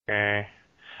Okay.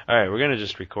 Alright, we're gonna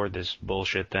just record this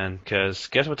bullshit then, because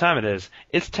guess what time it is?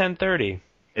 It's 10:30.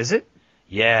 Is it?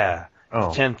 Yeah, Oh.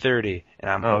 it's 10:30, and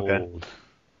I'm okay. old.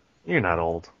 You're not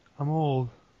old. I'm old.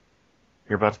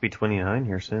 You're about to be 29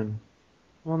 here soon.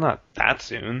 Well, not that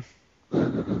soon.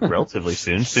 Relatively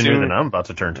soon. Sooner than I'm about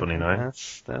to turn 29.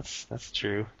 That's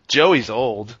true. Joey's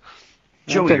old.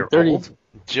 Joey, you're 30, old?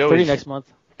 30 next month.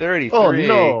 33. Oh,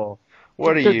 no.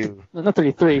 What are you? Not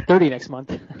 33, 30 next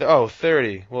month. Oh,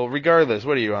 30. Well, regardless,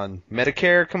 what are you on?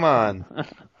 Medicare? Come on.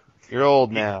 You're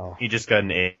old now. You just got an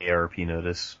AARP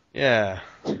notice. Yeah.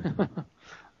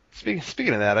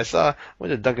 Speaking of that, I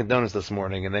went to Dunkin' Donuts this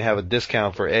morning, and they have a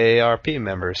discount for AARP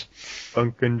members.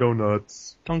 Dunkin'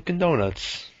 Donuts. Dunkin'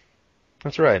 Donuts.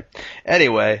 That's right.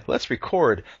 Anyway, let's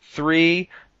record. 3,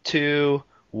 2,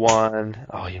 1.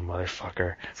 Oh, you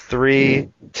motherfucker. 3,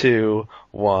 2,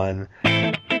 1.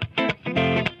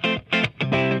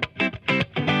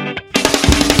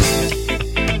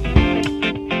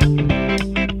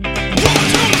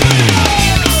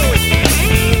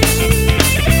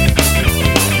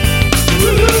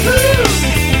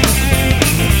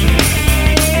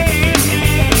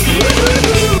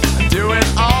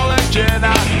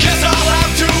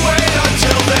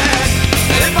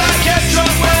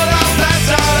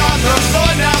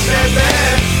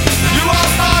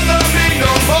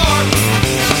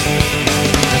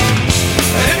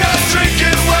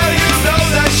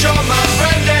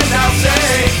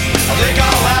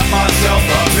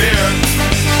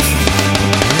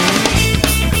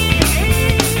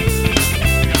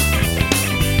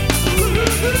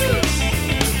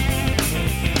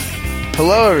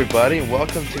 Hello, everybody, and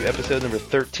welcome to episode number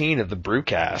 13 of the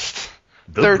Brewcast.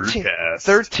 The Brewcast.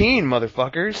 13,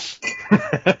 motherfuckers.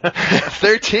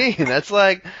 13. That's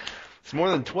like, it's more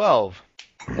than 12.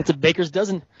 That's a baker's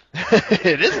dozen.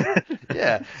 It is.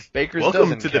 Yeah. Baker's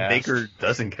Welcome Dozen to the cast. Baker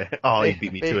Dozen cast. Oh, you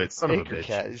beat me to it, son of a Baker bitch.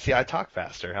 Cast. See, I talk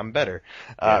faster. I'm better.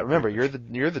 Yeah. Remember, you're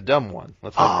the dumb one.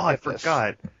 Let's Oh, not I forget this.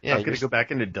 forgot. Yeah, I was you're going to go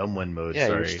back into dumb one mode, Yeah,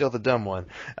 sorry. you're still the dumb one.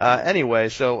 Anyway,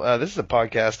 so this is a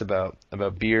podcast about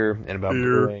beer and about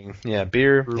brewing. Yeah,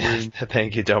 beer. Brewing.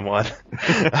 Thank you, dumb one.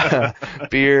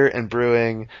 Beer and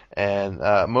brewing and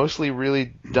mostly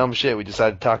really dumb shit we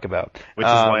decided to talk about. Which is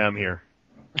why I'm here.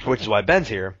 Which is why Ben's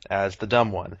here as the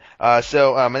dumb one.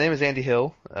 So my name is Andy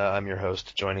Hill. I'm your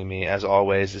host. Joining me, as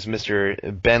always, is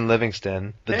Mr. Ben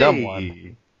Livingston, the dumb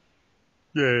one.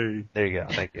 Yay. There you go.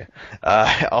 Thank you.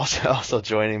 Also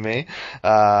joining me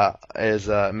is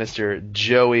Mr.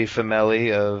 Joey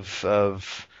Famelli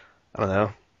of I don't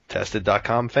know,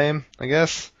 Tested.com fame, I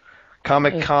guess.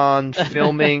 Comic-Con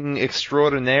filming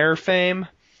extraordinaire fame.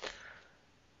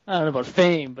 I don't know about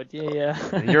fame, but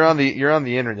yeah. You're on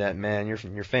the internet, man.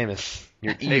 You're famous.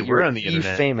 We're on the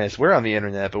internet. Famous. We're on the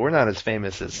internet, but we're not as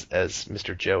famous as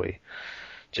Mr. Joey.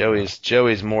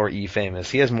 Joey's more famous.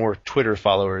 He has more Twitter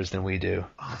followers than we do.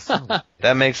 Awesome.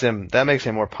 That makes him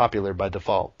more popular by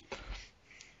default.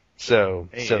 So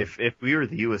if we were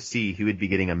the USC, he would be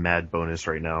getting a mad bonus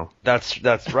right now. that's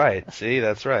right. See,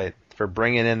 that's right. For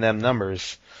bringing in them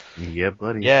numbers. Yeah,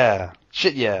 buddy. Yeah.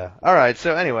 Shit, yeah. All right.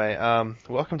 So anyway,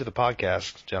 welcome to the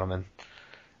podcast, gentlemen.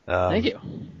 Thank you.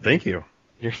 Thank you.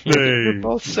 You're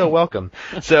both so welcome.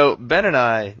 So Ben and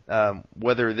I,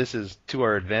 whether this is to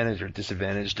our advantage or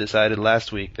disadvantage, decided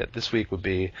last week that this week would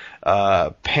be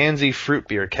Pansy Fruit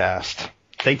Beer Cast.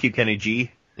 Thank you, Kenny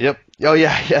G. Yep. Oh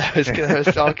yeah.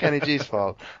 It's all Kenny G's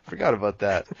fault. Forgot about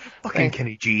that. Fucking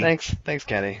Kenny G. Thanks,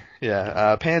 Kenny.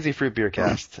 Yeah. Pansy Fruit Beer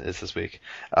Cast is this week.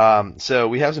 So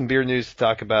we have some beer news to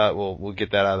talk about. We'll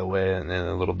get that out of the way in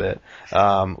a little bit.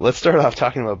 Let's start off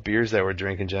talking about beers that we're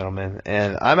drinking, gentlemen.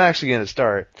 And I'm actually going to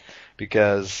start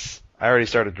because I already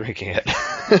started drinking it.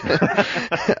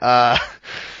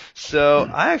 So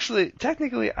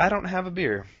technically, I don't have a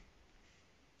beer.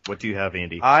 What do you have,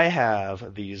 Andy? I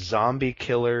have the Zombie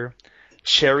Killer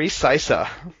Cherry Sisa.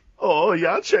 Oh,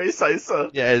 yeah, Cherry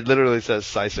Sisa. Yeah, it literally says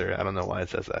Sicer. I don't know why it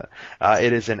says that.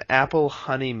 It is an apple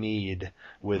honey mead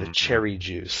with cherry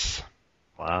juice.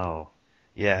 Wow.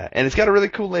 Yeah, and it's got a really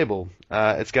cool label.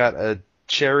 It's got a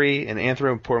cherry, an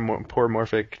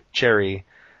anthropomorphic cherry,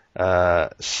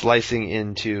 slicing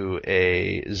into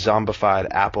a zombified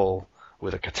apple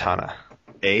with a katana.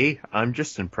 I'm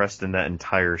just impressed in that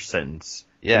entire sentence.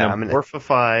 Yeah,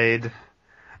 Anamorphified.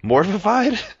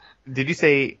 Morphified? Did you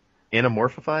say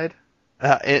anamorphified?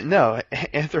 No,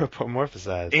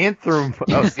 anthropomorphized.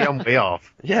 Oh, see, I'm way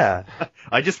off. Yeah.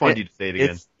 I just wanted you to say it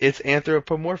again. It's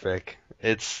anthropomorphic.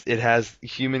 It has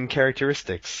human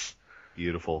characteristics.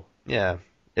 Beautiful. Yeah.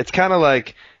 It's kind of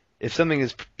like if something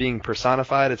is being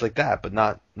personified, it's like that, but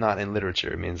not in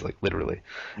literature. It means like literally.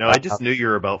 No, I just knew you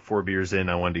were about 4 beers in.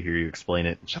 I wanted to hear you explain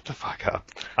it. Shut the fuck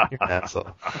up. You're an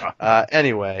asshole.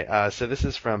 Anyway, so this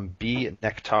is from B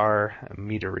Nectar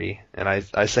Meadery, and I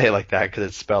say it like that because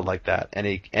it's spelled like that.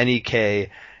 Nektar,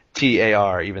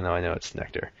 even though I know it's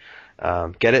nectar.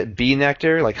 Get it? Bee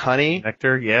nectar, like honey.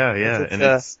 Nectar, yeah,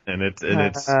 it's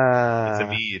a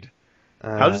mead.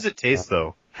 How does it taste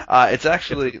though? It's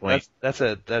actually let's get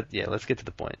to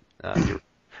the point.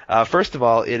 First of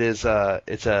all, it's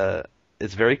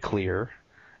very clear,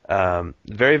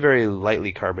 very very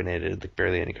lightly carbonated, like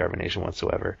barely any carbonation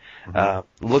whatsoever.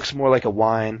 Mm-hmm. Looks more like a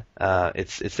wine.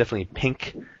 It's definitely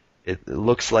pink. It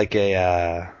looks like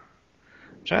a.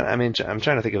 I'm trying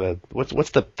to think of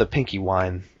what's the pinky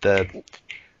wine, the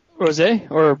Rosé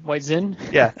or white zin?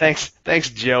 Yeah, thanks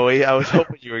Joey. I was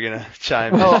hoping you were gonna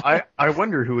chime in. Oh, I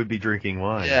wonder who would be drinking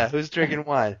wine. Yeah, who's drinking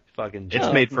wine? Fucking Joey.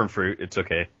 It's made from fruit. It's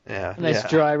okay. Yeah, a nice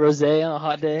dry rosé on a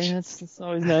hot day. That's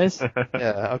always nice.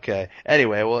 Yeah, okay.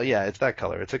 Anyway, well, yeah, it's that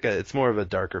color. It's more of a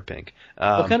darker pink.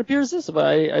 What kind of beer is this?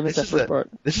 I missed that first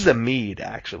part. This is a mead,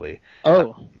 actually.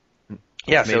 Oh.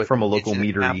 Yeah, made from a local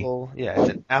meadery. It's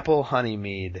an apple honey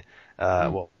mead.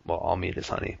 Well, all mead is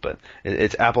honey, but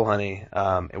it's apple honey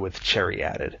with cherry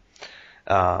added.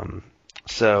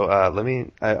 So let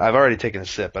me. I've already taken a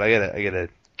sip, but I gotta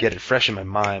get it fresh in my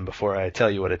mind before I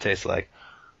tell you what it tastes like.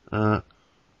 I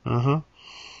don't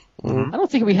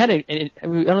think we had I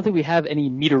don't think we have any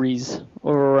meaderies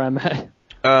or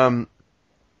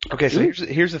Okay, so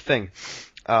here's the thing.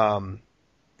 I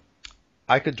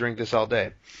could drink this all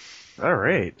day. All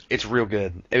right. It's real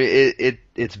good.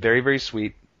 It's very, very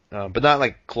sweet, but not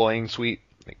like cloying sweet,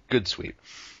 like good sweet.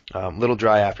 Little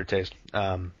dry aftertaste.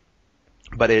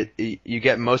 But you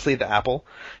get mostly the apple,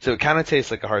 so it kind of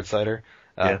tastes like a hard cider.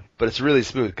 But it's really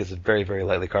smooth because it's very, very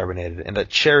lightly carbonated, and the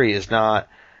cherry it's not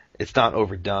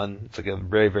overdone. It's like a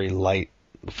very, very light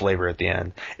flavor at the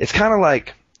end. It's kind of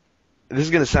like, this is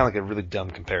going to sound like a really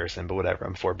dumb comparison, but whatever.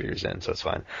 I'm 4 beers in, so it's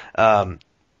fine.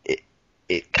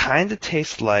 It kind of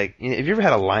tastes like, have you ever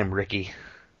had a lime Ricky?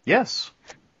 Yes.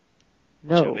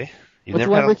 No. Joey? What's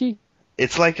lime Ricky?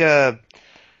 It's like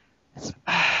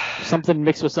something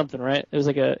mixed with something, right? It's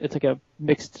like a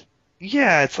mixed.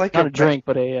 Yeah, it's like not a drink,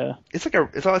 but a. It's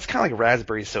kind of like a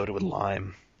raspberry soda with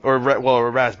lime, or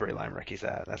a raspberry lime Ricky's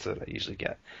that. That's what I usually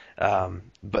get.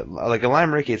 But like a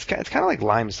lime Ricky, it's kind of like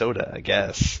lime soda, I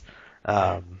guess.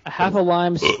 A half a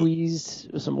lime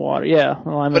squeezed with some water. Yeah,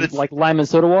 like lime and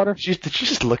soda water. Did you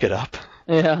just look it up?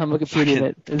 Yeah, I'm looking for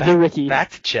it. The Ricky.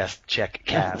 Fact chest check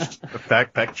cast.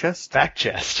 Fact chest? Fact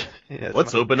chest. Yeah,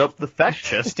 let's open up the fact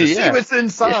chest to see what's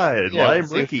inside. Yeah, Lime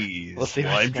Rickies. We'll see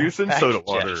lime juice and soda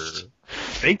water.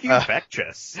 Thank you, fact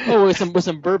chest. Oh, with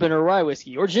some bourbon or rye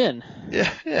whiskey or gin.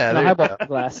 Yeah. In a highball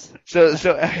glass. So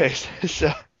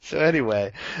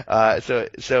anyway,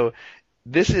 so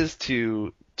this is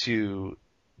to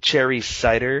cherry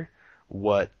cider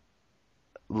what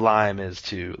lime is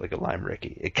to like a lime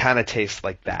Ricky. It kind of tastes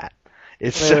like that.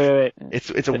 Wait.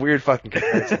 It's a weird fucking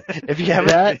comparison. If you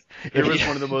haven't, it was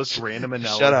one of the most random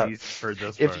analogies I've heard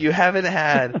thus far. If you haven't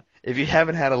had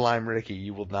a lime Ricky,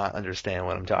 you will not understand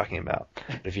what I'm talking about.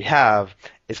 But if you have,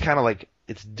 it's kind of like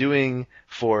it's doing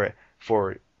for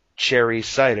cherry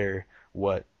cider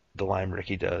what the lime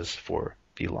Ricky does for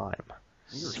the lime.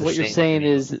 So what you're saying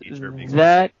is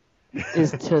that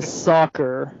is to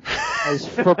soccer as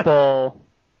football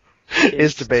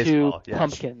is to baseball. To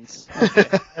pumpkins.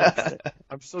 Okay.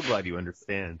 I'm so glad you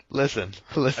understand. Listen.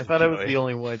 I thought Joey. I was the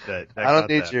only one that I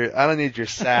don't need your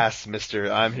sass,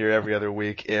 Mister. I'm here every other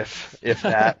week, if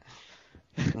that.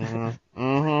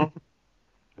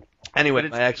 Anyway,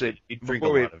 I actually drink a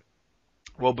lot of it.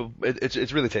 Well, but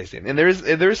it's really tasty, and there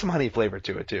is some honey flavor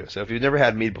to it too. So if you've never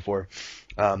had mead before,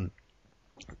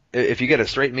 if you get a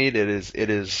straight mead, it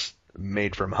is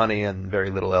made from honey and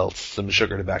very little else, some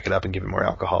sugar to back it up and give it more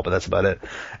alcohol, but that's about it.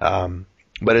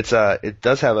 But it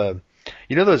does have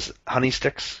those honey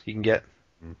sticks you can get?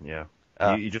 Yeah.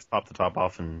 You just pop the top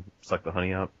off and suck the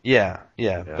honey out? Yeah.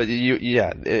 But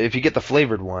if you get the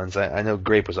flavored ones, I know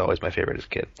grape was always my favorite as a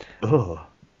kid. Ugh.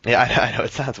 Yeah, I know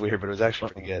it sounds weird, but it was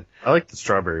actually pretty good. I like the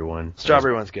strawberry one.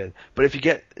 Strawberry one's good. But if you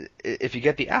get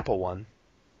the apple one,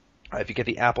 if you get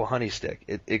the apple honey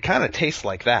stick, it kind of tastes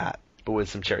like that, but with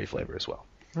some cherry flavor as well.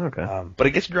 Okay. But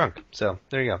it gets you drunk, so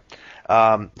there you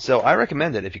go. So I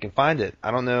recommend it if you can find it.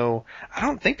 I don't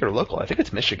think they're local. I think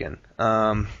it's Michigan.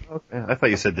 Okay. I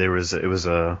thought you said it was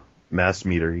a mass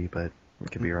meadery, but I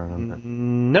could be wrong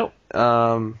on that.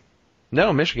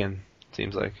 No, Michigan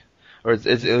seems like, or it's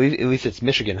at least it's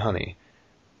Michigan honey.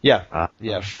 Yeah,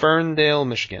 yeah, Ferndale,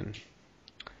 Michigan.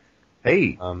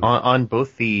 Hey, on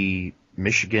both the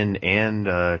Michigan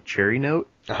and cherry note,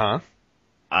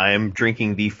 I'm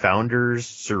drinking the Founders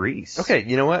Cerise. Okay,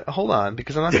 you know what? Hold on,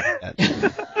 because I'm not doing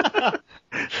that.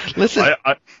 Listen,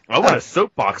 I want a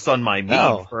soapbox on my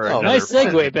knee for another. Nice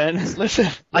segue, Ben. Listen,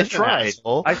 I tried.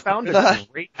 asshole. I found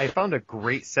a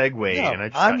great segue, and I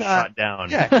just got shot down.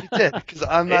 Yeah, you did, because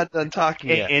I'm not done talking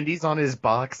yet. Andy's on his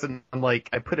box, and I'm like,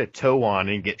 I put a toe on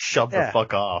and get shoved the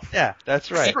fuck off. Yeah,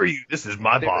 that's right. Screw you, this is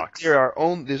my box.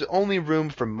 There's only room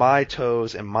for my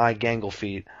toes and my gangle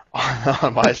feet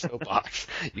on my soapbox.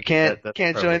 You can't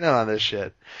join in on this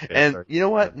shit. Okay, and you know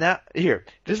what? Now,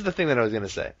 this is the thing that I was going to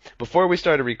say. Before we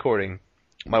started recording,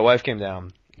 my wife came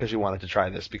down because she wanted to try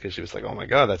this because she was like, oh my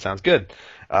God, that sounds good.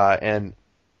 And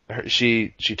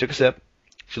she took a sip.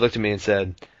 She looked at me and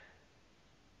said,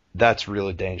 that's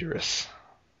really dangerous.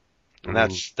 And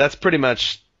that's pretty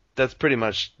much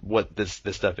what this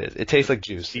stuff is. It tastes like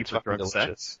juice. It's fucking delicious.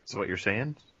 Sex? Is what you're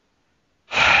saying?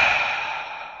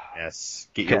 Yes.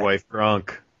 Get your wife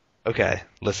drunk. Okay,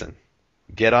 listen.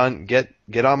 Get on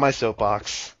my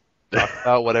soapbox. Talk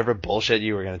about whatever bullshit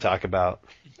you were going to talk about.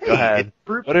 Go ahead.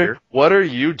 What are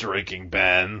you drinking,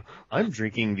 Ben? I'm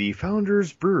drinking the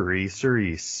Founders Brewery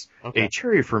Cerise, a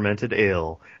cherry fermented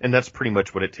ale, and that's pretty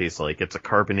much what it tastes like. It's a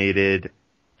carbonated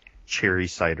cherry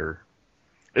cider.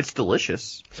 It's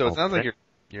delicious. So it sounds like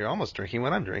you're almost drinking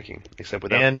what I'm drinking, except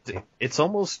without. And it's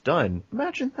almost done.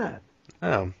 Imagine that.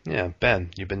 Oh, yeah,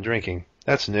 Ben, you've been drinking.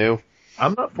 That's new.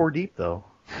 I'm not 4 deep, though.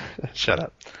 Shut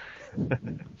up.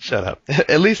 Shut up.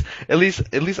 At least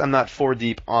I'm not 4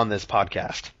 deep on this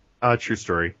podcast. True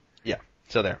story. Yeah,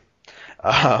 so there.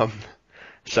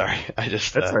 Sorry, I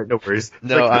just... That's all right, no worries.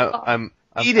 No, I'm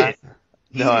eat it!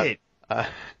 No,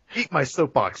 eat my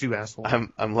soapbox, you asshole.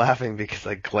 I'm laughing because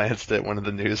I glanced at one of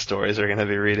the news stories we're going to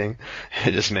be reading.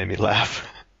 It just made me laugh.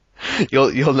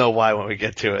 You'll know why when we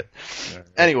get to it. Right.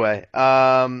 Anyway,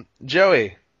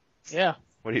 Joey. Yeah.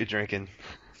 What are you drinking?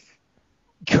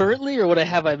 Currently, or what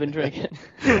have I been drinking?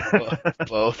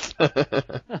 Both. So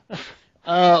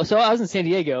I was in San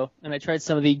Diego and I tried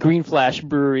some of the Green Flash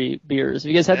Brewery beers. Have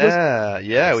you guys had this?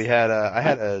 Yeah. We had I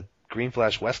had a Green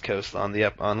Flash West Coast on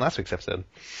last week's episode.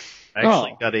 I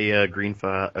actually got a Green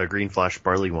Flash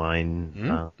barley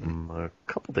wine a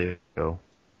couple days ago.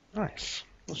 Nice.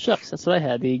 Well, shucks, that's what I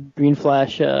had, the Green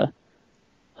Flash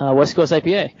West Coast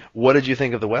IPA. What did you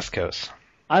think of the West Coast?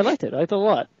 I liked it. I liked it a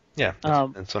lot. Yeah,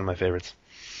 it's one of my favorites.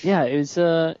 Yeah, it was,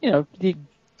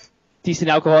 decent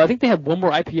alcohol. I think they had one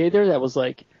more IPA there that was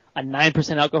like a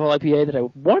 9% alcohol IPA that I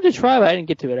wanted to try, but I didn't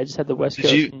get to it. I just had the West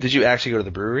Coast. Did you actually go to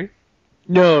the brewery?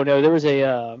 No. There was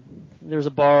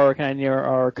a bar kind of near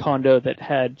our condo that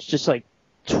had just like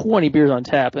 20 beers on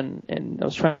tap, and I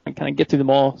was trying to kind of get through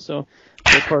them all. So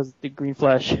as far as the Green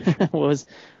Flash was,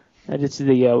 I did see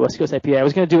the West Coast IPA. I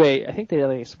was going to do I think they had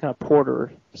like some kind of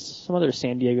porter, some other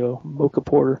San Diego mocha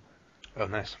porter. Oh,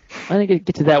 nice. I didn't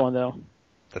get to that one though.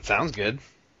 That sounds good.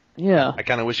 Yeah. I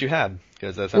kind of wish you had,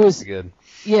 because that sounds good.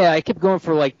 Yeah, I kept going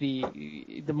for like the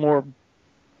more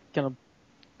kind of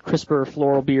crisper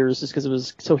floral beers just because it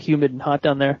was so humid and hot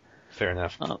down there. Fair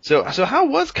enough. So how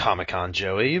was Comic-Con,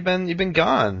 Joey? You've been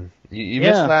gone. You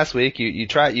missed last week. You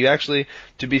tried. You actually,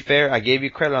 to be fair, I gave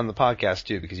you credit on the podcast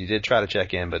too, because you did try to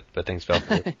check in, but things fell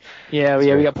through.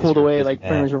 We got pulled away like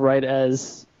pretty much right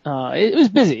as it was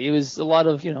busy. It was a lot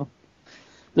of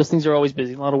those things are always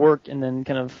busy, a lot of work, and then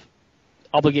kind of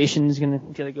obligations.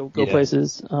 Gotta go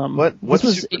places. What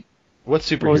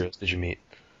superheroes did you meet?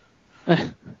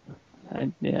 No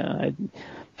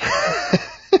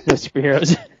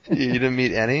superheroes. You didn't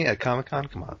meet any at Comic-Con?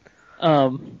 Come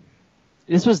on.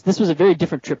 This was a very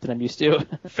different trip than I'm used to.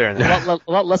 Fair enough. a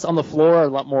lot less on the floor, a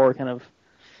lot more kind of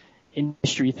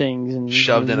industry things and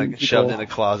shoved in a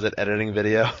closet editing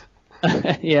video.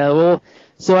 Yeah, well,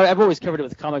 so I've always covered it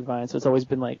with Comic Vine, so it's always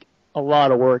been like a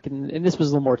lot of work, and this was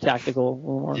a little more tactical, a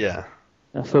little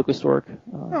more focused work.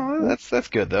 That's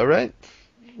good though, right?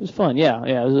 It was fun. Yeah.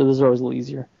 It was always a little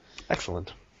easier.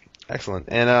 Excellent.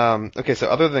 And okay, so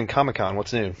other than Comic-Con,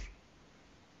 what's new?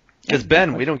 Because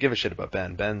Ben, we don't give a shit about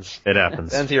Ben. It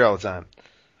happens. Ben's here all the time.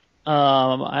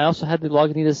 I also had the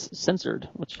Lagunitas censored,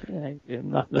 which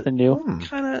nothing new.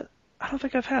 I don't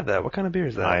think I've had that. What kind of beer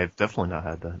is that? I've definitely not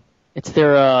had that. It's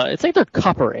it's like their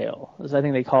copper ale, as I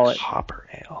think they call it. Copper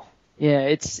ale. Yeah,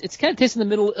 it's kind of tastes in the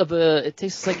middle of it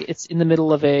tastes like it's in the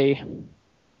middle of a.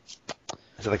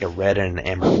 Is it like a red and an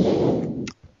amber?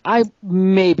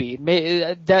 Maybe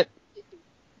that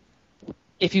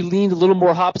if you leaned a little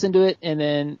more hops into it and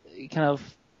then kind of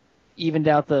evened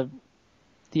out the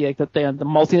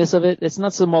maltiness of it. It's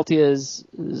not so malty as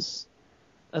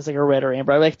as like a red or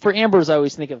amber. Like for ambers, I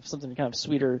always think of something kind of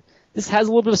sweeter. This has a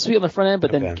little bit of sweet on the front end,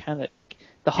 but then kind of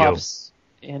the hops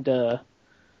and I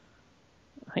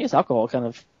guess alcohol kind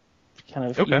of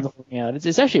even the whole thing out.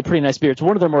 It's actually a pretty nice beer. It's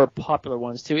one of their more popular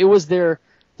ones too. It was the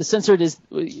censored is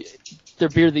their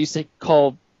beer they used to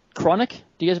call Chronic.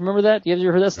 Do you guys remember that? Do you guys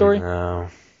ever heard that story? No.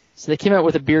 So they came out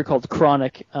with a beer called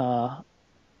Chronic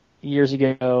years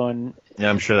ago, and yeah,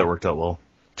 I'm sure that worked out well.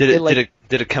 Did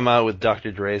it come out with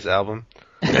Dr. Dre's album?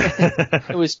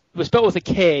 It was spelled with a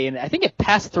K, and I think it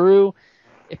passed through.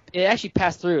 It actually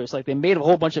passed through. It's like they made a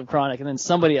whole bunch of Chronic, and then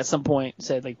somebody at some point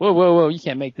said like, "Whoa, you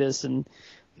can't make this," and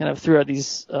kind of threw out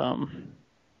these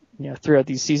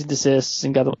cease and desists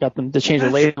and got them to change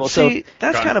their label. See,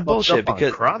 that's kind of bullshit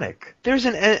because Chronic. There's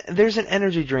an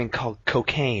energy drink called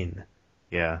cocaine.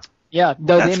 Yeah. Yeah,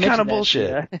 no, that's kind of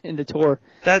bullshit in the tour.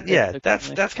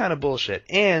 That's kind of bullshit.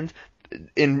 And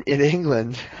in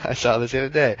England, I saw this the other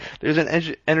day. There's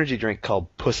an energy drink called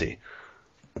Pussy.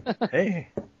 Hey.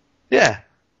 Yeah.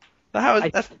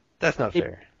 That's not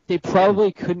fair. They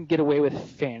probably couldn't get away with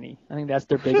Fanny. I think that's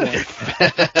their big one.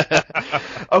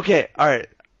 Okay, all right.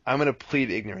 I'm gonna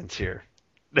plead ignorance here.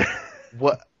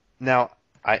 What now?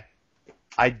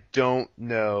 I don't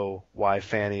know why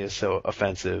Fanny is so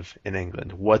offensive in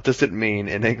England. What does it mean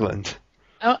in England?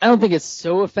 I don't think it's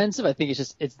so offensive. I think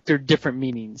they're different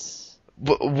meanings.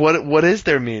 What is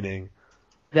their meaning?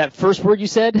 That first word you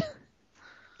said?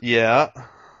 Yeah.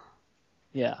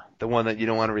 Yeah. The one that you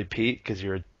don't want to repeat because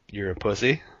you're a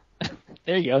pussy.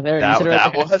 There you go. There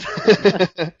that was.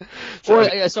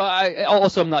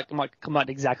 I'm not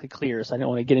exactly clear, so I don't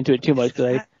want to get into it too much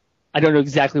because I don't know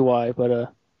exactly why,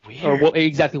 but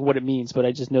exactly what it means, but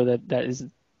I just know that is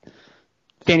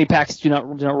fanny packs do not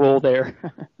roll there.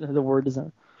 The word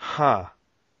doesn't. Huh.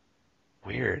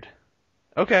 Weird.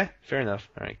 Okay, fair enough.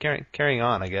 All right, carrying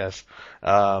on, I guess.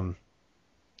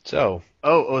 So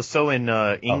in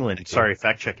England. Sorry,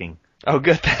 fact checking. Oh,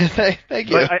 good. Thank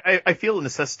you. But I feel it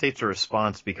necessitates a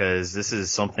response because this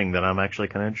is something that I'm actually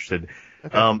kind of interested.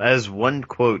 Okay. As one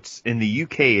quotes, in the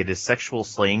UK, it is sexual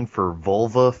slang for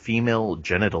vulva, female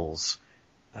genitals.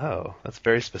 Oh, that's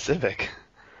very specific.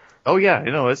 Oh yeah,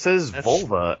 it says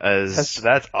vulva as.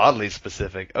 That's oddly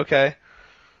specific. Okay.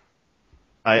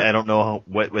 I don't know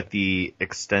what the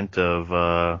extent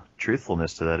of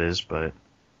truthfulness to that is, but.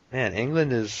 Man,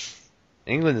 England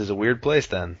is a weird place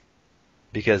then.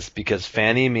 Because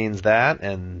Fanny means that,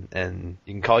 and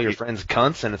you can call your friends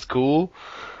cunts, and it's cool.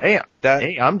 Hey,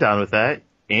 I'm down with that.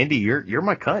 Andy, you're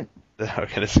my cunt.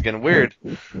 Okay, this is getting weird.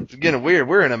 It's getting weird.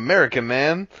 We're in America,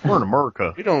 man. We're in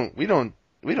America. We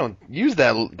don't use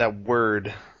that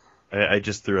word. I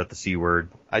just threw out the C word.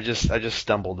 I just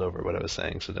stumbled over what I was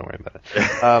saying, so don't worry about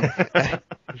it.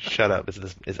 Shut up.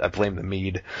 I blame the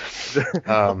mead.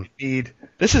 Mead.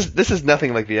 This is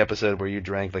nothing like the episode where you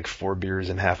drank like 4 beers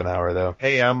in half an hour, though.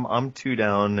 Hey, I'm 2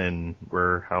 down, and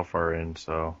we're how far in?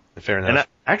 So fair enough. And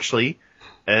actually,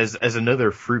 as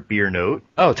another fruit beer note.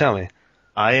 Oh, tell me.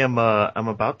 I'm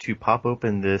about to pop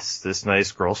open this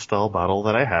nice Grolschtal bottle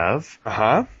that I have.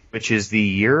 Uh-huh. Which is the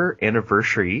year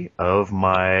anniversary of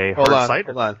my hard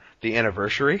cider. Hold on. The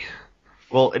anniversary?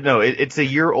 Well, no, it's a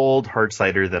year-old hard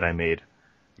cider that I made.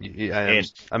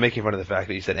 I'm making fun of the fact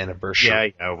that you said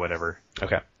anniversary. Yeah, whatever.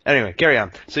 Okay. Anyway, carry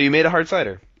on. So you made a hard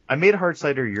cider. I made a hard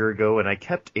cider a year ago, and I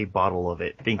kept a bottle of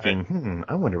it, thinking,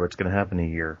 I wonder what's going to happen in a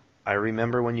year. I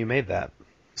remember when you made that.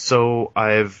 So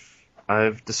I've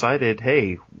decided,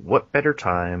 hey, what better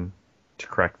time to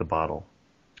crack the bottle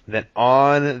than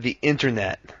on the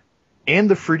internet. And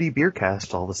the Fruity Beer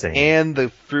Cast all the same. And the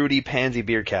Fruity Pansy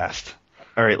Beer Cast.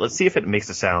 All right, let's see if it makes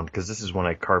a sound, because this is one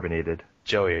I carbonated.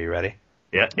 Joey, are you ready?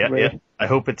 Yeah. I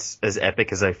hope it's as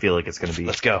epic as I feel like it's going to be.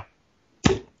 Let's go.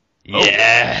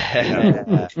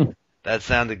 Yeah! That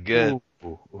sounded good.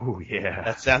 Ooh, yeah.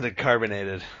 That sounded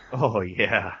carbonated. Oh,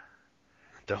 yeah.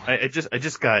 I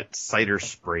just got cider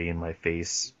spray in my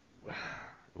face.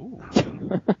 Ooh.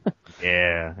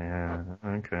 Yeah,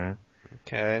 okay.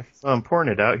 Okay. So I'm pouring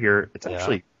it out here. It's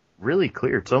actually really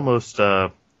clear. It's almost,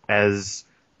 as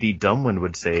the dumb one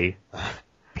would say,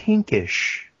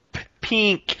 pinkish.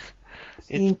 Pink.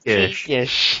 It's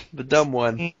pinkish. The dumb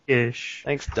one. Pinkish.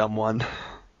 Thanks, dumb one.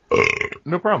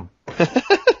 No problem.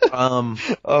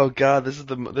 Oh god, this is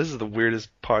the weirdest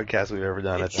podcast we've ever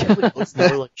done. It looks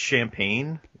more like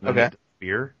champagne than okay.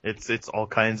 Beer. It's all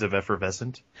kinds of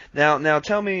effervescent. Now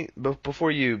tell me before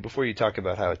you talk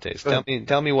about how it tastes.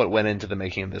 Tell me what went into the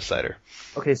making of this cider.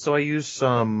 Okay, so I used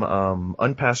some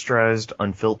unpasteurized,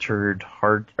 unfiltered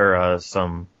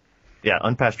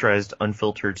unpasteurized,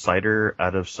 unfiltered cider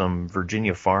out of some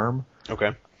Virginia farm.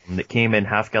 Okay. That came in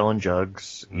half-gallon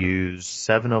jugs. Used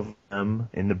 7 of them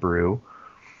in the brew.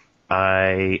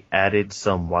 I added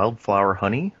some wildflower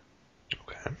honey.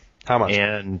 Okay. How much?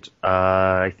 And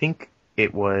I think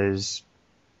it was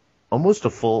almost a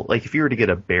full, like if you were to get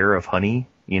a bear of honey,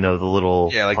 the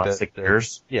little plastic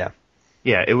bears. Yeah.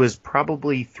 Yeah, it was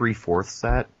probably 3/4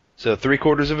 that. So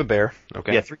 3/4 of a bear.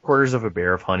 Okay. Yeah, 3/4 of a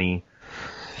bear of honey.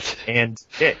 And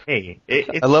I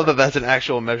love that that's an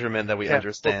actual measurement that we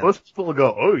understand. Most people will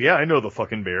go, oh yeah, I know the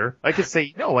fucking bear. I could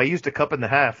say, no, I used a cup and a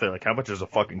half. They're like, how much is a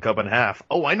fucking cup and a half?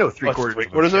 Oh, I know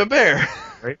 3/4 of a bear.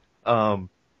 Right?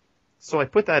 So I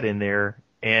put that in there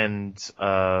and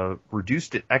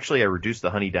reduced it. Actually, I reduced the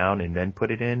honey down and then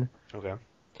put it in. Okay.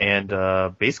 And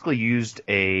basically used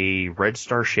a Red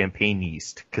Star champagne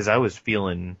yeast because I was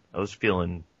feeling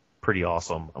pretty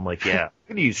awesome. I'm like, yeah, I'm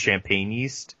gonna use champagne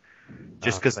yeast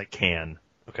just because I can.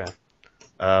 Okay.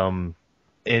 And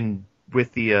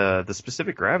with the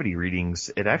specific gravity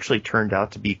readings, it actually turned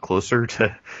out to be closer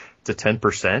to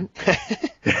 10%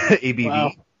 ABV.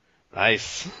 Wow.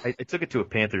 Nice. I took it to a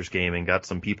Panthers game and got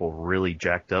some people really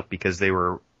jacked up because they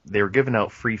were giving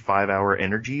out free 5-hour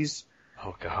energies.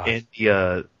 Oh god. And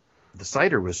the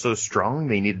cider was so strong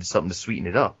they needed something to sweeten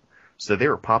it up. So they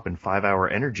were popping 5-hour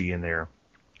energy in there.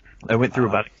 I went through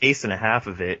about a case and a half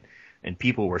of it, and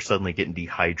people were suddenly getting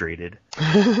dehydrated.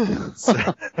 So,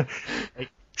 like,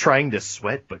 trying to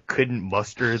sweat but couldn't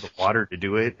muster the water to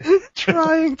do it.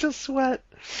 Trying to sweat.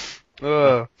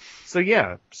 Ugh. So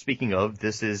yeah, speaking of,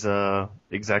 this is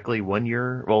exactly 1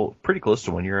 year, well, pretty close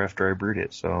to 1 year after I brewed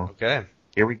it. So Okay.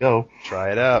 here we go.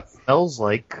 Try it out. Smells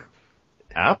like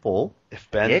apple.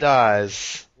 If Ben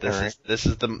dies, this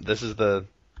is the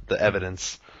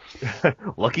evidence.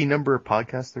 Lucky number,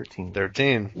 podcast 13.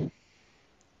 13.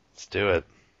 Let's do it.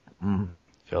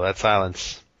 Feel that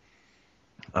silence.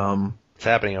 What's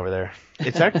happening over there?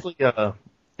 It's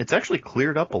actually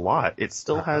cleared up a lot. It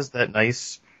still has that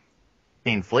nice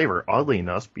champagne flavor, oddly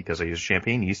enough, because I use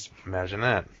champagne yeast. Imagine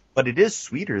that. But it is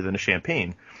sweeter than a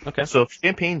champagne. Okay. So if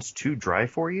champagne's too dry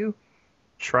for you,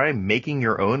 try making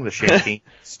your own with champagne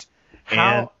yeast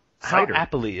and cider. How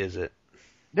appley is it?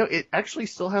 No, it actually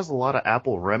still has a lot of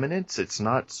apple remnants. It's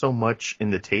not so much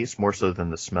in the taste, more so than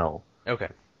the smell. Okay.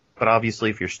 But obviously,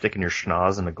 if you're sticking your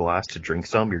schnoz in a glass to drink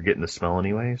some, you're getting the smell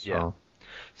anyway. So. Yeah.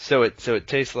 So it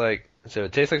tastes like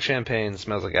champagne,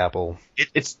 smells like apple.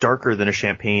 It's darker than a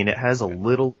champagne. It has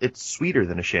it's sweeter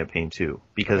than a champagne too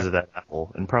because of that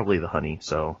apple and probably the honey.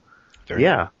 So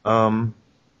yeah,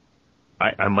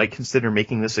 I might consider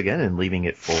making this again and leaving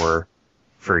it for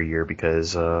a year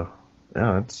because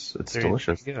it's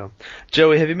delicious. You go.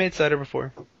 Joey, have you made cider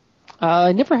before?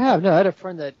 I never have. No, I had a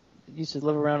friend that used to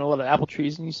live around a lot of apple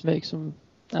trees and used to make some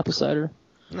apple cider.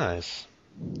 Nice.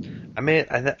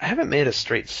 I haven't made a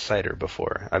straight cider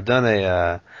before. I've done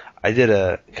what is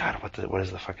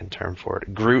the fucking term for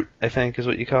it? Groot, I think, is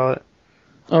what you call it.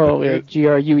 Oh, yeah,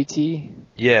 GRUET.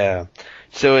 Yeah.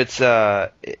 So it's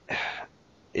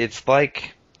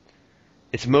like,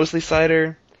 it's mostly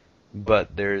cider,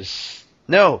 but there's,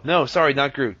 sorry,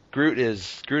 not Groot. Groot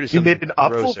is You made an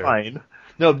Apfelwein.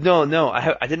 No,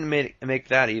 I didn't make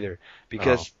that either,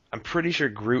 because I'm pretty sure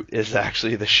Groot is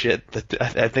actually the shit.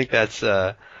 I think that's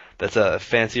a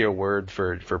fancier word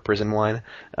for prison wine.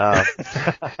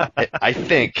 I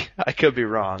think I could be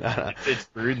wrong. It's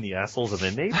brewed in the assholes of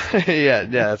inmates. yeah,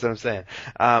 that's what I'm saying.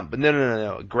 But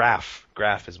no. Graf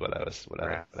is what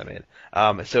I made.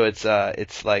 So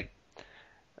it's like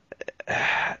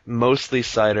mostly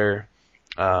cider,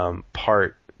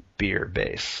 part beer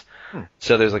base.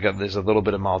 So there's a little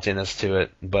bit of maltiness to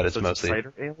it, but it's mostly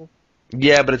cider ale.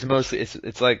 Yeah, but it's mostly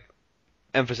it's like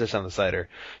emphasis on the cider.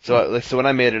 So when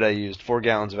I made it, I used 4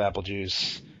 gallons of apple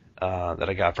juice that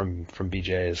I got from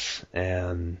BJ's,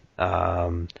 and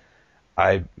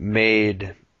I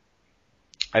made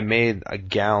a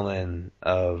gallon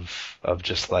of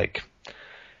just like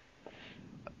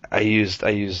I used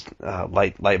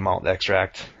light malt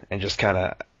extract and just kind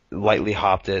of lightly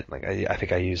hopped it. Like I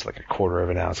think I used like 1/4 of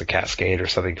an ounce of Cascade or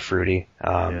something fruity.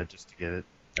 Just to get it.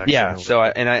 Yeah, so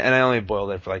I only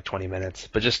boiled it for like 20 minutes,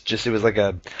 but just it was like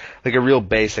a real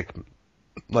basic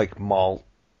like malt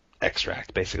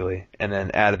extract basically, and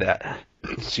then added that.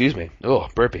 Excuse me. Oh,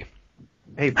 burpee.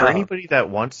 Hey, for anybody that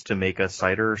wants to make a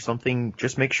cider or something,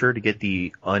 just make sure to get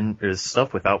the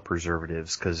stuff without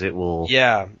preservatives because it will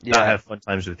not have fun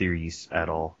times with your yeast at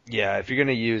all. Yeah, if you're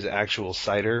gonna use actual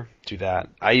cider, do that.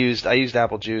 I used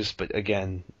apple juice, but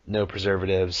again, no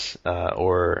preservatives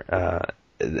or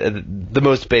the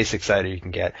most basic cider you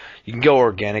can get. You can go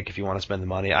organic if you want to spend the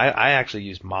money. I actually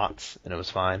used Mott's and it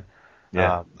was fine.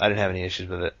 Yeah. I didn't have any issues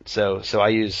with it. So I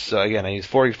used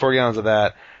 4 gallons of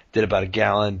that, did about a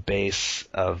gallon base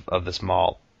of this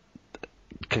malt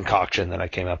concoction that I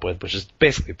came up with, which is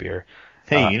basically beer.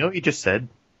 Hey, you know what you just said?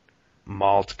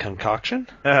 Malt concoction?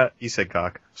 You said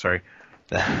cock. Sorry.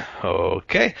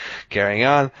 Okay, carrying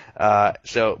on.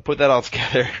 So put that all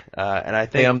together, and I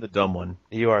think Hey, I'm the dumb one.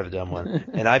 you are the dumb one.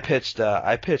 And I pitched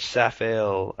Saf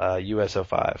Ale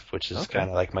US05, which is kind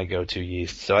of like my go-to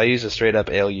yeast. So I use a straight up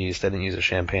ale yeast. I didn't use a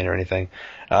champagne or anything,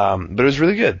 but it was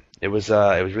really good. It was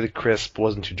really crisp,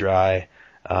 wasn't too dry.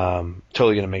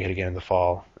 Totally gonna make it again in the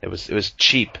fall. It was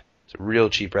cheap. It's a real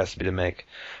cheap recipe to make.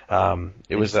 That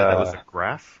was a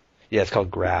graph? Yeah, it's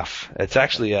called Graph. It's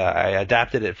actually I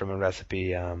adapted it from a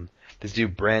recipe this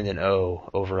dude Brandon O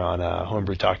over on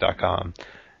homebrewtalk.com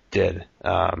did.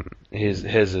 His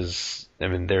is, I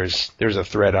mean, there's a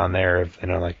thread on there of,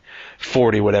 like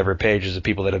 40 whatever pages of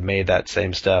people that have made that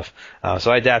same stuff.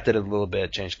 So I adapted it a little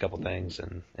bit, changed a couple things,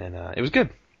 and it was good.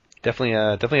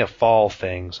 Definitely a fall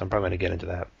thing. So I'm probably gonna get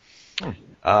into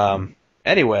that.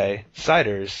 Anyway,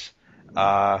 ciders.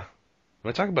 Want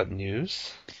to talk about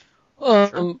news?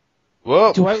 Sure.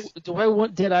 Whoa. Do I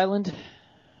want Dead Island?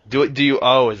 Do you?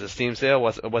 Oh, is it Steam sale?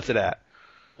 What's it at?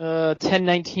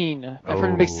 10.19. I've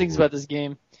heard mixed things about this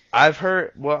game. I've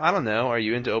heard. Well, I don't know. Are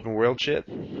you into open world shit?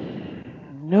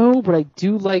 No, but I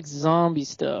do like zombie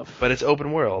stuff. But it's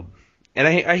open world, and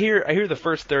I hear the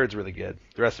first third's really good.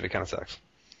 The rest of it kind of sucks.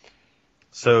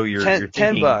 So you're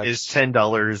thinking, $10. is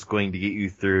 $10 going to get you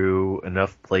through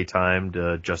enough playtime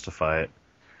to justify it?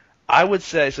 I would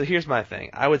say, so here's my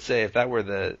thing. I would say if that were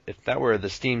the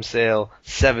Steam sale,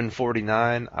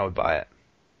 $7.49, I would buy it.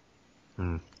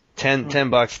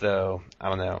 $10 though, I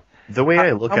don't know. The way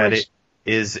I look at it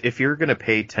is, if you're gonna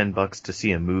pay $10 to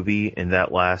see a movie and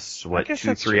that lasts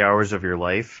 2-3 hours of your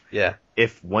life, yeah.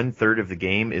 If 1/3 of the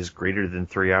game is greater than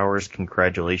 3 hours,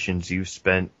 congratulations, you've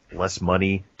spent less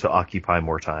money to occupy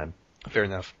more time. Fair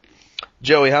enough.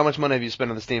 Joey, how much money have you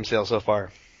spent on the Steam sale so far?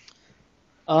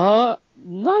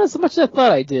 Not as much as I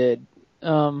thought I did.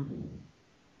 It's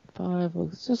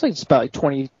about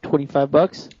 20-25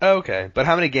 bucks. Oh, okay, but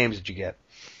how many games did you get?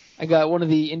 I got one of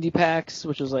the indie packs,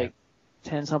 which was like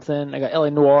 10 something. I got LA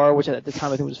Noire, which at the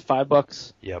time I think was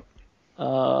 $5. Yep.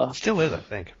 Still is, I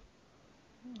think.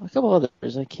 A couple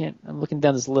others. I'm looking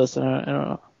down this list and I don't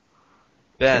know.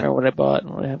 Ben, I don't remember what I bought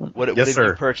and what I haven't. What have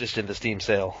you purchased in the Steam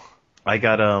sale? I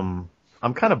got I'm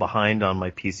kind of behind on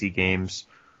my PC games.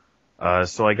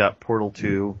 So I got Portal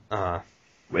 2,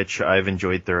 which I've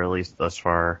enjoyed thoroughly thus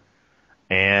far,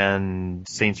 and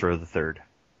Saints Row the Third.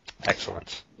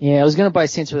 Excellent. Yeah, I was gonna buy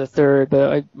Saints Row the Third,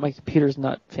 but my computer's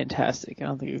not fantastic. I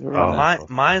don't think it would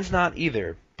mine's not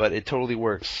either, but it totally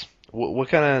works. What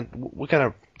kind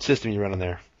of system you running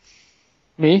there?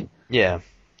 Me? Yeah.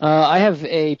 I have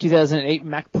a 2008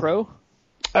 Mac Pro.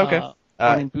 Okay.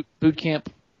 Running Boot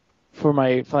Camp for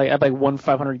I buy one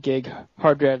 500 gig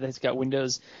hard drive that's got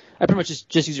Windows. I pretty much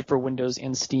just use it for Windows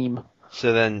and Steam.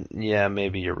 So then, yeah,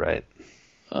 maybe you're right.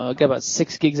 Got about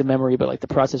 6 gigs of memory, but the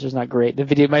processor's not great.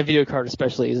 My video card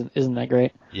especially isn't that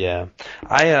great. Yeah,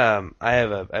 I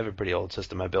have a pretty old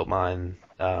system. I built mine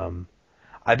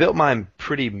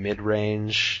pretty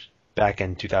mid-range back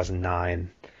in 2009.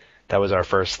 That was our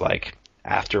first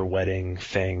after wedding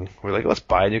thing. We're like, let's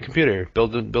buy a new computer,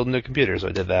 build a new computer. So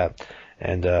I did that,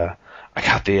 and I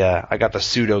got the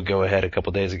pseudo go ahead a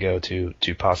couple days ago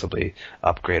to possibly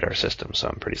upgrade our system. So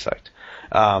I'm pretty psyched.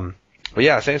 But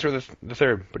yeah, Saints Row the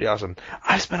Third, pretty awesome.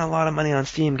 I've spent a lot of money on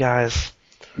Steam, guys.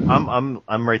 I'm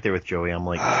right there with Joey. I'm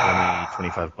like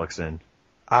 25 bucks in.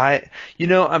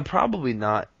 I'm probably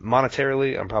not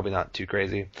monetarily. I'm probably not too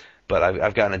crazy, but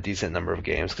I've gotten a decent number of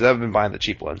games because I've been buying the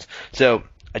cheap ones. So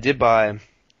I did buy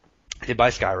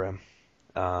Skyrim.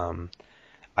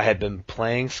 I had been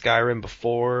playing Skyrim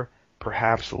before,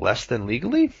 perhaps less than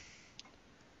legally.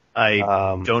 I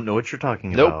don't know what you're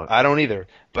talking about. Nope, I don't either.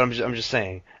 But I'm just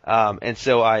saying. And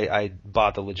so I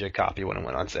bought the legit copy when it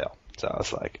went on sale. So I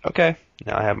was like, okay,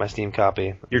 now I have my Steam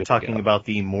copy. You're talking about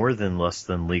the more than less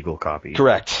than legal copy.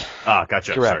 Correct.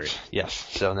 Gotcha. Correct. Sorry. Yes.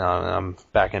 So now I'm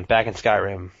back in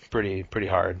Skyrim pretty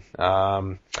hard.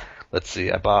 Let's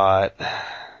see. I bought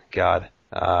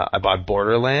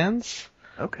Borderlands.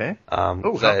 Okay.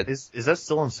 Is that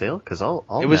still on sale? Because I'll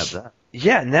nab that.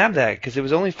 Yeah, nab that because it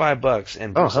was only $5,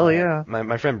 and Bruce hell yeah!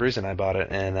 My friend Bruce and I bought it,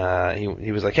 and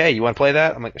he was like, "Hey, you want to play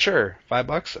that?" I'm like, "Sure,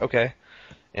 $5, okay."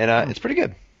 And it's pretty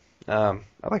good. I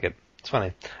like it. It's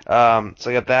funny. So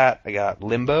I got that. I got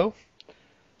Limbo,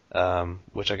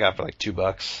 which I got for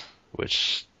 $2,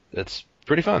 which it's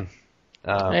pretty fun.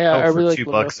 I really like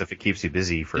 $2 if it keeps you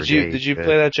busy for a day. Did you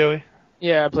play that, Joey?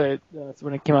 Yeah, I played it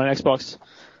when it came out on Xbox.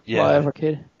 Yeah, Live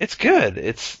Arcade. It's good.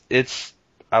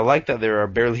 I like that there are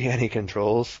barely any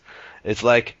controls. It's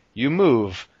like you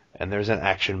move and there's an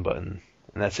action button,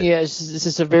 and that's it. Yeah, it's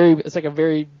just it's like a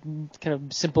very kind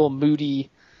of simple, moody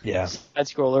Yeah. side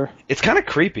scroller. It's kind of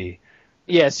creepy.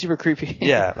 Yeah, it's super creepy.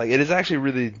 Yeah, like it is actually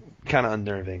really kind of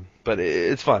unnerving, but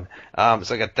it's fun.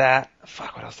 So I got that.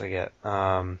 Fuck, what else did I get?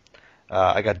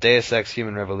 I got Deus Ex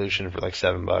Human Revolution for like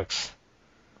 $7.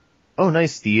 Oh,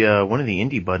 nice. The one of the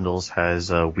indie bundles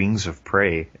has Wings of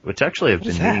Prey, which actually I've What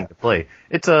is been meaning that? to play.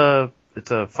 It's a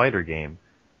fighter game.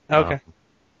 Okay.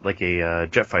 Like a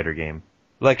jet fighter game.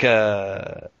 Like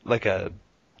a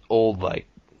old like,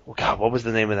 oh God, what was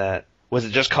the name of that? Was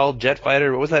it just called Jet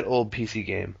Fighter? What was that old PC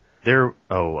game? Let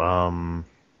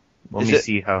Is me it-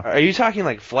 see how. Are you talking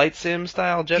like flight sim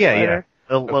style Jet Yeah, Fighter?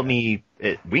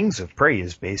 yeah. Wings of Prey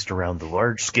is based around the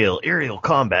large-scale aerial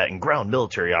combat and ground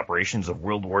military operations of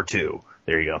World War II.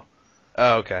 There you go.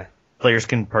 Oh, okay. Players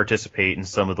can participate in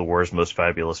some of the war's most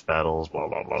fabulous battles. Blah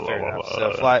blah blah Fair blah enough.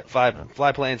 blah. So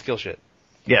fly plane skill shit.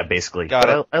 Yeah, basically. Got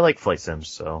But it. I like flight sims,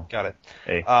 so Got it.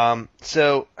 hey.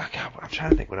 So God, I'm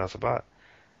trying to think what else I bought.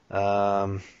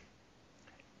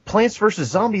 Plants vs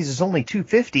Zombies is only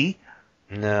 $2.50.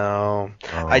 No,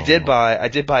 Oh. I did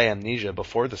buy Amnesia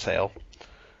before the sale.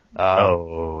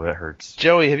 That hurts.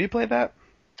 Joey, have you played that?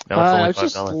 That was I only was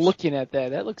just $5. looking at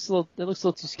that. That looks a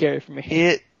little too scary for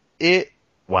me.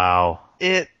 Wow.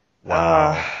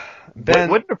 Wow. Ben,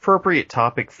 What an appropriate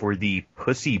topic for the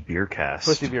Pussy Beer Cast.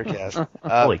 Pussy Beer Cast.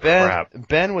 Holy Ben, crap.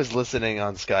 Ben was listening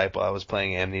on Skype while I was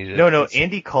playing Amnesia. No,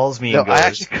 Andy calls me No, and goes, I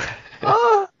actually,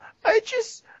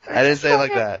 I didn't say it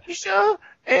like that. Amnesia,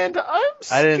 and I'm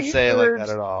I didn't say it like that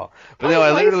at all. But no,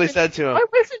 I literally said to him, My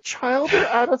wife and child are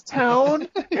out of town,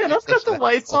 and I've got the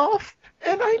lights off,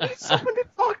 and I need someone to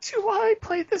talk to while I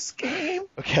play this game.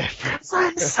 okay,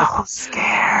 I'm so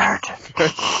scared.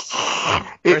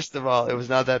 first of all, it was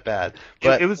not that bad.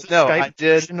 But it was a no, Skype I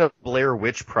did. version of Blair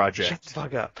Witch Project. Shut the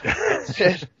fuck up.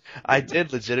 I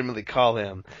did legitimately call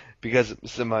him because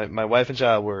my wife and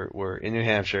child were in New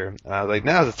Hampshire. And I was like,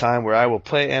 now's the time where I will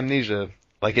play Amnesia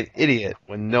like an idiot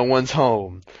when no one's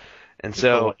home. And The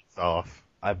so lights off.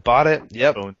 I bought it.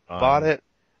 Yep, Phones on. bought it.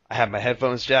 I had my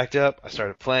headphones jacked up. I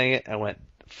started playing it. And I went,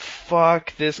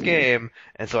 fuck this game.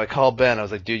 And so I called Ben. I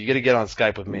was like, dude, you got to get on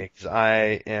Skype with me because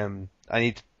I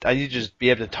need to just be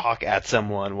able to talk at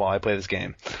someone while I play this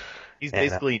game. He's And,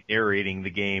 basically narrating the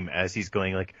game as he's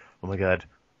going like, "Oh my god,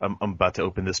 I'm about to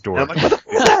open this door." And I'm like, what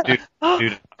the fuck?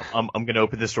 dude, I'm gonna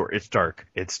open this door. It's dark.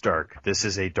 It's dark. This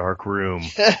is a dark room.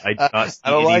 I do not see I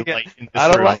don't any like it. light in this I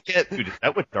don't room. like it. Dude, is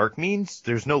that what dark means?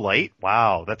 There's no light?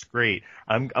 Wow, that's great.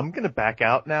 I'm gonna back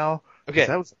out now. 'Cause Okay,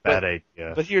 that was a bad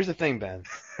idea. But here's the thing, Ben.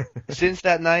 Since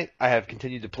that night, I have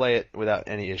continued to play it without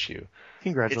any issue.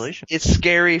 Congratulations. It's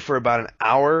scary for about an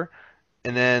hour,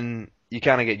 and then you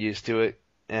kind of get used to it,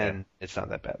 and it's not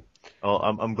that bad. Well,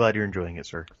 I'm glad you're enjoying it,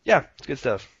 sir. Yeah, it's good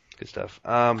stuff. Good stuff.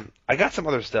 I got some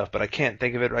other stuff, but I can't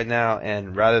think of it right now.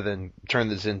 And rather than turn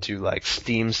this into like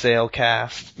Steam sale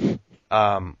cast,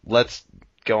 let's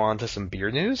go on to some beer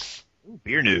news. Ooh,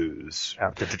 beer news.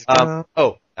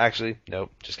 Actually,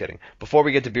 nope, just kidding. Before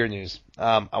we get to beer news,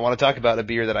 I want to talk about a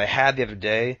beer that I had the other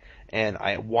day, and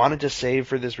I wanted to save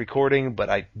for this recording, but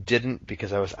I didn't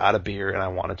because I was out of beer and I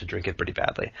wanted to drink it pretty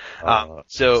badly.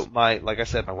 So like I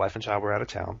said, my wife and child were out of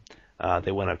town.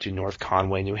 They went up to North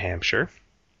Conway, New Hampshire.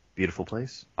 Beautiful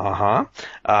place.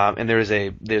 And there's a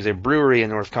brewery in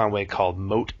North Conway called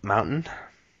Moat Mountain.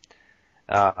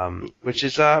 Which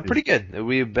is pretty good.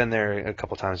 We've been there a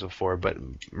couple times before, but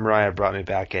Mariah brought me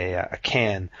back a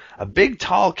can, a big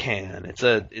tall can.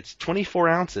 It's 24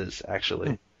 ounces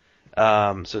actually.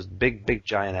 So it's big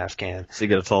giant ass can. So you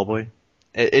got a tall boy?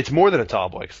 It's more than a tall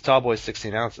boy because a tall boy is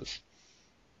 16 ounces.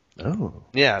 Oh.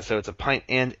 Yeah, so it's a pint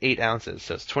and 8 ounces.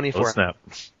 So it's 24 Oh, snap.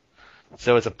 ounces.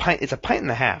 So it's a pint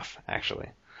and a half actually.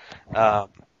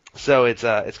 So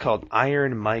it's called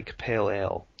Iron Mike Pale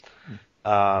Ale.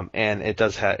 And it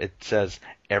says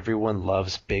everyone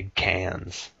loves big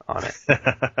cans on it.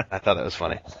 I thought that was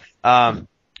funny. But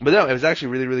no, it was actually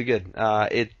really, really good.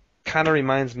 It kind of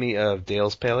reminds me of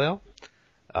Dale's Pale Ale,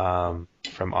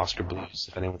 from Oscar Blues,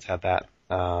 if anyone's had that.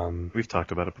 We've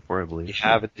talked about it before, I believe. You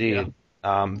have indeed.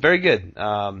 Very good.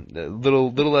 A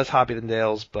little less hoppy than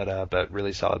Dale's, but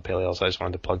really solid pale ale, so I just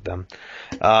wanted to plug them.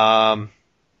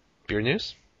 Beer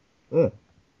news?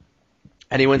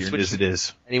 Anyone Beer news it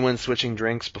is. Anyone switching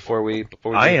drinks before we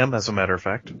I am, as a matter of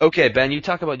fact. Okay, Ben, you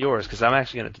talk about yours because I'm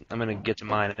actually gonna get to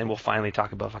mine and then we'll finally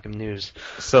talk about fucking news.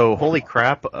 So, holy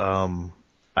crap, I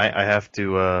have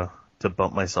to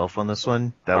bump myself on this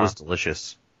one. That was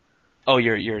delicious. Oh,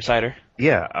 your cider?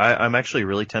 Yeah, I'm actually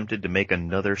really tempted to make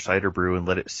another cider brew and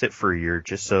let it sit for a year,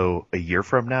 just so a year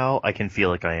from now I can feel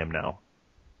like I am now.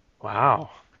 Wow.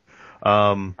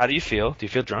 Um, How do you feel? Do you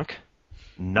feel drunk?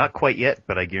 Not quite yet,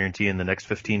 but I guarantee in the next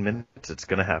 15 minutes it's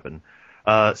going to happen.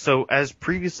 So as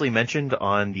previously mentioned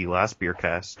on the last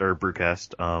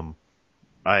brewcast,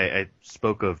 I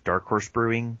spoke of Dark Horse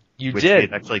Brewing, You which did. we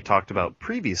had actually talked about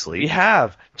previously. We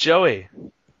have. Joey,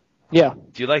 Yeah.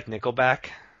 do you like Nickelback?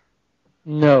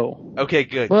 No. Okay,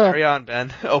 good. Well- Carry on,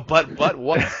 Ben. Oh, but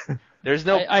what? There's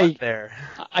no I- but there.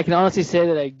 I can honestly say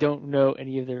that I don't know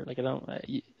any of their, like, I don't,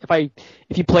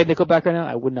 if you played Nickelback right now,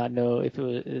 I would not know if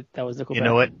that was Nickelback. You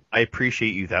know what? I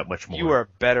appreciate you that much more. You are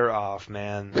better off,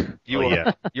 man.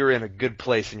 Yeah. You're in a good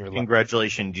place in your life.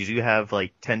 Congratulations. You do have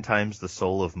like 10 times the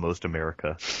soul of most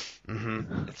America.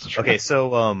 Mm-hmm. It's true. Okay,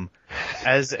 so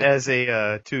as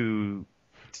a to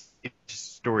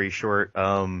story short,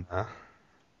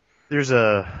 there's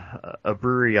a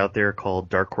brewery out there called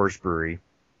Dark Horse Brewery,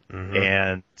 Mhm.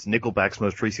 and Nickelback's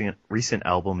most recent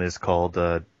album is called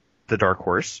The Dark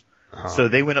Horse. Uh-huh. So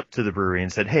they went up to the brewery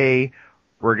and said, "Hey,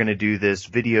 we're gonna do this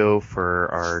video for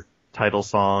our title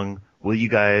song. Will you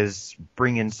guys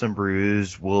bring in some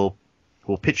brews? We'll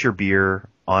pitch your beer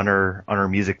on our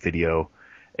music video."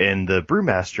 And the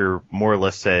brewmaster more or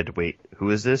less said, "Wait, who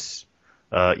is this?"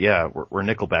 Yeah, we're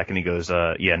Nickelback. And he goes,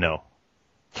 "Yeah, no.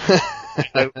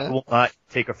 I will not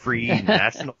take a free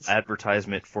national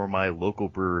advertisement for my local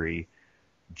brewery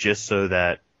just so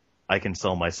that I can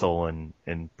sell my soul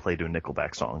and play to a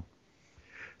Nickelback song."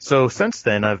 So since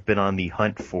then, I've been on the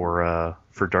hunt for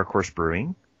Dark Horse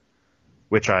Brewing,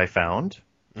 which I found,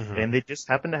 Mhm. and they just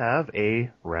happen to have a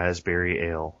raspberry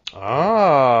ale.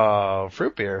 Oh,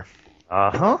 fruit beer.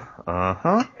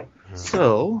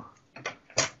 So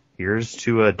here's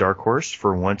to a Dark Horse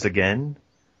for once again.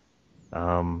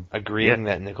 Agreeing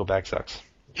that Nickelback sucks.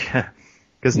 Yeah,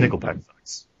 because Nickelback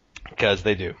sucks. Because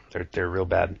they do. They're real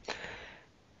bad.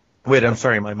 Wait, I'm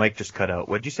sorry, my mic just cut out.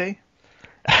 What'd you say?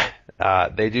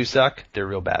 They do suck. They're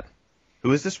real bad.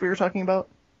 Who is this we were talking about?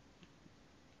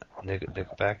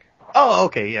 Nickelback. Oh,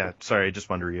 okay, yeah. Sorry, I just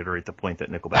wanted to reiterate the point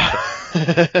that Nickelback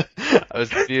sucks. I was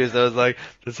confused. I was like,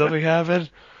 did something happen?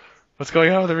 What's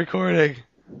going on with the recording?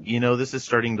 You know, this is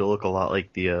starting to look a lot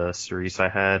like the cerise I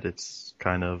had. It's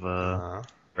kind of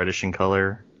reddish in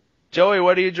color. Joey,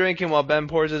 what are you drinking while Ben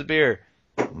pours his beer?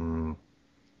 Mm.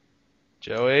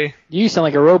 Joey? You sound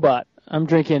like a robot. I'm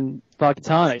drinking vodka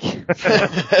tonic.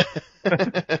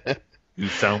 You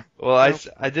sound... Well,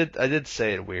 I did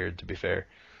say it weird, to be fair.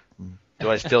 Do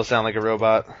I still sound like a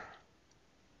robot?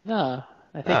 Nah,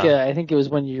 I think it was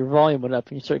when your volume went up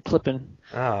and you started clipping.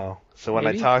 Oh, so when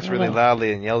Maybe? I talked I don't really know.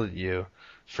 loudly and yelled at you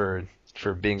for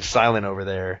being silent over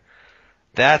there,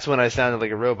 that's when I sounded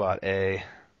like a robot, eh?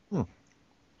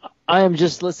 I am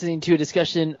just listening to a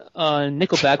discussion on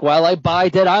Nickelback while I buy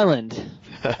Dead Island.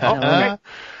 okay.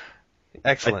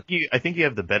 Excellent. I think you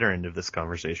have the better end of this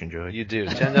conversation, Joey. You do.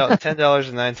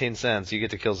 $10.19. You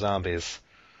get to kill zombies.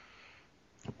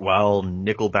 While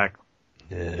Nickelback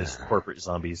Yeah. is corporate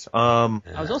zombies. I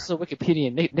was also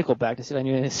Wikipedia Nickelback to see if I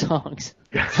knew any of his songs.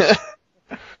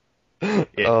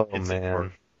 It's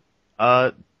man.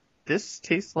 This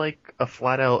tastes like a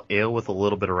flat out ale with a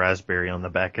little bit of raspberry on the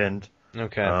back end.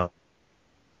 Okay.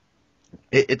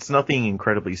 It's nothing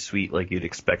incredibly sweet like you'd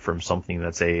expect from something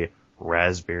that's a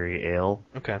raspberry ale.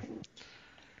 Okay.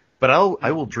 But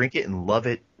I will drink it and love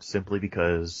it simply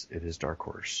because it is Dark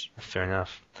Horse. Fair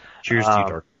enough. Cheers to you,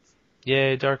 Dark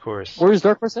Yay, Dark Horse. Where's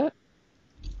Dark Horse at?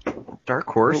 Dark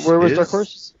Horse. Where was is, Dark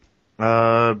Horse?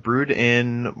 Brewed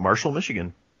in Marshall,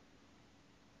 Michigan.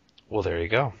 Well, there you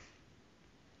go.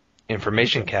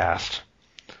 Information cast.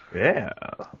 Yeah.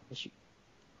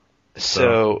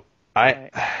 So I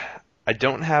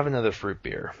don't have another fruit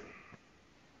beer,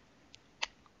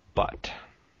 but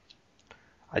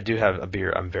I do have a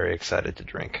beer I'm very excited to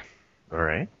drink. All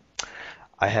right.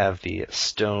 I have the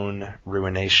Stone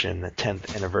Ruination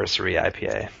 10th Anniversary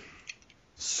IPA.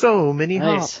 So many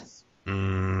Nice. hops.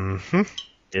 Mm-hmm.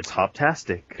 It's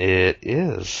hoptastic. It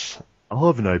is. I'll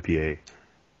have an IPA.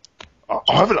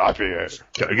 I have an IPA.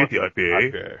 Can I get the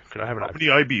IPA? Could I have an How IPA? many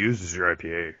IBUs is your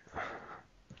IPA?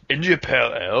 India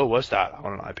Pale Ale? What's that? I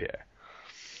want an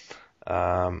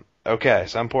IPA. Okay,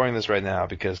 so I'm pouring this right now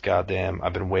because, goddamn,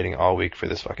 I've been waiting all week for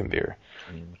this fucking beer.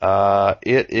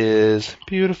 It is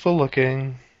beautiful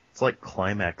looking. It's like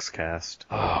Climax Cast.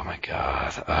 Oh my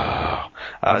god. Oh.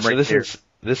 I'm So right this there. is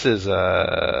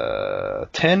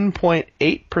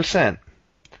 10.8%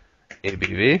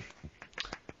 ABV.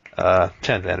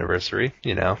 10th anniversary,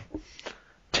 you know.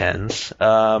 Tens.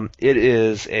 It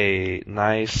is a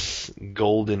nice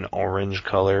golden orange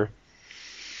color.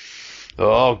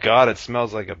 Oh God, it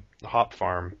smells like a hop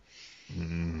farm.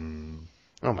 Mm.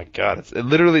 Oh my God, it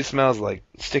literally smells like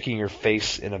sticking your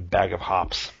face in a bag of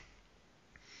hops.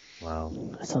 Wow.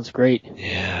 That sounds great.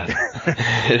 Yeah.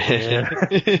 Yeah.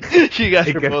 You guys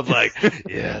I are guess- both like,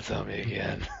 yeah, tell me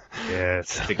again. Yeah,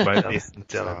 stick my face in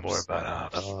Tell me hops. more about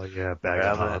hops. Oh yeah, bag Alright,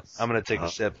 of hops. I'm gonna take a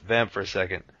sip. Vamp for a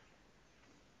second.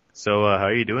 So, how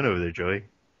are you doing over there, Joey?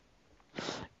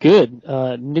 Good.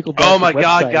 Nickelback. Oh my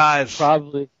God, website, guys.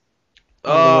 Probably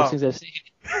one of the worst Oh, things I've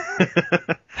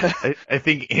seen. I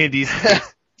think Andy's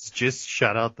face just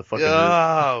shut out the fucking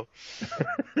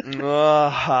roof. oh.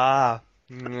 Ah.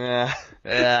 Yeah.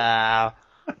 Yeah.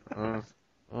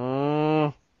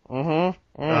 Uh,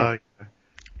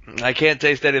 I can't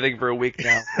taste anything for a week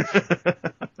now.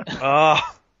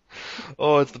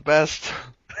 Oh, it's the best.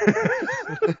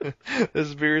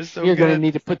 This beer is so You're good. gonna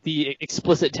need to put the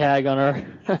explicit tag on our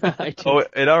iTunes. Oh,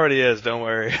 it already is. Don't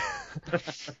worry.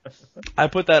 I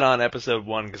put that on episode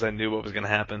 1 because I knew what was gonna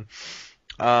happen.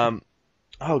 Oh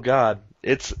God,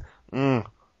 it's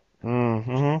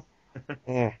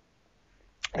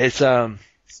it's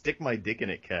Stick my dick in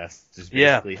it cast. Is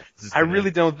Yeah. basically I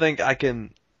really don't think I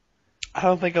can. I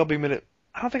don't think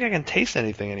I can taste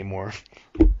anything anymore.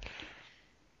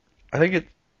 I think it.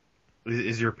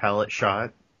 Is your palate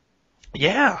shot?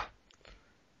 Yeah.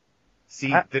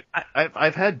 See, I-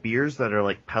 I've had beers that are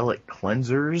like palate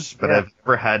cleansers, but Yeah. I've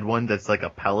never had one that's like a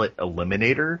palate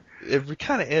eliminator. It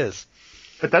kind of is.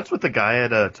 But that's what the guy at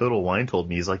Total Wine told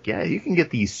me. He's like, yeah, you can get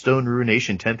the Stone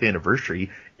Ruination 10th anniversary.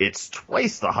 It's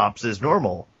twice the hops as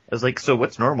normal. I was like, so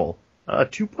what's normal?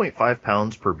 2.5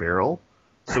 pounds per barrel.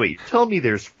 So wait, you're telling me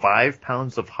there's 5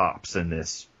 pounds of hops in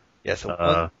this? Yeah. So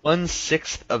Uh,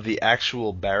 1/6 of the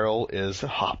actual barrel is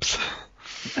hops.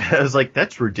 I was like,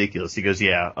 that's ridiculous. He goes,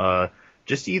 yeah,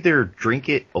 just either drink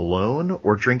it alone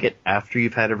or drink it after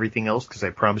you've had everything else, because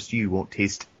I promise you won't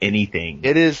taste anything.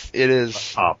 It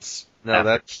is. Hops. No,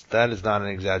 that is not an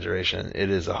exaggeration.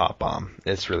 It is a hop bomb.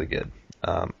 It's really good.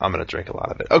 I'm gonna drink a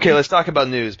lot of it. Okay, let's talk about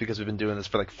news because we've been doing this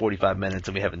for like 45 minutes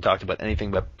and we haven't talked about anything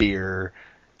but beer.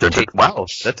 Wow,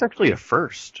 that's actually a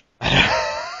first.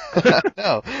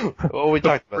 No. Well, we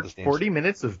talked about this. 40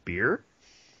 minutes of beer?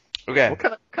 Okay, What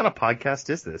kind of podcast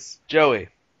is this? Joey.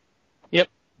 Yep.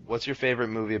 What's your favorite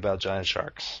movie about giant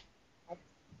sharks?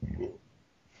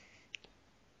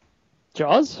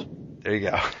 Jaws? There you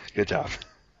go. Good job.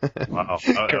 Wow.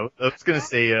 I was going to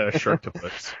say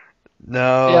Sharktopus.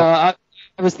 No. Yeah,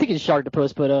 I was thinking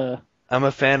Sharktopus, but I'm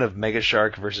a fan of Mega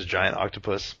Shark versus Giant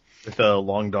Octopus. With a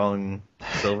Long Dong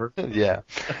Silver. Yeah.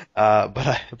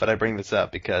 But I bring this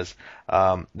up because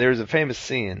there's a famous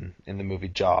scene in the movie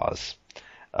Jaws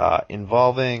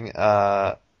involving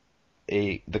the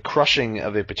crushing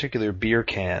of a particular beer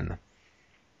can,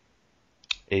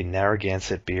 a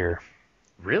Narragansett beer.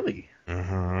 Really?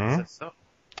 Mm-hmm. Is that so?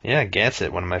 Yeah,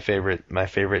 Gansett, one of my favorite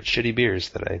shitty beers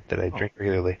that I drink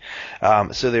regularly.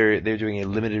 So they're doing a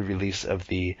limited release of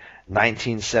the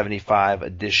 1975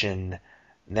 edition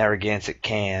Narragansett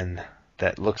can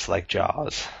that looks like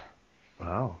Jaws.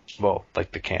 Wow. Well,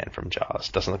 like the can from Jaws.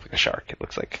 Doesn't look like a shark. It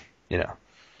looks like, I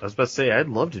was about to say, I'd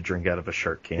love to drink out of a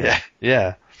shark can.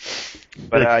 Yeah.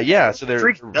 But so they're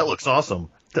Drink, that looks awesome.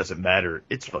 Doesn't matter.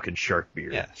 It's fucking shark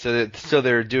beer. yeah. So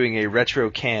they're doing a retro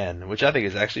can, which I think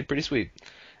is actually pretty sweet,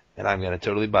 and I'm gonna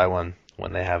totally buy one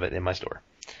when they have it in my store.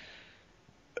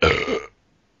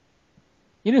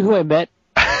 you know who I met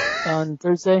on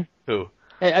Thursday? Who?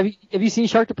 Hey, have you seen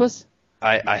Sharktopus?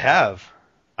 I have.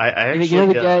 I actually. You know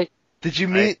the guy? Did you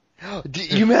meet?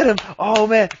 You met him? Oh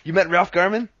man, you met Ralph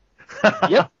Garman?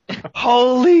 Yep.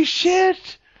 Holy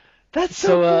shit! That's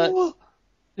so, So, cool.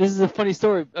 This is a funny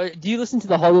story. Do you listen to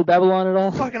the Hollywood Babylon at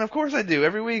all? Fucking, of course I do.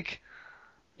 Every week.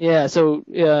 Yeah. So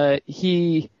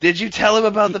he. Did you tell him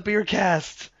about the beer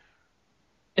cast?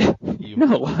 You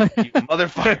No. You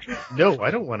motherfucker. No,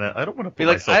 I don't want to. Be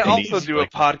like, I also do a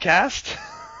podcast.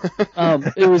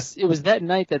 It was that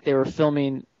night that they were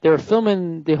filming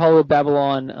the Hollywood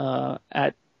Babylon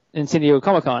in San Diego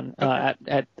Comic Con at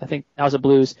I think House of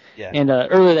Blues. Yeah. And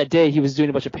earlier that day he was doing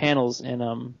a bunch of panels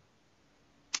and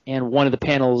one of the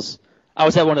panels I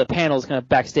was at one of the panels kind of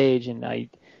backstage and I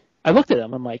looked at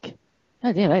him. I'm like,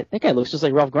 God damn, that guy looks just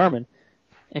like Ralph Garman.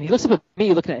 And he looks up at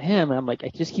me looking at him and I'm like, I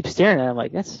just keep staring at him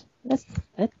like that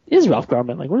is Ralph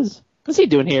Garman. Like what's he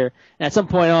doing here? And at some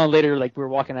point on later, like we were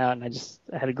walking out and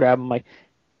I had to grab him like,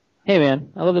 hey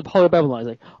man, I love the Hollywood Babylon. He's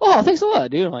like, oh, thanks a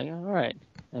lot, dude. I'm like, all right.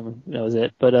 And that was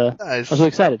it. But Nice. I was really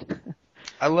excited.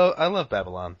 I love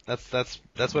Babylon. That's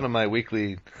one of my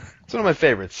weekly. It's one of my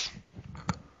favorites.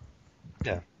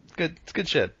 Yeah, it's good. It's good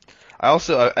shit. I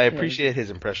appreciate his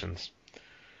impressions.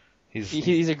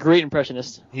 He's a great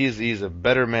impressionist. He's a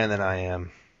better man than I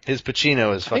am. His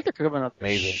Pacino is I think fucking they're coming up with a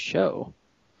amazing. show.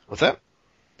 What's that?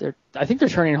 I think they're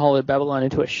turning Hollywood Babylon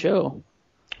into a show,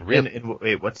 Really? And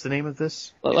wait, what's the name of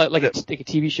this? like a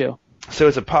TV show. So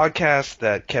it's a podcast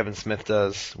that Kevin Smith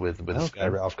does with this Okay. guy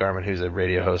Ralph Garman, who's a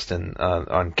radio host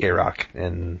on K-Rock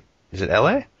in, is it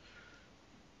L.A.?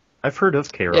 I've heard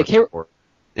of K-Rock Yeah, before.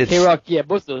 It's, K-Rock, yeah,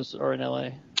 both of those are in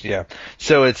L.A. Yeah.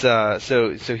 So it's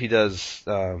so he does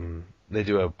they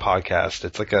do a podcast.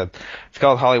 It's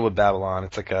called Hollywood Babylon.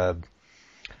 It's like a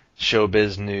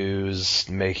showbiz news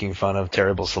making fun of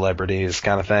terrible celebrities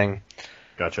kind of thing.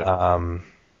 Gotcha.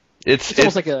 It's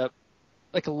almost like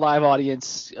a live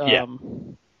audience, Yeah.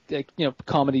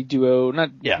 comedy duo.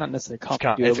 Not necessarily it's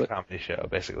comedy duo, a but comedy show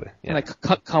basically. Yeah.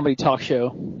 like comedy talk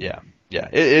show. Yeah. Yeah.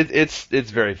 It's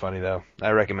very funny though. I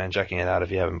recommend checking it out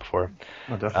if you haven't before.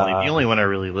 Oh, definitely. The only one I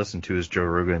really listen to is Joe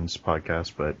Rogan's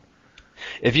podcast, but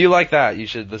If you like that, you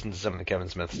should listen to some of the Kevin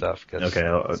Smith stuff. okay,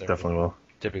 I definitely will.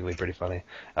 Typically pretty funny.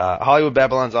 Hollywood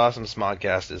Babylon's awesome.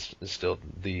 Smodcast is still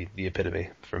the epitome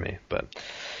for me. But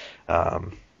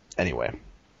anyway.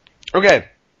 Okay,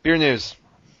 beer news.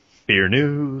 Beer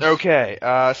news. Okay,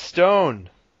 Stone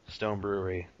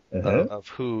Brewery, Uh-huh. of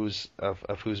whose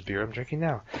beer I'm drinking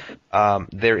now.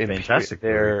 Their Fantastic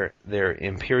their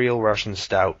Imperial Russian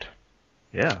Stout,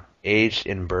 Yeah. aged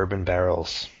in bourbon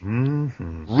barrels,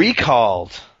 Mm-hmm.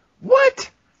 recalled. What?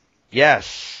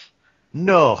 Yes,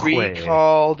 No way.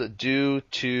 recalled due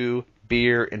to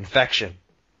beer infection.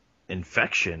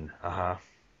 Infection. Uh-huh.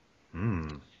 Hmm.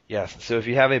 Yes. So if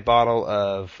you have a bottle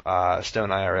of Stone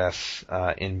IRS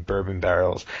in bourbon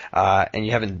barrels and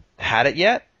you haven't had it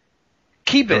yet,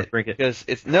 keep Don't it drink it. because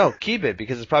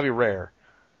it's probably rare.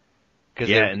 'Cause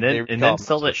Yeah, they- and they then recall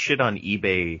sell most that shit on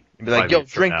eBay. and be like, 5 yo,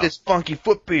 years from drink now. this funky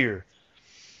foot beer.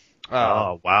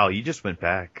 Oh wow, you just went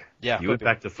back. Yeah, you foot went beer.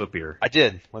 back to foot beer. I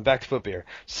did. Went back to foot beer.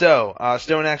 So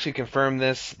Stone actually confirmed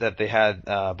this, that they had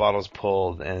bottles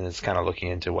pulled, and is kind of looking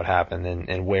into what happened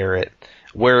and where it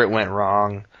went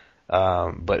wrong.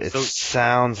 But it So-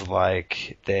 sounds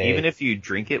like they Even if you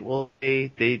drink it, will they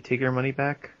take your money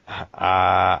back?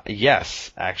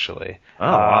 yes, actually.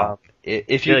 Oh wow.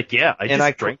 If You're you like, yeah, I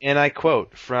just drank. and I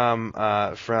quote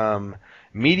from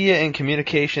Media and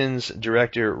Communications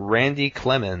Director Randy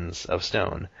Clemens of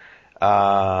Stone.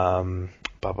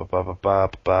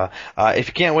 If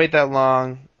you can't wait that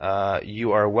long,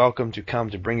 you are welcome to come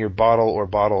to bring your bottle or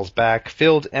bottles back,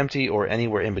 filled, empty, or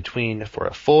anywhere in between, for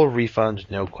a full refund,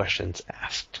 no questions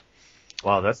asked.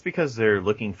 Wow, that's because they're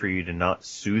looking for you to not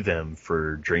sue them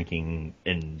for drinking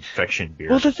infection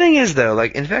beer. Well, the thing is, though,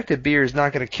 like, infected beer is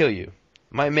not going to kill you.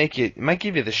 Might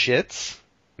give you the shits,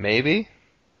 maybe.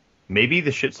 Maybe the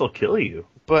shits will kill you.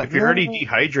 But If you're no. already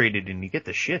dehydrated and you get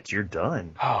the shits, you're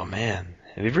done. Oh man,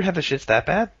 have you ever had the shits that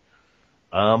bad?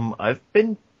 I've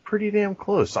been pretty damn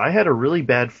close. I had a really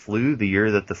bad flu the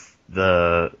year that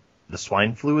the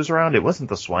swine flu was around. It wasn't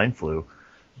the swine flu,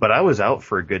 but I was out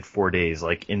for a good 4 days,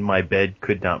 like in my bed,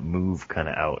 could not move, kind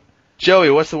of out. Joey,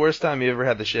 what's the worst time you ever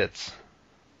had the shits?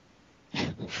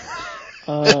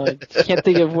 Can't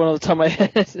think of one on the top of my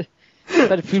head. I've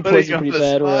had food Putting you poisoning on pretty the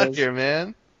bad. spot Whereas, here,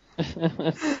 man.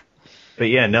 But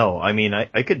yeah, no, I mean,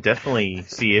 I could definitely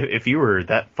see if you were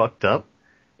that fucked up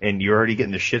and you're already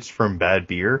getting the shits from bad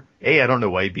beer. I don't know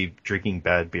why you'd be drinking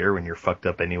bad beer when you're fucked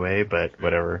up anyway, but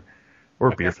whatever.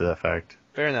 Or beer for that fact.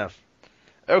 Fair enough.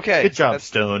 Okay. Good job,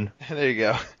 Stone. There you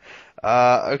go.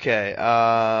 Okay.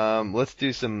 Let's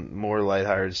do some more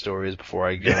lighthearted stories before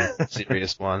I go into the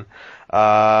serious one.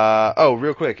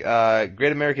 Real quick.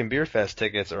 Great American Beer Fest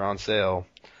tickets are on sale.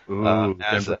 Ooh,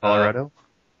 Denver, Colorado?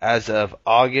 As of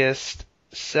August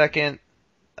 2nd,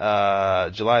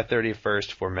 July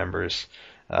 31st for members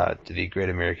to the Great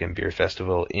American Beer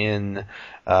Festival in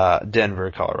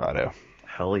Denver, Colorado.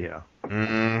 Hell yeah.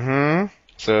 Mm-hmm.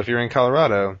 So if you're in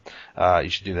Colorado, you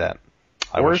should do that.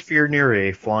 Or if you're near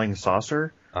a flying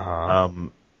saucer,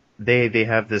 they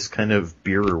have this kind of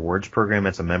beer rewards program.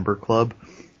 It's a member club.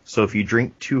 So if you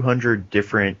drink 200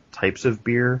 different types of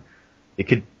beer, it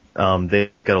could,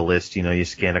 they've got a list, you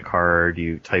scan a card,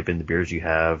 you type in the beers you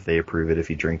have, they approve it if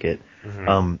you drink it.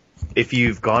 Mm-hmm. If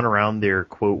you've gone around their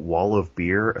quote wall of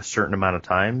beer a certain amount of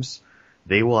times,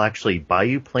 they will actually buy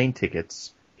you plane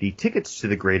tickets, the tickets to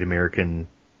the Great American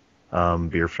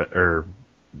Beer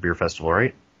Festival,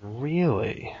 right?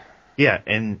 Really? Yeah,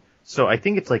 and so I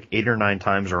think it's like 8 or 9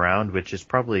 times around, which is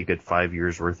probably a good 5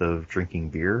 years worth of drinking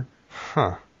beer.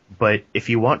 Huh. But if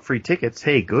you want free tickets,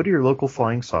 hey, go to your local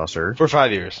Flying Saucer. For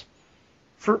 5 years.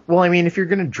 If you're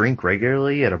going to drink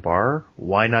regularly at a bar,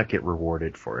 why not get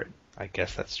rewarded for it? I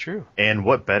guess that's true. And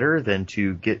what better than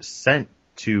to get sent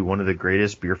to one of the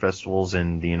greatest beer festivals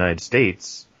in the United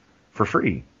States for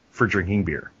free for drinking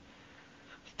beer.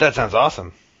 That sounds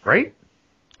awesome. Right?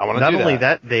 I want to do that. Not only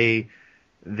that,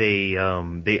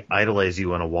 they idolize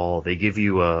you on a wall. They give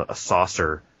you a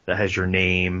saucer that has your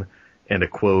name and a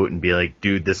quote and be like,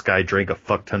 dude, this guy drank a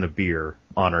fuck ton of beer.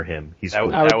 Honor him. He's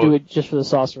cool. I would do it just for the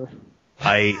saucer.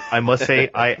 I must say,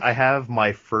 I have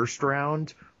my first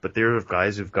round, but there are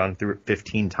guys who've gone through it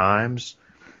 15 times,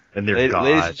 and they're gods.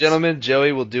 Ladies and gentlemen,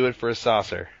 Joey will do it for a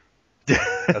saucer.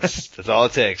 That's all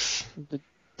it takes.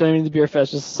 Don't need the beer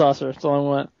fest, just a saucer. That's all I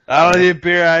want. I don't need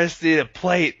beer, I just need a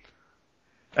plate.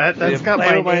 That's got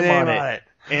my name on it.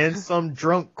 And some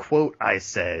drunk quote I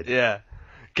said. Yeah.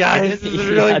 Guys, this is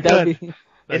really good.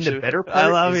 And the better part I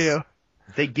love is you.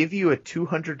 They give you a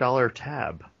 $200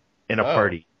 tab in a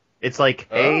party. It's like,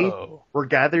 hey, we're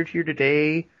gathered here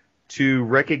today to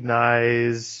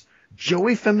recognize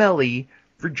Joey Famelli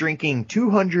for drinking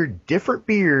 200 different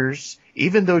beers,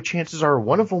 even though chances are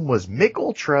one of them was Mick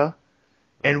Ultra.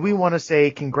 And we want to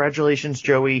say, congratulations,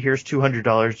 Joey. Here's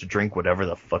 $200 to drink whatever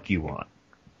the fuck you want.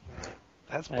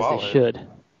 That's As baller. they should.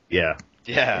 Yeah.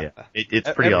 Yeah. It's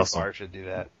pretty Every awesome. bar should do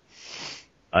that.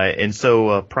 And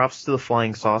so props to the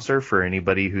Flying Saucer for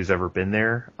anybody who's ever been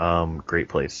there. Great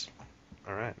place.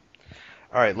 All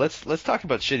right. Let's talk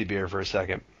about shitty beer for a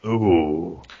second.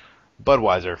 Ooh.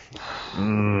 Budweiser.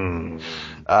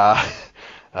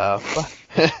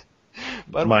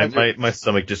 Budweiser. My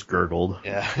stomach just gurgled.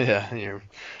 Yeah.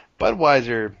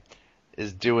 Budweiser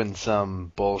is doing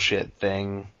some bullshit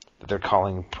thing that they're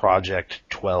calling Project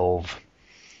 12.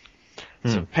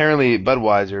 So apparently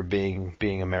Budweiser,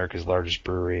 being America's largest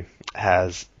brewery,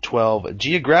 has 12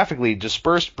 geographically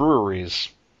dispersed breweries.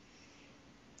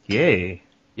 Yay.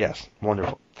 Yes,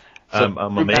 wonderful. So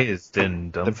I'm amazed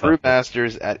and the dumbfounded.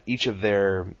 brewmasters at each of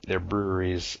their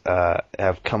breweries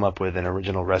have come up with an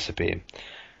original recipe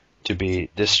to be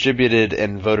distributed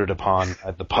and voted upon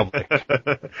by the public.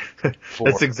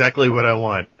 That's exactly what I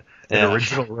want. An Yeah.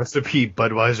 original recipe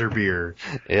Budweiser beer.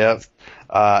 Yep.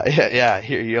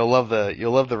 Here you'll love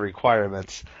the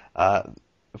requirements.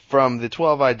 From the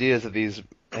 12 ideas that these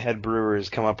head brewers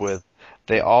come up with,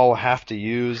 they all have to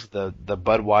use the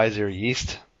Budweiser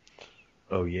yeast.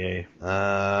 Oh yay.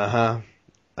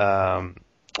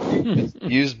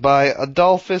 Used by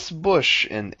Adolphus Busch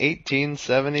in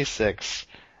 1876.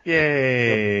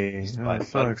 Yay. Used I'm by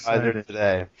so Budweiser excited.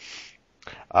 today.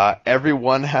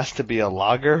 Everyone has to be a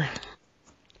lager.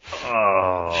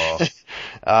 Oh.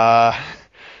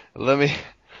 Let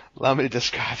me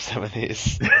describe some of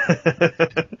these.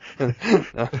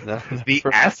 The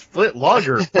Ass Split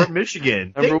Lager from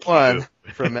Michigan. Number Thank one,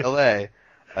 you. from LA,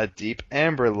 a deep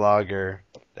amber lager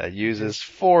that uses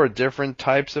 4 different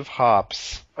types of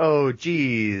hops. Oh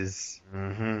jeez.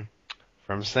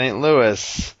 From St.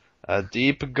 Louis, a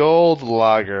deep gold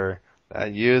lager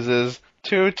that uses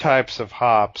 2 types of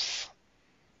hops.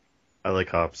 I like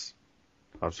hops.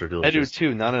 Hops are I do delicious.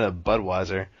 too, not in a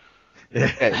Budweiser.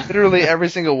 Okay, literally every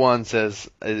single one is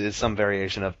some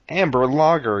variation of amber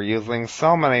lager using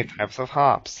so many types of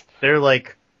hops. They're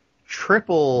like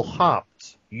triple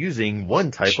hopped using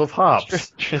one type of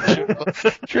hops.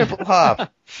 Triple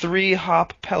hop, 3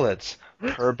 hop pellets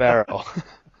per barrel.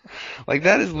 Like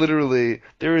that is literally,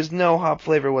 there is no hop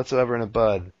flavor whatsoever in a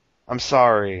Bud. I'm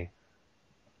sorry.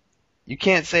 You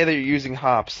can't say that you're using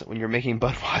hops when you're making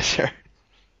Budweiser.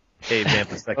 Hey,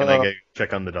 vamp a second. I gotta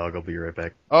check on the dog. I'll be right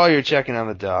back. Oh, you're checking on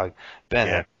the dog. Ben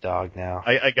Yeah. has a dog now.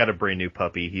 I got a brand new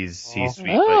puppy. He's sweet, but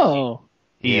Oh.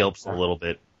 he Yeah. helps a little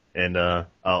bit, and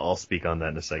I'll speak on that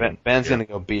in a second. Ben's gonna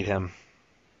go beat him.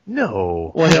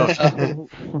 No, Well,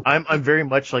 I'm very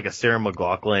much like a Sarah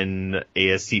McLachlan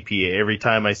ASCPA. Every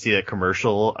time I see that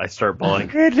commercial, I start bawling.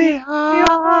 I'm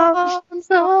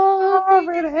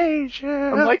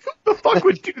like, who the fuck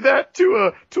would do that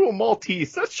to a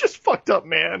Maltese? That's just fucked up,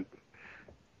 man.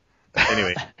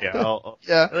 Anyway, yeah, I'll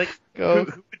Yeah, like go.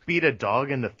 who would beat a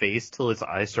dog in the face till his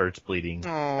eye starts bleeding?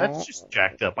 Aw. That's just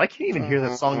jacked up. I can't even hear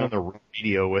that song on the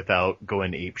radio without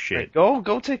going ape shit. Go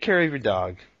take care of your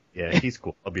dog. Yeah, he's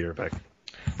cool. I'll be right back.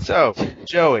 So,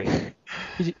 Joey.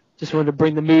 just wanted to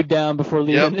bring the mood down before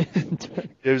leaving.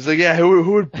 It was like, yeah,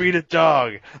 who would beat a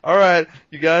dog? All right,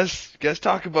 you guys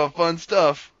talk about fun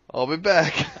stuff. I'll be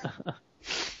back.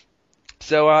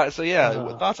 So yeah,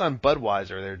 thoughts on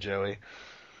Budweiser there, Joey?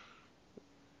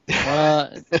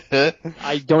 I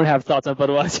don't have thoughts on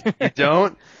Budweiser. You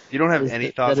don't? You don't have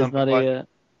any thoughts that on is not Budweiser?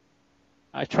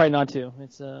 I try not to.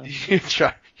 It's You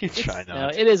try it's, not. no,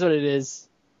 it is what it is.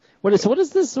 What is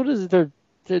this? What is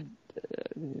it?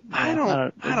 I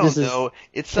don't this know.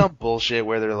 It's some bullshit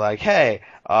where they're like, hey,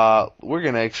 we're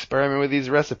going to experiment with these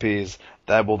recipes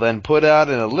that will then put out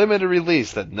in a limited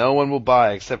release that no one will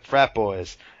buy except frat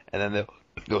boys. And then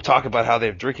they'll talk about how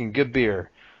they're drinking good beer.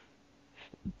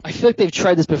 I feel like they've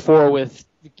tried this before with,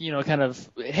 kind of,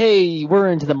 hey, we're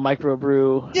into the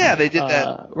microbrew. Yeah, they did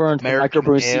that. We're into American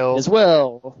the microbrew scene ale. as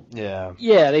well. Yeah.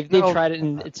 Yeah, they've tried it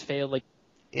and it's failed. Like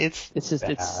It's just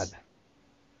bad.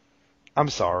 I'm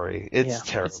sorry. It's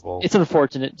terrible. It's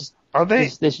unfortunate. Just Are they?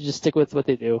 They should just stick with what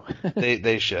they do.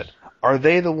 They should. Are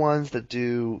they the ones that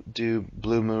do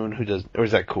Blue Moon? Who does? Or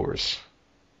is that Coors?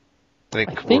 I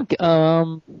think. Yeah.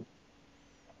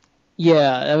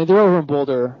 I mean, they're over in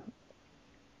Boulder.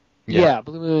 Yeah,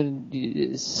 Blue Moon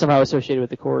is somehow associated with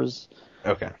the Coors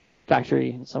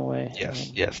factory in some way.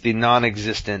 Yes. The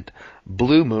non-existent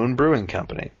Blue Moon Brewing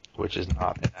Company, which is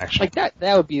not an actual. Like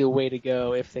that would be the way to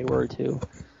go if they were to.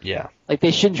 Yeah. Like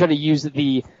they shouldn't try to use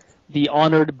the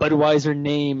honored Budweiser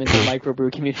name in the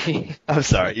microbrew community. I'm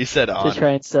sorry, you said honored. To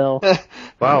try and sell.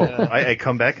 Wow, I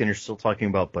come back and you're still talking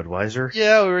about Budweiser?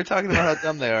 Yeah, we were talking about how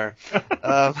dumb they are.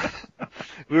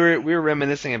 We were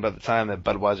reminiscing about the time that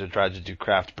Budweiser tried to do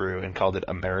craft brew and called it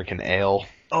American Ale.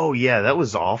 Oh yeah, that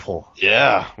was awful.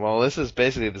 Yeah, well, this is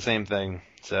basically the same thing.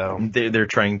 So they're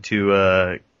trying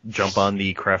to jump on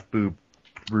the craft brew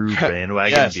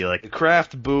bandwagon and be like, the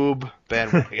craft boob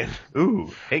bandwagon.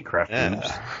 Ooh, hey craft boobs.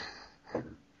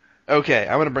 Okay,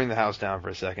 I'm gonna bring the house down for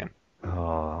a second.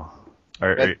 Oh,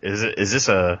 is this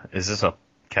a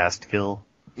cast kill?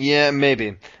 Yeah,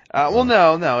 maybe. Well,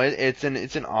 no, it's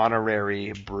an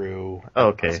honorary brew.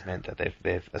 Okay. That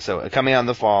they've so coming out in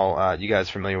the fall. You guys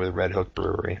familiar with Red Hook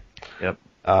Brewery? Yep.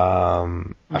 I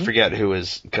forget who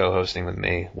was co-hosting with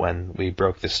me when we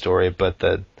broke this story, but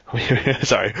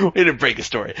sorry, we didn't break a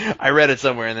story. I read it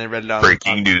somewhere and then read it on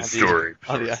breaking news story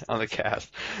on the cast.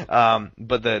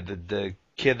 But the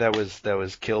kid that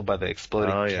was killed by the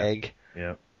exploding keg.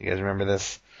 Yeah. You guys remember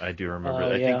this? I do remember.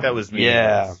 I think that was me.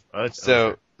 Yeah.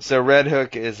 So Red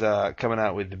Hook is coming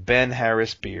out with the Ben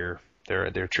Harris beer,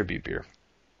 their tribute beer.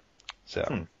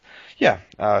 So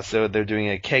so they're doing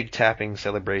a keg tapping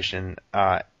celebration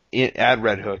at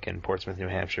Red Hook in Portsmouth, New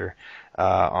Hampshire,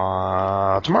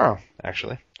 tomorrow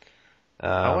actually.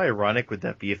 How ironic would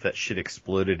that be if that shit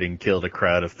exploded and killed a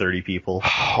crowd of 30 people?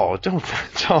 Oh, don't.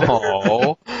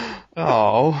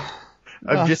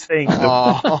 I'm just saying.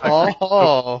 Right?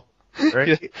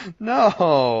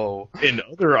 No. In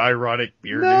other ironic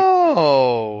beer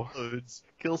news,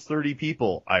 kills 30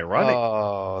 people. Ironic.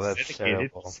 Oh, that's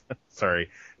terrible. Sorry.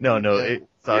 No, it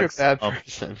sucks. You're a bad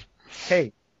person.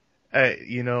 Hey,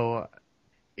 yeah,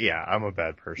 I'm a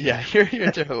bad person. Yeah, you're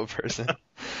a terrible person.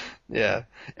 Yeah.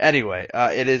 Anyway,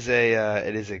 it is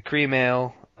a cream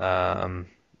ale. You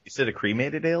said a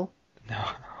cremated ale? No.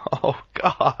 Oh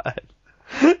God.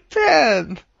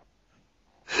 Dan.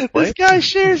 What? This guy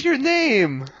shares your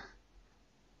name.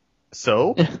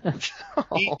 So?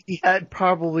 he had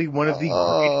probably one of the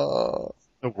greatest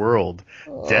in the world.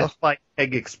 Death by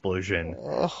keg explosion.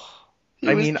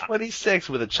 He was 26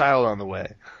 with a child on the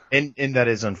way. And that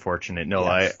is unfortunate. No,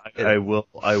 yes, I will.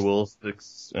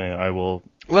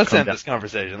 Let's end this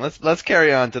conversation. Let's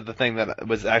carry on to the thing that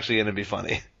was actually going to be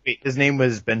funny. His name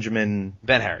was Ben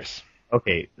Harris.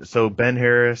 Okay, so Ben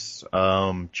Harris,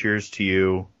 cheers to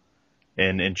you,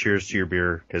 and cheers to your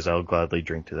beer, because I'll gladly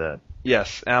drink to that.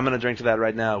 Yes, and I'm going to drink to that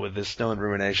right now with this Stone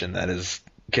Ruination that is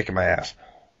kicking my ass.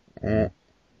 Oh,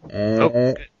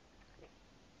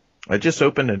 I just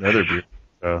opened another beer.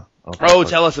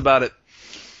 Tell us about it.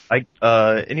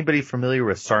 Anybody familiar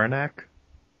with Saranac?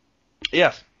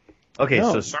 Yes. Okay,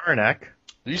 no. So Saranac.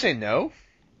 Did you say no?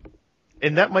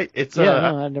 And that it's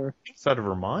I've never. It's out of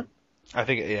Vermont. I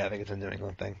think it's a New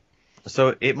England thing.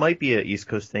 So it might be an East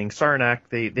Coast thing. Saranac,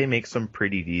 they make some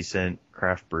pretty decent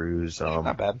craft brews.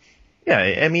 Not bad. Yeah,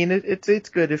 I mean it's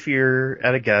good if you're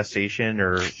at a gas station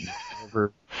or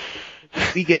whatever.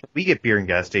 We get beer in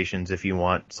gas stations if you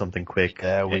want something quick.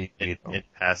 Yeah, in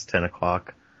past 10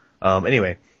 o'clock.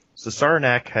 Anyway, so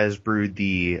Saranac has brewed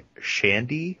the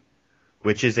Shandy,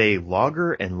 which is a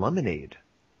lager and lemonade.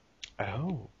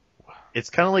 Oh. It's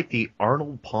kind of like the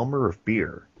Arnold Palmer of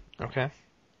beer. Okay.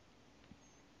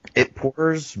 It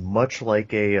pours much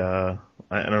like a,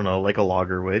 like a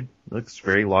lager would. It looks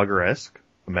very lager-esque.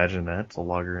 Imagine that. It's a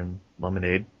lager and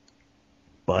lemonade.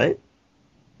 But?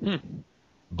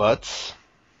 But?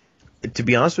 To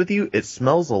be honest with you, it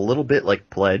smells a little bit like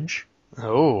Pledge.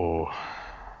 Oh.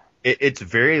 It's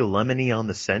very lemony on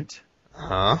the scent.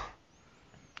 Huh?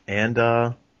 And,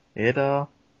 it,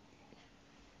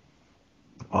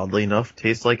 oddly enough,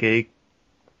 tastes like a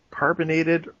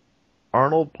carbonated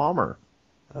Arnold Palmer.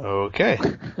 Okay.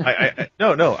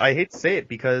 No, I hate to say it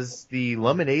because the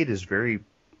lemonade is very,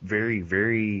 very,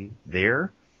 very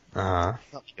there. Uh-huh.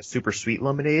 It's not like a super sweet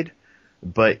lemonade,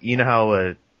 but you know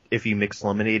how if you mix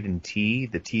lemonade and tea,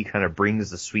 the tea kind of brings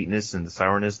the sweetness and the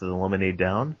sourness of the lemonade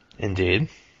down? Indeed.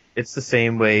 It's the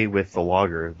same way with the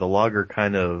lager. The lager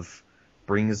kind of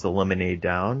brings the lemonade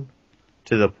down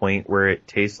to the point where it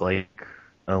tastes like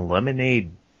a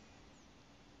lemonade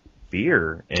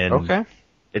beer. And Okay.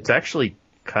 it's actually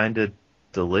kind of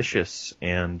delicious.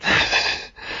 And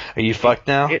Are you fucked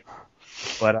now?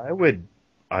 but I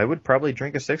would probably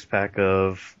drink a 6-pack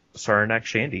of Saranac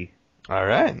Shandy. All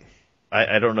right.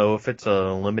 I don't know if it's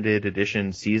a limited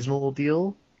edition seasonal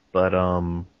deal, but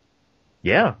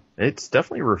yeah, it's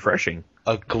definitely refreshing.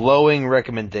 A glowing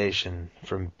recommendation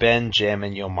from Ben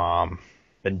Jammin' Yo Mom.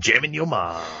 Been jamming your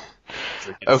mom.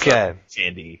 Okay. Saranac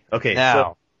Shandy. Okay,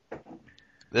 Now,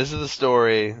 this is a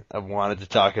story I've wanted to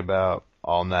talk about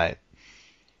all night.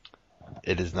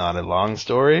 It is not a long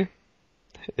story.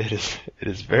 It is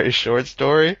a very short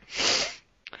story.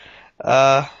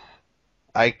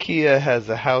 IKEA has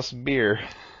a house beer.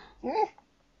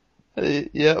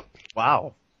 Yep.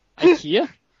 wow. IKEA?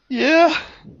 Yeah.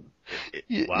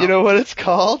 Wow. You know what it's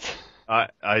called?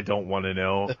 I don't want to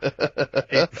know.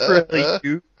 I really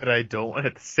do, but I don't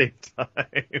at the same time.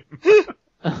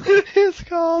 It's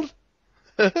called.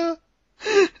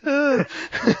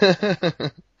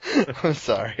 I'm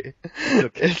sorry.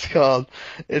 It's called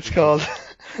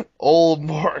Old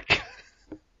Mork.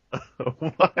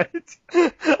 What?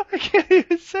 I can't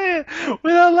even say it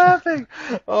without laughing.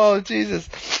 Oh Jesus!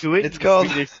 Do it It's in called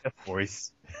Swedish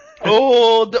voice.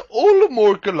 Oh the Old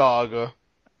Mork Lager.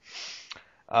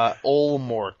 Old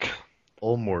Mork.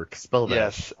 Olmork, spell that.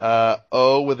 Yes.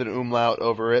 O with an umlaut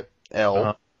over it. L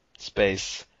Uh-huh.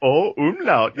 space. Oh,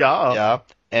 umlaut, yeah. Yeah.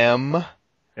 M.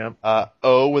 Yep.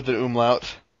 O with an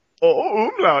umlaut. Oh,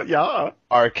 umlaut, yeah.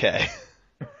 RK.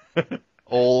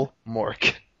 Old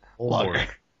Mork. Olmork.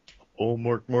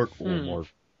 Olmork, Olmork.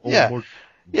 Yeah. Olmork,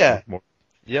 Yeah. Olmork.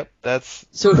 Yep. That's.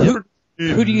 So who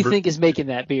do you think is making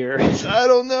that beer? I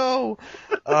don't know.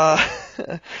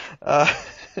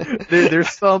 There's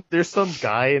some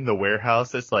guy in the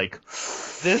warehouse that's like,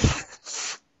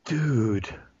 This. dude,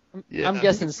 Yeah. I'm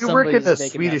guessing you work somebody's in a making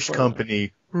Swedish that for you.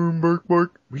 company.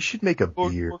 Bork, we should make a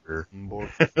Bork, beer.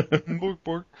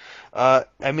 Bork.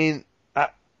 I mean,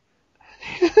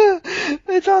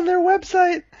 it's on their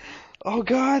website. Oh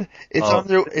God, it's Oh. on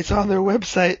their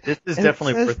website. This is And it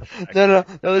definitely says- worth a fact. No. This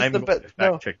is I'm the going to best.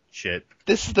 No, fact check shit.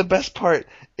 this is the best part.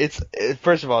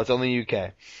 First of all, it's only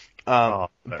UK. Oh,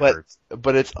 that but hurts.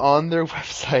 but it's on their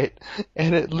website,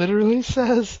 and it literally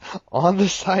says on the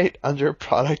site under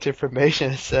product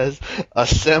information, it says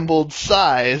assembled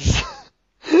size,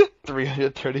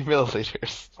 330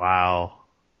 milliliters. Wow.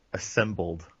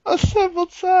 Assembled.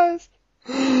 Assembled size.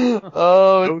 Oh,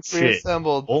 Oh, it's shit.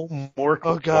 reassembled. Olmork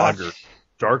Oh God. lager.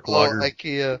 Dark Oh, lager.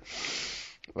 IKEA.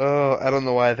 Oh, I don't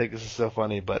know why I think this is so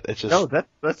funny, but it's just. No,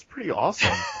 that's pretty awesome.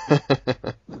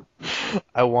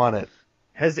 I want it.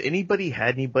 Has anybody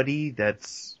had anybody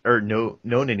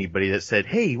known anybody that said,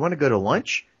 "Hey, you want to go to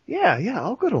lunch?" Yeah,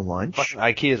 I'll go to lunch. Fucking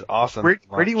IKEA is awesome.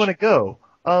 Where do you want to go?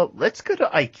 Let's go to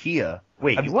IKEA.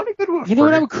 Wait, you want to go to a You know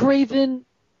what I'm furniture- craving?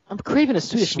 I'm craving a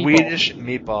Swedish meatball. Swedish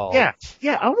meatballs.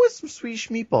 Yeah, I want some Swedish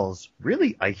meatballs.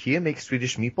 Really, IKEA makes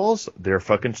Swedish meatballs. They're a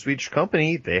fucking Swedish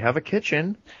company. They have a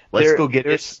kitchen. Let's go get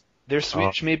it. Their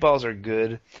Swedish meatballs are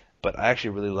good, but I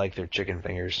actually really like their chicken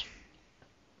fingers.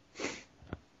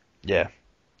 Yeah,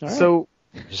 All right. So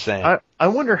just saying. I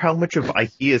wonder how much of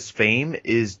IKEA's fame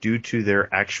is due to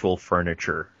their actual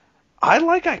furniture. I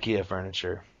like IKEA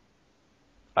furniture.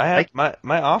 I have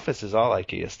my office is all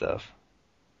IKEA stuff.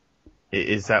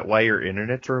 Is that why your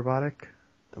internet's robotic?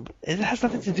 It has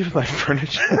nothing to do with my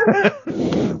furniture.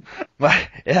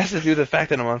 It has to do with the fact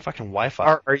that I'm on fucking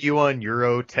Wi-Fi. Are you on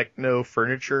Euro Techno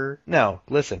furniture? No,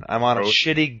 listen, I'm on a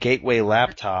shitty Gateway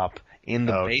laptop in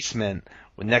the Oh. basement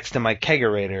next to my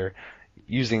kegerator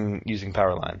using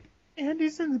Powerline.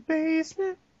 Andy's in the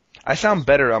basement. I sound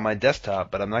better on my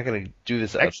desktop, but I'm not going to do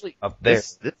this Actually, up there.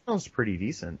 This sounds pretty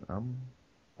decent. I'm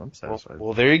satisfied.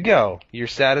 Well, there you go. You're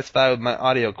satisfied with my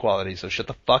audio quality, so shut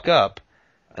the fuck up.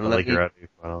 And I let like me... your audio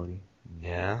quality.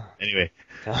 Yeah. Anyway,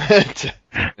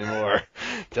 Tell me more.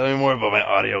 Tell me more about my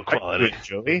audio quality.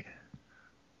 Joey.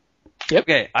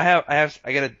 Okay, I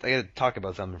gotta talk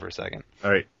about something for a second.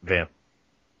 All right, vamp.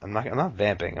 I'm not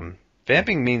vamping.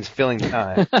 Vamping means filling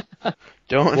time.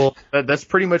 Don't. Well, that's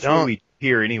pretty much Don't- what we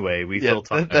hear anyway. We Yeah, fill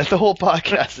time. the whole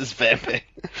podcast is vamping.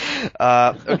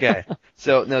 Okay,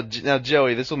 so now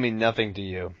Joey, this will mean nothing to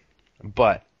you,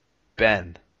 but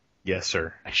Ben, Yes,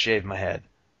 sir. I shaved my head.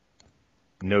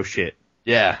 No shit.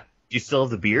 Yeah. Do you still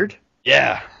have the beard?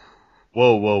 Yeah.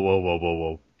 Whoa, whoa, whoa, whoa, whoa,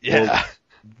 whoa. Yeah.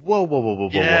 Whoa, whoa, whoa, whoa, whoa,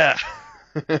 Yeah.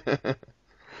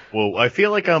 whoa. I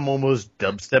feel like I'm almost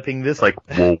dubstepping this, like,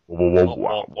 whoa, whoa, whoa,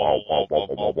 whoa, whoa, whoa, whoa,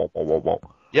 whoa, whoa, whoa, whoa, whoa.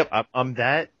 Yep. I'm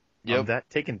that Yep.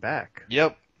 taken back.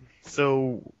 Yep.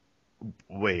 So,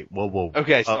 wait, whoa, whoa.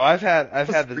 Okay, so I've had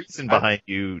What's the the reason behind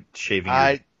you shaving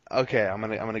your... Okay, I'm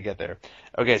gonna get there.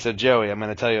 Okay, so Joey, I'm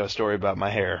gonna tell you a story about my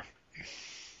hair.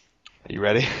 Are you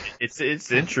ready?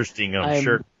 It's interesting, I'm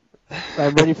sure.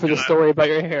 I'm ready for the story about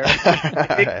your hair.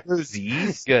 If it goes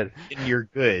east, Good. then you're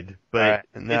good. But Alright,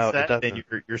 no, it's that, it doesn't.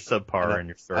 then you're subpar in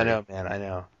your story. I know, man.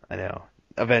 I know.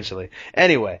 Eventually.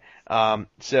 Anyway,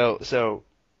 so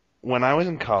when I was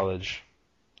in college,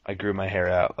 I grew my hair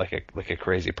out like a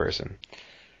crazy person.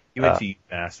 You went to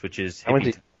UMass, which is I went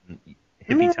to-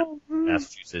 Hippie Town,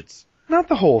 Massachusetts. Not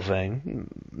the whole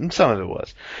thing. Some of it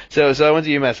was. So I went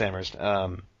to UMass Amherst.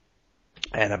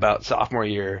 And about sophomore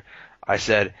year, I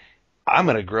said, I'm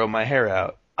gonna grow my hair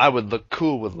out. I would look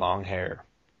cool with long hair.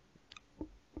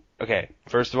 Okay,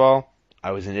 first of all,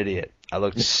 I was an idiot. I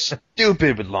looked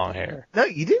stupid with long hair. No,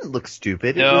 you didn't look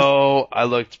stupid. No, I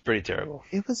looked pretty terrible.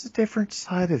 It was a different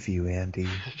side of you, Andy.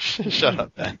 Shut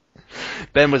up, Ben.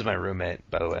 Ben was my roommate,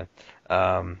 by the way.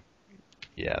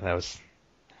 Yeah, that was.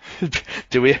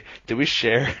 Did we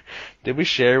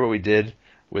share what we did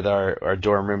with our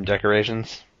dorm room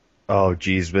decorations? Oh,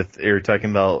 geez, you're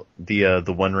talking about the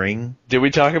One Ring? Did we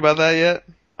talk about that yet?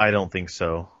 I don't think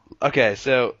so. Okay,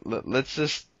 so let's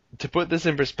just to put this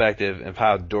in perspective of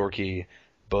how dorky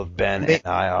both Ben and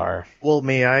I are. Well,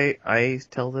 may I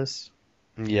tell this?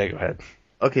 Yeah, go ahead.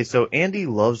 Okay, so Andy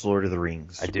loves Lord of the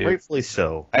Rings. I do. Rightfully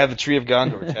so. I have the Tree of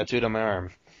Gondor tattooed on my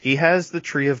arm. He has the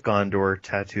Tree of Gondor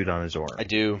tattooed on his arm. I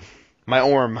do. My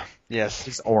arm. Yes.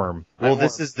 His arm. My Well,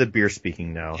 this arm. is the beer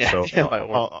speaking now, Yeah, so yeah, my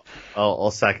arm.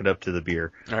 I'll sack it up to the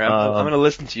beer. All right, I'm going to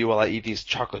listen to you while I eat these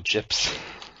chocolate chips.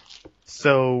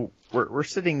 So we're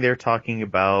sitting there talking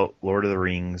about Lord of the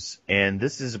Rings, and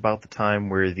this is about the time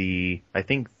where I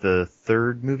think the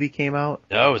third movie came out.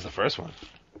 No, it was the first one.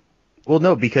 Well,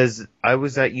 no, because I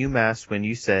was at UMass when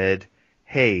you said,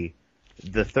 "Hey,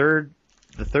 the third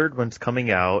one's coming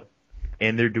out,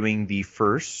 and they're doing the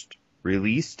first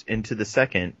released into the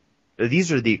second.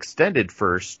 These are the extended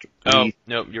first." Oh,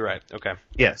 no, you're right. Okay.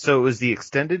 Yeah, so it was the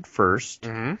extended first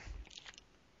Mm-hmm.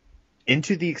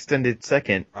 into the extended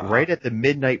second, right at the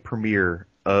midnight premiere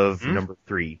of number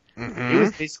 3. Mm-hmm. It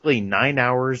was basically 9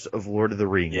 hours of Lord of the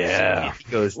Rings. Yeah. And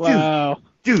he goes, Wow.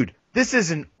 dude, this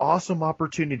is an awesome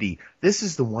opportunity. This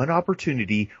is the one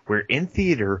opportunity where in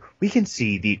theater we can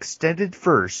see the extended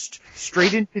first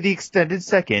straight into the extended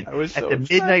second I was at so the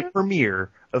excited. midnight premiere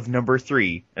of number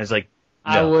 3. And I was like,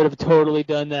 I no. would have totally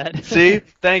done that. See?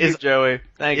 Thank you, Is- Joey.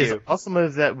 Thank As you. awesome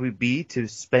as that would be to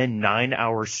spend 9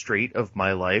 hours straight of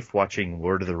my life watching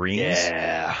Lord of the Rings,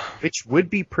 Yeah. which would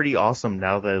be pretty awesome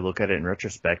now that I look at it in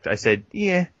retrospect, I said,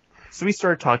 yeah. So we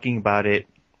started talking about it,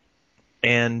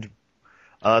 and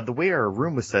the way our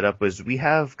room was set up was we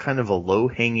have kind of a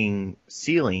low-hanging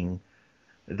ceiling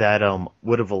that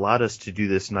would have allowed us to do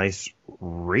this nice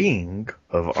ring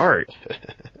of art.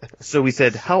 So we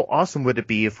said, how awesome would it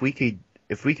be if we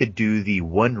could do the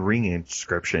One Ring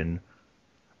inscription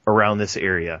around this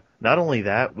area? Not only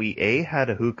that, we A, had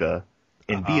a hookah,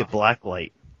 and B, a black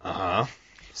light. Uh-huh.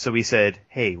 So we said,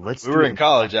 hey, let's We do were it. in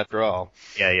college after all.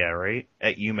 Yeah, right?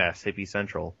 At UMass, Hippie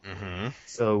Central. Mm-hmm.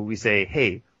 So we say,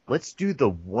 hey, let's do the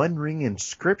One Ring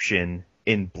inscription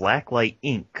in blacklight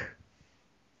ink.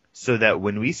 So that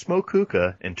when we smoke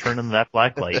hookah and turn on that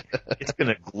black light, it's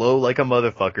gonna glow like a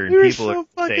motherfucker, and You're people so are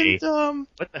fucking say, dumb.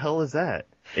 what the hell is that?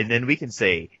 And then we can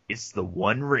say, it's the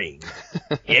One Ring.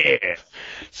 Yeah.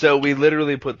 So we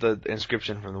literally put the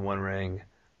inscription from the One Ring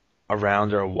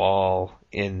around our wall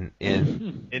in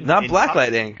not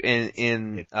blacklight ink,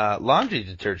 in laundry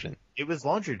detergent. It was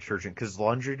laundry detergent, because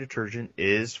laundry detergent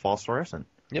is phosphorescent.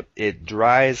 Yep. It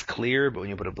dries clear, but when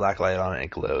you put a black light on it,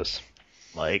 it glows.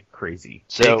 Like crazy.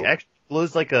 So- it actually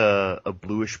glows like a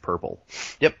bluish purple.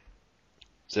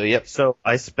 So, yep. So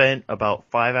I spent about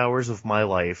 5 hours of my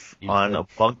life You on did. a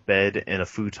bunk bed and a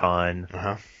futon,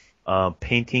 Uh-huh.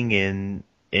 painting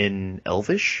in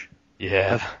Elvish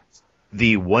Yeah.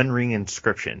 the One Ring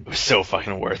inscription. It was so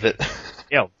fucking worth it.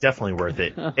 Yeah, definitely worth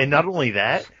it. And not only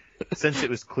that, since it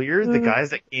was clear, the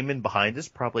guys that came in behind us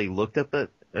probably looked up at.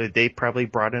 They probably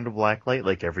brought in a black light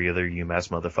like every other UMass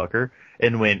motherfucker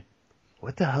and went,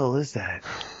 "What the hell is that?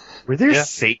 Were there Yeah.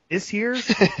 Satanists here?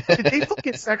 Did they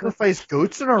fucking sacrifice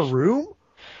goats in our room?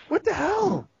 What the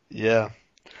hell?" Yeah.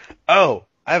 Oh,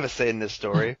 I have a Satanist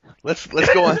story. Let's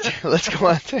go on let's go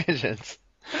on tangents.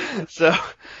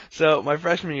 So my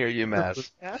freshman year at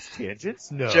UMass. Past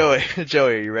tangents? No.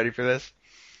 Joey, are you ready for this?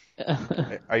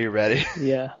 Are you ready?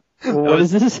 Yeah. Well, what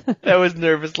is this? That was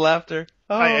nervous laughter.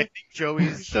 Oh, I think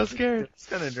Joey's so scared. He's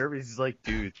kind of nervous. He's like,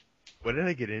 dude, what did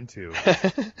I get into?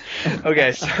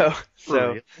 Okay,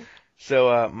 For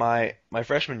so my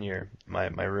freshman year, my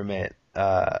roommate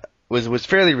was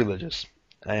fairly religious,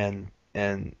 and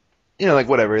like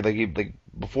whatever, like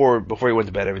before he went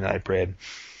to bed every night he prayed,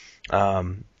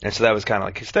 and so that was kind of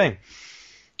like his thing,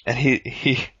 and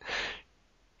he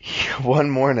one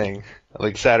morning,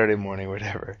 like Saturday morning or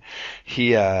whatever,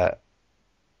 he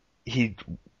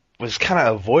was kind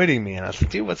of avoiding me, and I was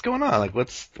like, dude, what's going on? Like,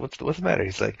 what's the matter?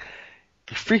 He's like,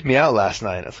 you freaked me out last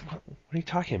night. I was like, what are you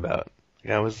talking about?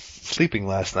 Like, I was sleeping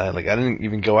last night. Like, I didn't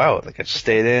even go out. Like, I just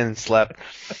stayed in and slept.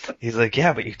 He's like,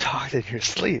 yeah, but you talked in your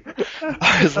sleep.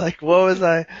 I was like, what was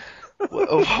I?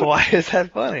 Why is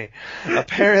that funny?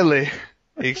 Apparently,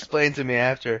 he explained to me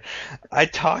after, I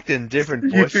talked in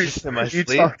different voices in my sleep.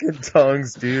 You talk in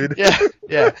tongues, dude.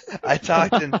 Yeah. I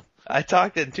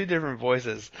talked in two different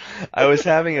voices. I was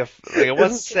having I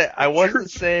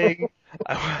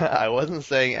wasn't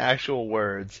saying actual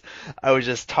words. I was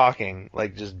just talking,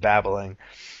 like just babbling.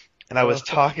 And I was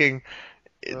talking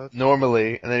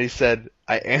normally, and then he said,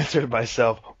 I answered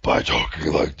myself by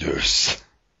talking like this.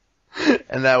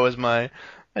 And that was I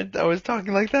was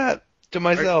talking like that to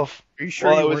myself. Are you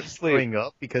sure while you I was weren't asleep. throwing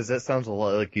up? Because that sounds a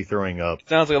lot like you throwing up.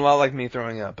 Sounds like a lot like me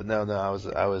throwing up, but no, I was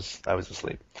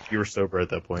asleep. You were sober at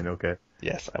that point, okay.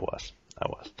 Yes, I was.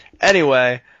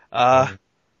 Anyway, the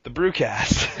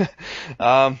Brewcast.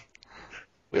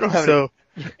 We don't have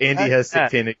Andy has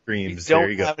satanic dreams. Don't There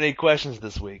you go. have any questions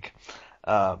this week.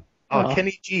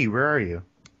 Kenny G, where are you?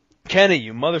 Kenny,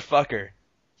 you motherfucker,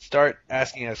 start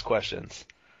asking us questions.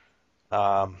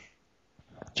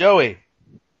 Joey.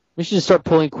 We should just start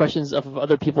pulling questions off of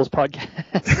other people's podcasts.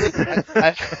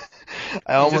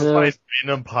 I almost find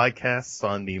random podcasts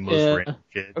on the most random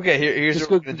shit. Okay, here's just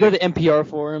what go we're gonna to do. the NPR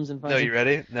forums and find. No, you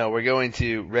ready? No, we're going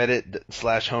to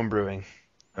Reddit/homebrewing.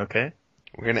 Okay.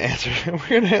 We're gonna answer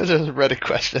Reddit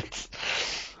questions.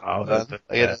 Oh,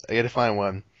 I gotta find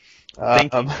one.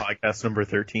 Thank you, podcast number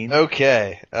 13.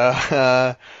 Okay.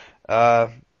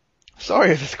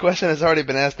 Sorry if this question has already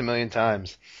been asked a million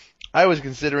times. I was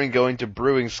considering going to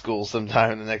brewing school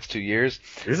sometime in the next 2 years.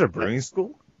 There's a brewing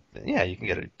school? Yeah, you can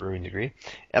get a brewing degree.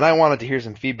 And I wanted to hear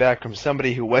some feedback from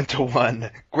somebody who went to one.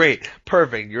 Great.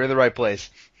 Perfect. You're in the right place.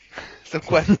 Some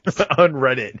questions. On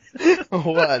Reddit.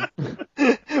 1.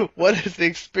 What is the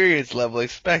experience level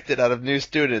expected out of new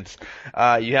students?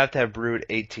 You have to have brewed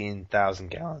 18,000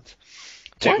 gallons.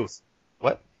 2.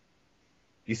 What?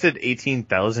 You said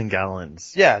 18,000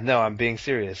 gallons. Yeah, no, I'm being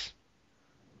serious.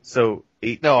 So,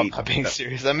 I'm not being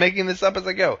serious. I'm making this up as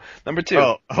I go. Number 2.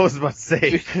 Oh, I was about to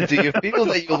say. Do you feel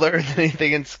that you learned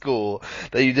anything in school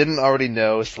that you didn't already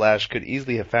know / could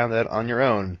easily have found out on your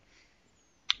own?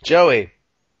 Joey.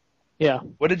 Yeah.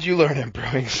 What did you learn in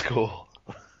brewing school?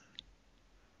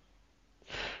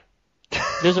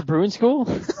 There's a brewing school?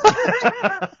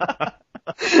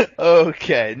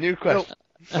 Okay, new question.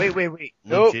 Wait.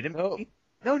 Nope, Legitimately?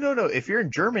 No. If you're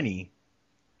in Germany,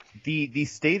 the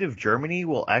state of Germany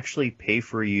will actually pay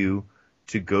for you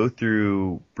to go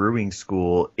through brewing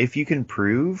school if you can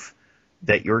prove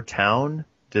that your town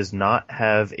does not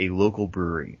have a local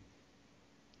brewery.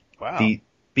 Wow.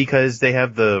 Because they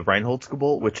have the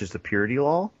Reinholdsgebot, which is the purity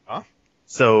law. Huh?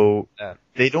 So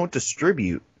they don't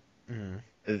distribute. Mm-hmm.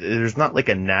 There's not like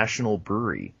a national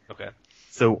brewery. Okay.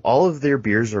 So all of their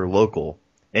beers are local.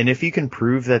 And if you can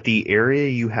prove that the area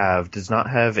you have does not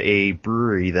have a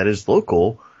brewery that is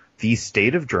local, the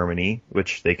state of Germany,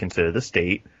 which they consider the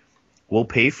state, will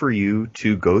pay for you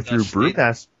to go through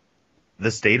Brewpass.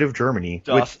 The state of Germany.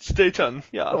 Das Staten,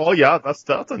 yeah. Oh yeah, that's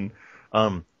Staten.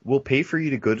 Will pay for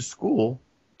you to go to school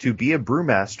to be a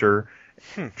brewmaster,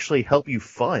 actually help you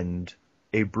fund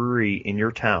a brewery in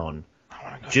your town,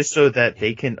 just so that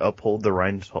they can uphold the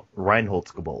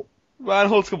Reinholdsgebot.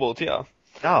 Reinholdsgebot, yeah.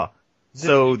 Yeah.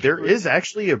 So there is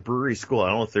actually a brewery school. I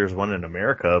don't know if there's one in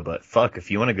America, but fuck, if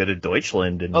you want to go to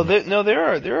Deutschland and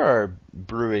there are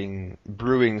brewing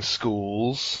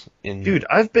schools in. Dude,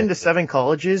 I've been to 7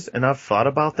 colleges and I've thought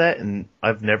about that and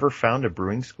I've never found a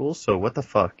brewing school. So what the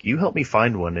fuck? You help me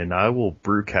find one and I will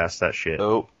brewcast that shit.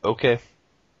 Oh, okay.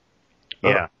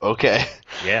 Yeah. Oh, okay.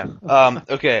 Yeah.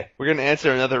 Okay, we're gonna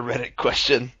answer another Reddit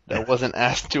question that wasn't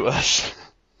asked to us.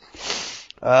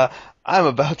 I'm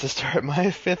about to start my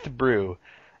 5th brew,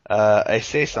 a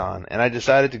Saison, and I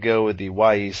decided to go with the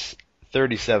Wyeast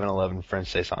 3711 French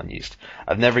Saison yeast.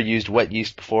 I've never used wet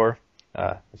yeast before.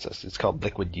 It's called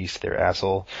liquid yeast, their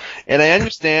asshole. And I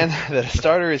understand that a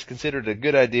starter is considered a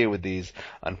good idea with these.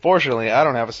 Unfortunately, I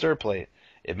don't have a stir plate.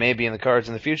 It may be in the cards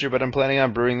in the future, but I'm planning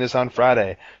on brewing this on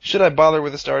Friday. Should I bother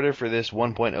with a starter for this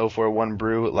 1.041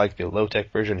 brew like the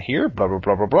low-tech version here? Blah, blah,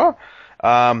 blah, blah,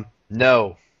 blah.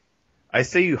 No. I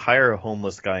say you hire a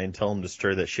homeless guy and tell him to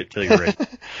stir that shit till you're ready.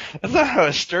 That's not how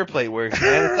a stir plate works,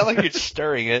 man. It's not like you're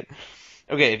stirring it.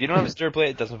 Okay, if you don't have a stir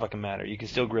plate, it doesn't fucking matter. You can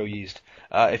still grow yeast.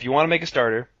 If you want to make a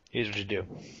starter, here's what you do.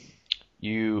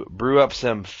 You brew up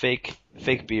some fake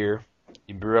beer.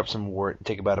 You brew up some wort.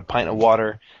 Take about a pint of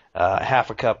water, half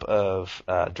a cup of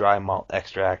dry malt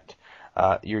extract.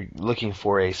 You're looking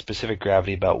for a specific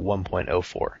gravity about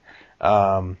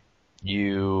 1.04.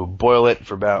 You boil it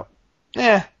for about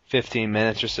 15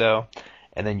 minutes or so,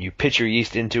 and then you pitch your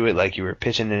yeast into it like you were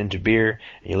pitching it into beer,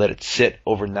 and you let it sit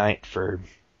overnight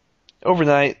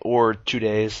or 2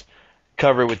 days.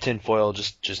 Cover it with tin foil,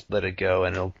 just let it go,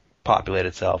 and it'll populate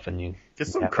itself, and you get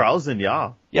some Krausen,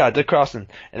 yeah. Yeah, the Krausen,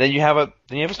 and then you have a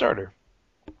starter.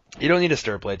 You don't need a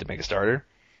stir plate to make a starter.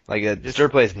 Like a stir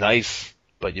plate is nice,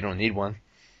 but you don't need one.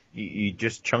 You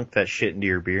just chunk that shit into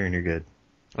your beer and you're good.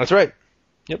 That's right.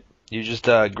 Yep. You just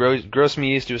grow some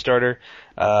yeast to a starter,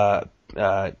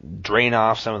 drain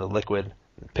off some of the liquid,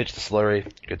 pitch the slurry,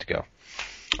 good to go.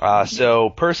 So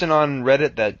person on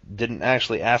Reddit that didn't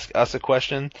actually ask us a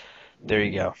question, there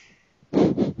you go.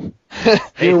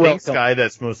 Hey, thanks, guy.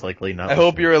 That's most likely not. I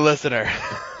hope you're a listener.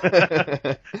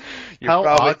 How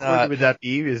awkward would that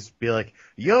be? Is be like,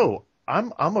 yo,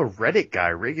 I'm a Reddit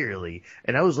guy regularly,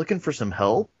 and I was looking for some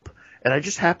help, and I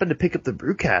just happened to pick up the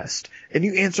Brewcast, and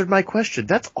you answered my question.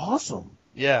 That's awesome.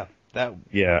 Yeah,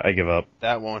 I give up.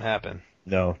 That won't happen.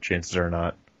 No, chances are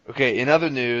not. Okay, in other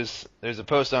news, there's a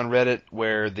post on Reddit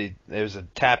where there's a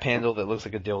tap handle that looks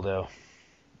like a dildo.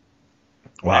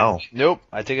 Wow. Nope,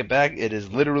 I take it back. It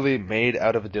is literally made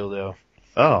out of a dildo.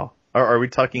 Oh. Are we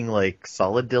talking like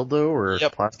solid dildo or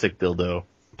plastic dildo?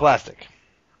 Plastic.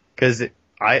 Because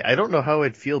I don't know how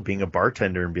I'd feel being a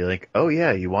bartender and be like, oh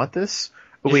yeah, you want this?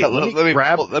 Oh, wait, Yeah, let me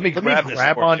grab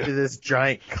onto this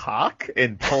giant cock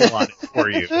and pull on it for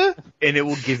you. And it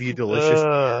will give you delicious...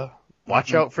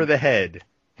 Watch out for the head.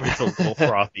 It's a little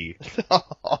frothy.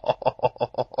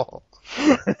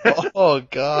 Oh,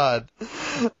 God.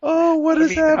 Oh, what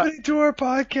is happening to our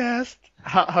podcast?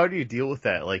 How do you deal with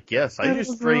that? Like, yes, I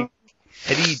just drank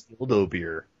heady dildo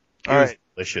beer. It was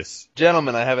delicious.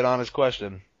 Gentlemen, I have an honest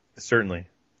question. Certainly.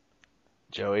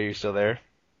 Joey, you still there?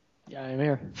 Yeah, I'm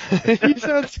here. You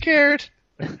sound scared.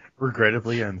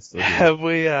 Regrettably, I'm still here. Have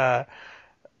we, on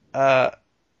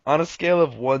a scale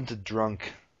of 1 to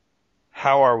drunk,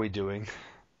 how are we doing?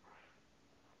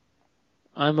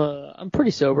 I'm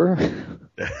pretty sober.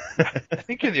 I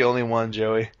think you're the only one,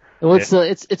 Joey. Well, it's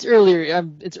earlier.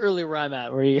 It's earlier where I'm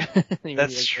at. Where you?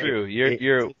 That's true.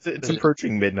 It's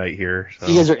approaching midnight here. So.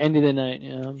 You guys are ending the night.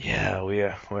 Yeah.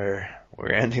 Yeah,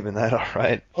 we're ending the night all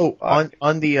right. Oh,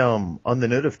 on the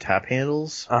note of tap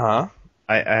handles. Uh-huh.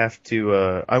 I have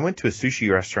to. I went to a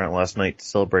sushi restaurant last night to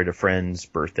celebrate a friend's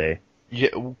birthday. Yeah,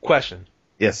 question.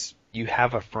 Yes. You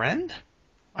have a friend?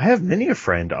 I have many a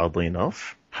friend, oddly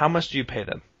enough. How much do you pay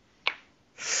them?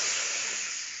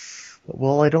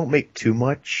 Well, I don't make too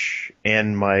much,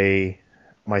 and my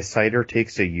cider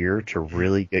takes a year to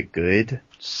really get good.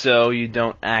 So you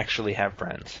don't actually have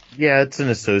friends? Yeah, it's an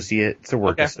associate. It's a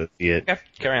work associate. Okay,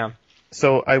 carry on.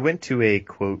 So I went to a,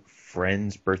 quote,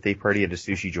 friend's birthday party at a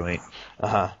sushi joint.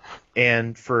 Uh-huh.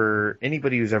 And for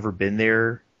anybody who's ever been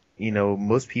there, you know,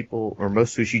 most people or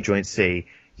most sushi joints say,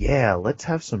 yeah, let's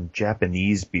have some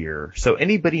Japanese beer. So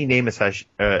anybody name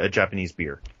a Japanese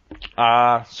beer?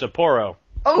 Sapporo.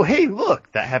 Oh, hey,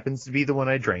 look, that happens to be the one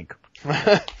I drank.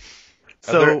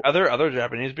 So, are there other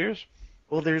Japanese beers?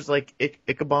 Well, there's like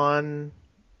Ichiban.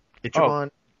 Ichiban?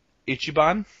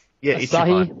 Yeah, Asahi.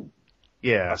 Ichiban.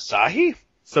 Yeah. Asahi?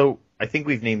 So I think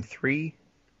we've named 3.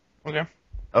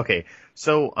 Okay.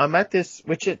 So I'm at this,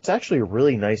 which it's actually a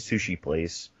really nice sushi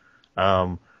place.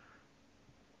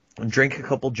 Drink a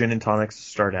couple gin and tonics to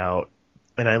start out,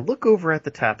 and I look over at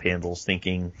the tap handles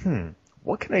thinking,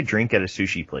 what can I drink at a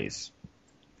sushi place?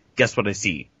 Guess what I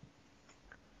see?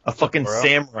 A fucking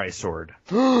samurai sword.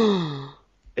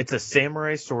 It's a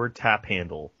samurai sword tap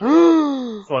handle.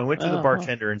 So I went to the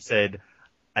bartender and said,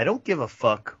 I don't give a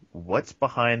fuck what's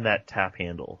behind that tap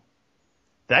handle.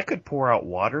 That could pour out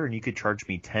water and you could charge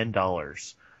me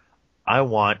 $10. I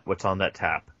want what's on that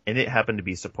tap. And it happened to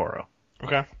be Sapporo.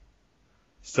 Okay.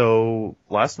 So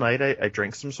last night I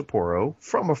drank some Sapporo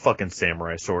from a fucking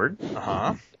samurai sword.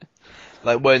 Uh-huh.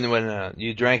 Like when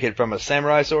you drank it from a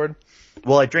samurai sword?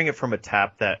 Well, I drank it from a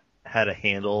tap that had a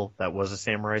handle that was a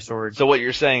samurai sword. So what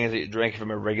you're saying is that you drank from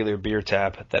a regular beer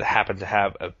tap that happened to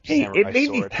have a Hey, samurai it made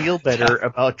me sword. feel better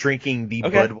about drinking the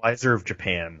Okay. Budweiser of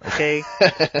Japan. Okay,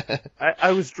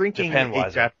 I was drinking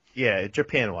Japanweiser.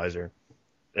 Japanweiser,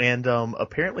 and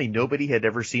apparently nobody had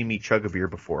ever seen me chug a beer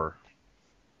before,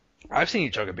 I've seen you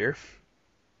chug a beer.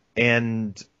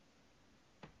 and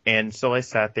so I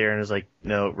sat there and was like,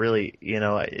 no, really,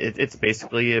 it's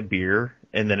basically a beer,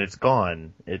 and then it's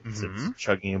gone. It's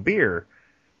chugging a beer.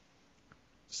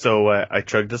 So I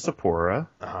chugged a Sapporo,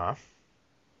 Uh-huh.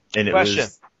 and it Question.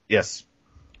 was yes.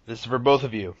 This is for both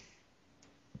of you.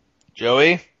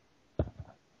 Joey?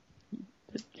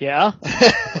 Yeah.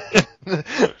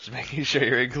 Just making sure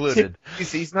you're included.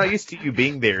 He's not used to you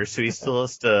being there, so he still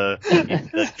has to.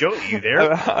 Joey, you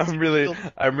there? I'm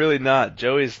really not.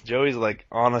 Joey's like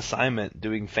on assignment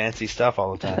doing fancy stuff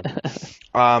all the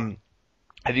time.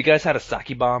 Have you guys had a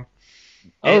sake bomb?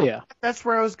 Oh yeah. That's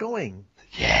where I was going.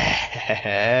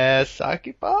 Yeah,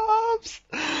 sake bombs.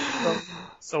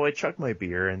 So I chugged my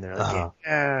beer, and they're like, Uh-huh.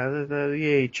 yeah,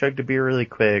 you chugged a beer really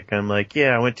quick. I'm like, yeah,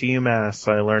 I went to UMass,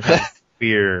 so I learned how to make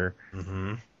beer.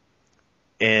 Mm-hmm.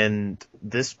 And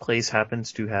this place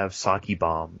happens to have sake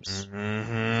bombs.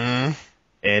 Mm-hmm.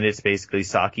 And it's basically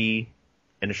sake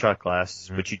in a shot glass,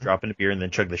 which you drop in a beer and then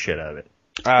chug the shit out of it.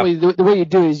 Well, the way you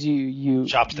do is you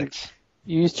Chopsticks.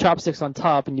 You use chopsticks on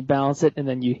top and you balance it, and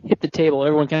then you hit the table.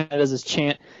 Everyone kind of does this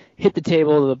chant: hit the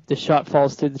table, the shot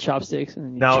falls through the chopsticks, and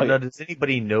then you Now, chug it. does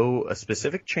anybody know a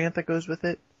specific chant that goes with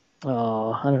it?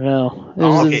 Oh, I don't know.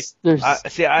 Oh, okay. There's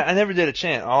I never did a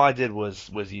chant. All I did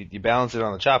was you balance it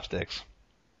on the chopsticks,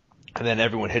 and then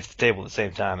everyone hits the table at the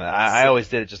same time. I always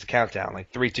did it just a countdown,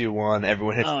 like 3, 2, 1.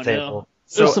 Everyone hits the table. No.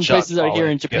 There's some shots places out here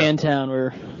falling. in Japantown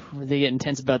where they get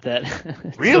intense about that.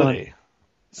 It's Really?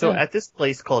 So Yeah. at this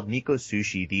place called Nico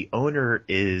Sushi, the owner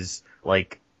is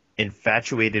like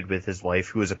infatuated with his wife,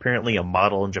 who is apparently a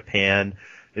model in Japan.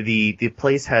 The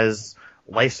place has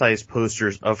life-size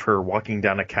posters of her walking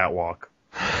down a catwalk,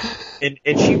 and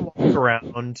she walks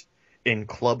around in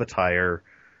club attire,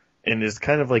 and is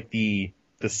kind of like the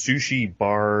sushi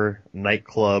bar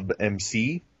nightclub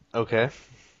MC. Okay.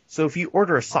 So if you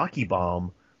order a sake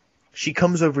bomb, she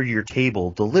comes over to your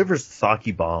table, delivers the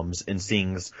sake bombs, and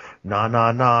sings na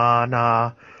na na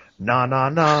na na na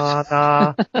na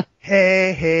na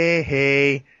hey hey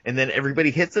hey, and then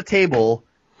everybody hits the table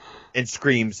and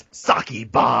screams sake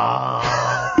bomb.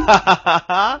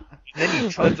 And then you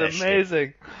chug That's that shit.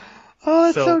 amazing.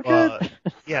 Oh, that's so good.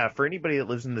 Yeah, for anybody that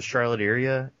lives in the Charlotte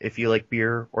area, if you like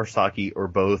beer or sake or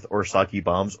both, or sake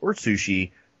bombs or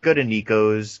sushi, go to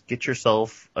Nico's, get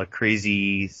yourself a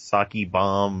crazy sake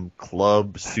bomb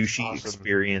club sushi awesome.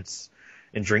 experience,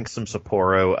 and drink some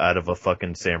Sapporo out of a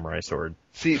fucking samurai sword.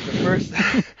 See, the first,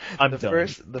 I'm the done.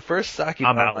 first sake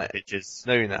I'm bomb. out, bitches.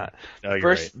 No, you're not. No, you're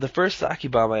right. The first sake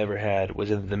bomb I ever had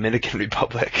was in the Dominican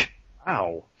Republic.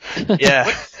 Wow.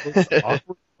 Yeah.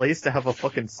 Awkward place to have a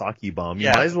fucking sake bomb. You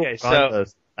Yeah, might as well okay, go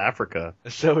to Africa.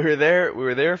 So we were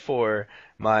there for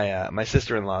my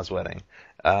sister-in-law's wedding.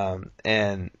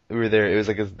 And we were there. It was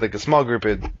like a small group.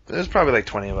 It was probably like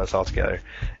 20 of us all together.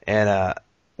 And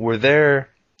we're there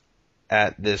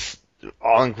at this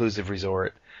all-inclusive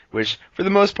resort, which for the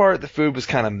most part the food was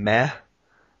kind of meh.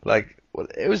 Like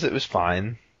it was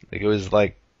fine. Like it was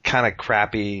like kind of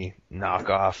crappy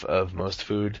knockoff of most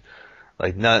food.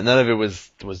 Like none of it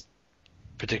was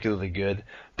particularly good.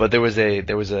 But there was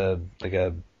a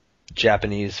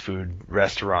Japanese food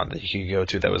restaurant that you could go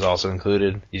to that was also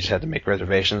included. You just had to make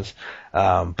reservations.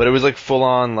 But it was like full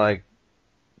on like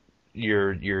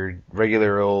your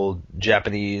regular old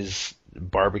Japanese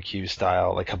barbecue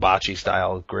style, like hibachi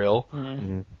style grill.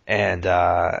 Mm-hmm. And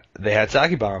they had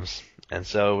sake bombs. And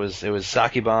so it was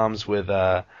sake bombs with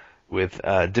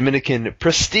Dominican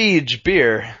Prestige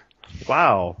beer.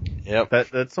 Wow. Yep.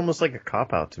 That's almost like a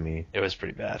cop-out to me. It was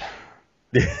pretty bad.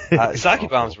 Sake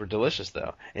bombs were delicious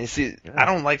though. And you see, I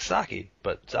don't like sake,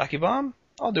 but sake bomb,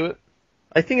 I'll do it.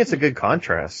 I think it's a good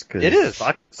contrast. Cause It is.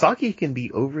 Sake can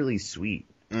be overly sweet.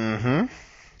 Mm-hmm.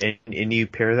 And you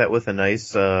pair that with a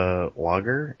nice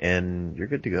lager, and you're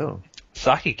good to go.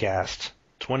 SakeCast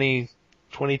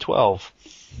 2012.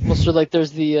 Well, so like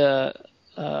there's the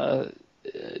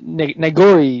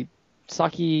Nagori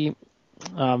sake.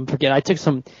 Forget. I took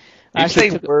some. You say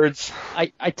words.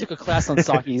 I took a class on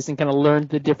sakes and kind of learned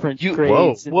the different Whoa,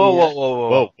 grades.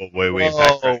 Whoa, wait,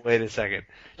 wait a second.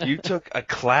 You took a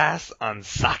class on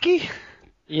sake?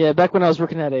 Yeah, back when I was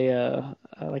working at a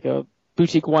like a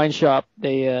boutique wine shop,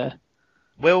 they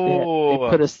Whoa,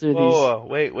 put us through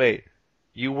these. Wait.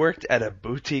 You worked at a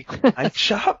boutique wine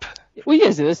shop? Well,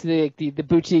 yes, this is the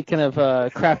boutique kind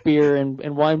of craft beer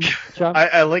and wine shop.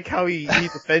 I like how he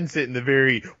defends it in the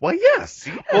very, well, yes.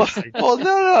 Well,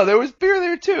 no, there was beer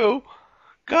there too,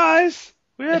 guys.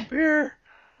 We had beer.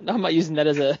 I'm not using that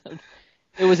as a.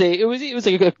 It was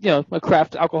like a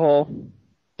craft alcohol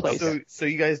place. So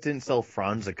you guys didn't sell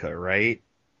Franzica, right?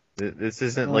 This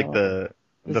isn't like the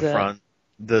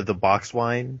box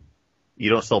wine. You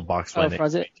don't sell box wine.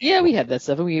 Yeah, we had that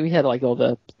stuff. We had like all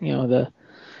the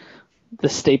the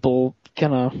staple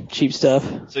kind of cheap stuff.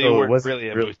 So you weren't really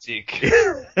a boutique.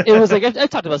 It was like I've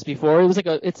talked about this before. It was like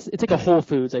it's like a Whole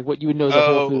Foods, like what you would know as a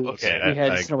Whole Foods. Okay. We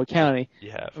had in Sonoma County.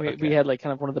 Yeah. We had like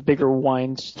kind of one of the bigger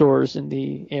wine stores in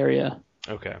the area.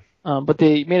 Okay. But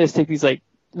they made us take these like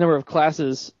number of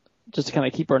classes just to kind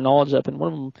of keep our knowledge up. And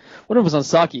one of them was on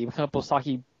sake. A couple of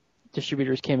sake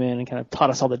distributors came in and kind of taught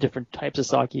us all the different types of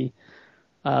sake.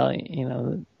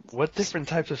 What different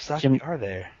types of sake are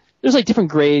there? There's like different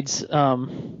grades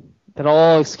that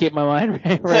all escape my mind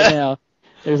right now.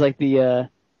 There's like the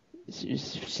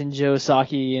Shinjo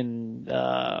sake and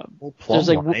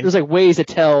there's like ways to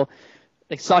tell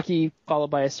like sake followed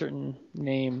by a certain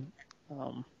name.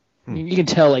 You can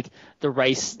tell like the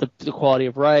rice, the quality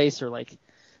of rice or like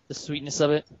the sweetness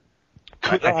of it.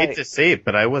 I hate to say it,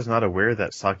 but I was not aware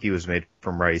that sake was made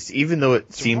from rice, even though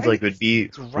it seems like it would be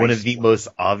one of the most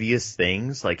obvious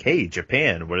things. Like, hey,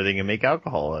 Japan, what are they going to make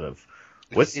alcohol out of?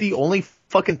 What's the only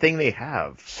fucking thing they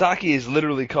have? Sake is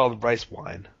literally called rice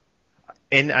wine.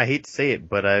 And I hate to say it,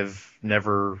 but I've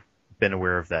never been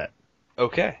aware of that.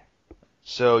 Okay.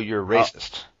 So you're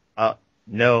racist.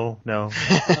 No. Not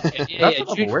that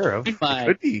I'm aware of. It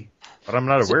could be, but I'm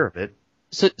not aware of it.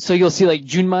 So you'll see like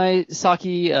Junmai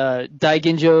sake,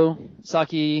 Daiginjo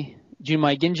sake,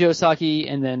 Junmai Ginjo sake,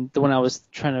 and then the one I was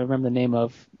trying to remember the name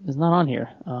of is not on here.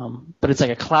 But it's like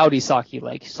a cloudy sake,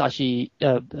 like sake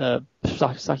Nagori,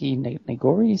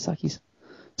 sake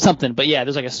something. But yeah,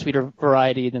 there's like a sweeter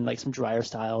variety than like some drier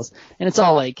styles, and it's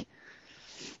all like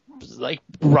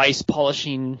rice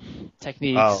polishing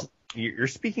techniques. Oh. You're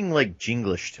speaking like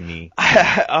Jinglish to me.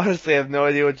 I honestly have no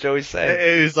idea what Joey's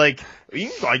saying. It was like, he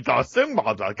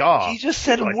just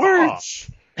said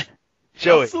words.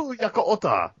 Joey.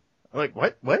 I'm like,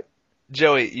 what?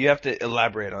 Joey, you have to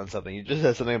elaborate on something. You just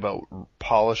said something about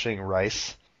polishing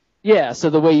rice. Yeah, so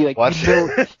the way you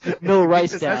mill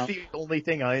rice down. That's the only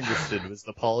thing I understood was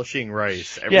the polishing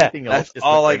rice. Everything else that's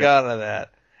all I got out of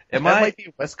that. That might be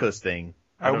a West Coast thing.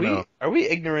 Are we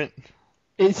ignorant?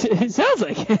 It sounds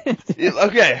like it.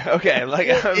 Okay. Like,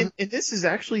 and this is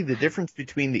actually the difference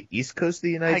between the East Coast of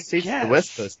the United States and the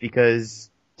West Coast,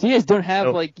 because so you guys don't have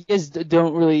you guys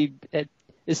don't really.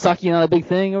 Is sake not a big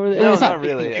thing over there? No, not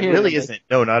really. It really isn't.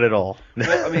 No, not at all.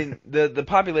 Well, I mean, the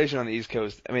population on the East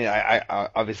Coast. I mean, I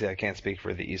obviously I can't speak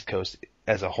for the East Coast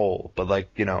as a whole, but like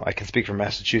I can speak for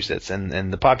Massachusetts,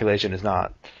 and the population is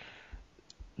not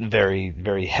very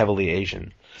very heavily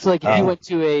Asian. So like if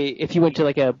you went to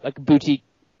like a boutique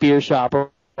beer shop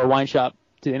or wine shop,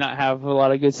 do they not have a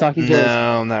lot of good sake?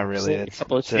 No, not really.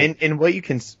 And what you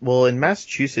can in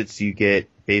Massachusetts you get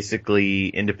basically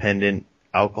independent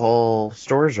alcohol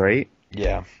stores, right?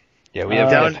 Yeah, we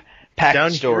have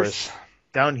packaged stores.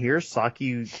 Down here,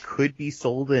 sake could be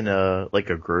sold in a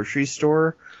grocery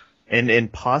store,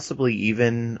 and possibly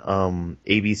even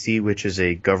ABC, which is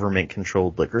a government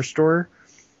controlled liquor store.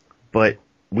 But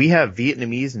we have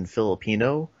Vietnamese and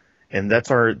Filipino, and that's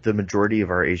the majority of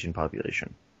our Asian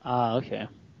population. Okay.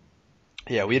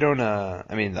 Yeah, we don't. I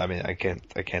mean, I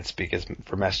can't speak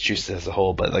for Massachusetts as a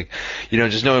whole, but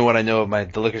just knowing what I know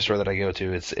of the liquor store that I go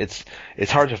to,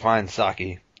 it's hard to find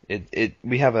sake.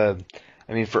 We have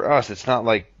for us, it's not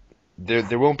like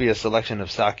there won't be a selection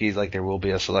of sakes like there will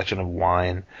be a selection of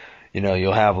wine.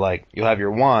 You'll have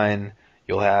your wine,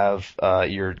 you'll have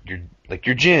your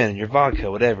gin, your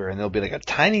vodka, whatever, and there'll be like a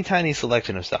tiny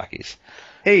selection of sakes.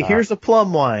 Hey, here's a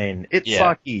plum wine. It's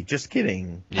sake. Just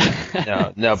kidding.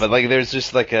 Yeah. No, but there's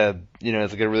just it's like a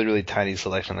really, really tiny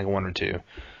selection, like one or two.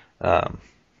 But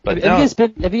have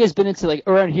you guys been into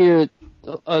around here,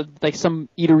 some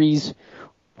eateries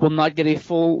will not get a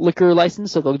full liquor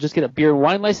license, so they'll just get a beer and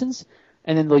wine license,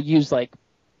 and then they'll use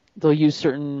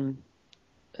certain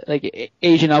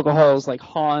Asian alcohols like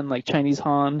Han, like Chinese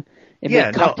Han, and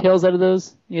make cocktails out of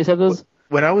those. You guys have those?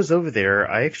 When I was over there,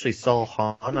 I actually saw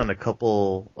Han on a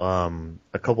couple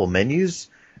menus,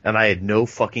 and I had no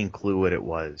fucking clue what it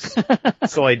was.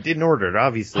 So I didn't order it.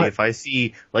 Obviously, if I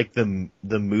see the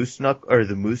moose knuckle or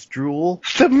the moose drool,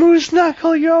 the moose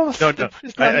knuckle, yo. No,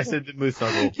 I said the moose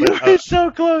knuckle. You were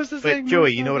so close to saying. But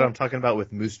Joey, you know what I'm talking about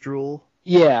with moose drool?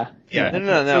 Yeah.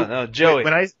 No, Joey.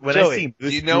 When I see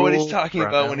moose do you know what he's talking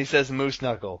about when he says moose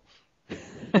knuckle?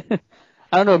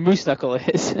 I don't know what moose knuckle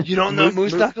is. You don't know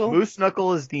moose knuckle? Moose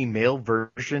knuckle is the male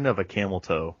version of a camel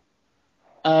toe.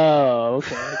 Oh,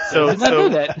 okay. So- I did not so- know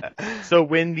that. So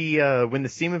when the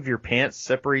seam of your pants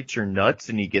separates your nuts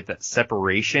and you get that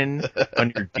separation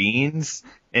on your jeans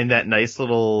and that nice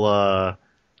little I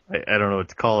don't know what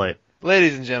to call it.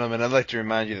 Ladies and gentlemen, I'd like to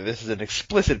remind you that this is an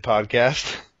explicit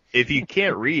podcast. If you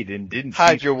can't read and didn't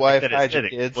Hide see your wife, that it hide said your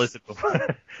kids. explicit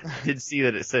before, did see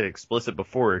that it said explicit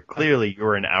before, clearly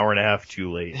you're an hour and a half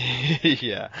too late.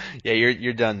 Yeah,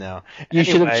 you're done now. You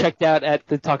should have Anyway. checked out at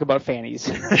the talk about fannies.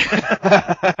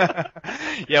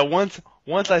 Yeah,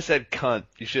 once I said cunt,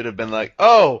 you should have been like,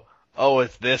 oh,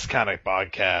 it's this kind of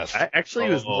podcast. Actually,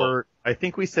 it was Oh. more. I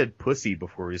think we said pussy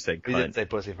before we said We didn't cunt. say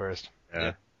pussy first.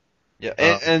 Yeah. Yeah,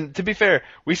 and to be fair,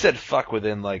 we said fuck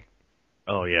within like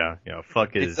Oh yeah,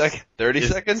 fuck is 30 is-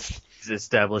 seconds. is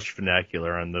established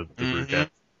vernacular on the Brewcast.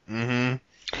 Mm-hmm.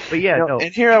 But yeah, no.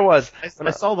 And here I was.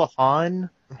 I saw the Han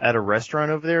at a restaurant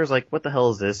over there. I was like, what the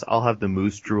hell is this? I'll have the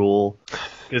moose drool.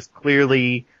 Because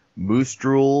clearly moose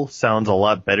drool sounds a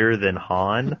lot better than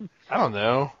Han. I don't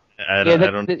know. I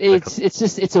don't.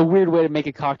 It's a weird way to make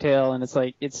a cocktail, and it's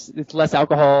like it's less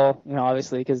alcohol,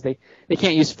 obviously because they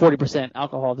can't use 40%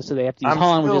 alcohol, so they have to use I'm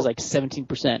Han, which still- is like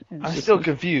 17%. I'm still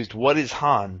confused. What is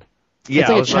Han? yeah, it's like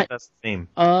I a was like, that's the same.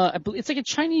 I believe it's like a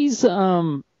Chinese.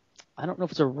 I don't know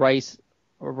if it's a rice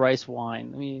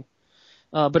wine. I mean,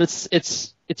 but it's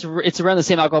around the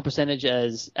same alcohol percentage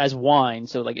as wine,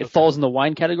 so like it falls in the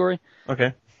wine category.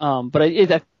 Okay. But I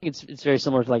think it's very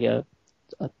similar to like a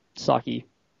sake,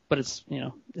 but it's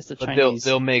it's a But Chinese.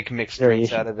 they'll make mixed drinks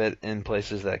variation. out of it in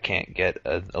places that can't get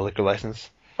a liquor license.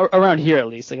 Around here at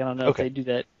least. Like I don't know Okay. if they do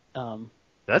that.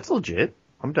 That's legit.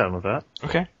 I'm down with that.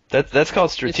 Okay. That's called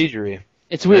strategery.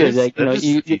 It's weird. That is Like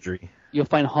strategery. you'll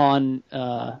find Han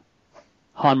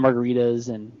margaritas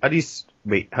and How do you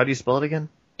spell it again?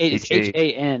 it's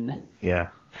H-A- HAN. Yeah.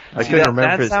 I See, couldn't that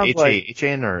remember if sounds it's like-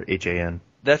 H-A-H-A-N or H-A-N.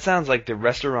 That sounds like the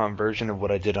restaurant version of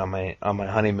what I did on my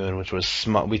honeymoon, which was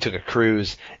we took a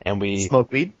cruise and we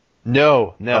Smoke weed?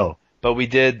 no. Oh. But we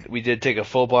did take a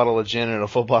full bottle of gin and a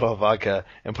full bottle of vodka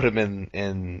and put them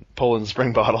in Poland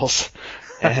Spring bottles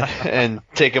and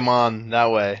take them on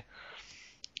that way.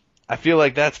 I feel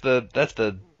like that's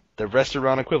the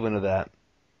restaurant equivalent of that.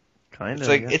 Kind of. It's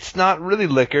like it's not really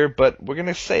liquor, but we're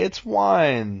gonna say it's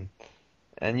wine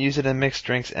and use it in mixed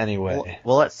drinks anyway.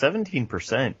 Well, at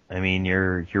 17%, I mean,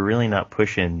 you're really not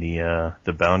pushing the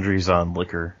boundaries on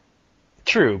liquor.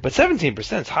 True, but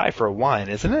 17% is high for a wine,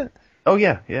 isn't it? Oh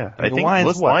yeah, yeah. I mean, I think wine's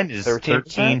most what, wine is 13%?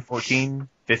 13, 14,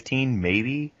 15,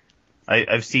 maybe.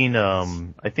 I've seen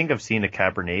I think I've seen a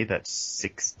Cabernet that's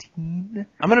 16.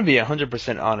 I'm gonna be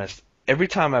 100% honest. Every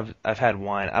time I've had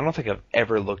wine, I don't think I've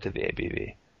ever looked at the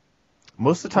ABV.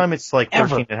 Most of the time it's like Ever.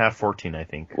 13 and a half, 14, I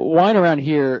think. Wine around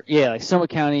here, yeah, like Sonoma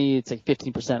County, it's like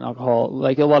 15% alcohol.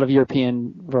 Like a lot of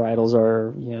European varietals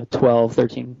are 12,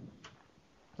 13.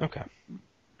 Okay.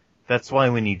 That's why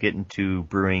when you get into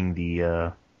brewing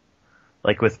the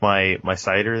like with my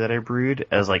cider that I brewed,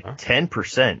 I was like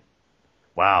 10%.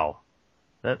 Wow.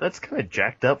 That's kind of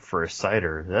jacked up for a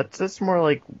cider. That's more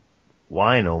like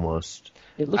wine almost.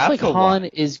 It looks like Apple Han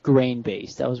wine. is grain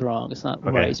based. I was wrong. It's not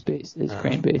Okay. rice based. It's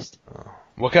grain based.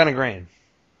 What kind of grain?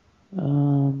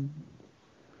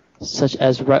 Such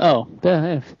as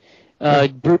brewed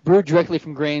directly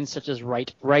from grains such as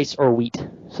rice or wheat.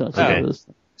 So it's Okay. those-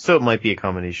 So it might be a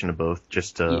combination of both.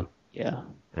 Just yeah.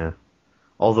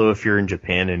 although if you're in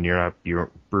Japan and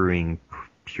you're brewing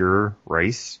pure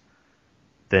rice,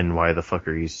 then why the fuck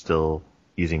are you still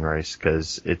using rice?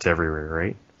 Because it's everywhere,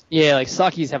 right? Yeah, like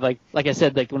sakis have like I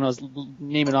said, like when I was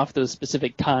naming off those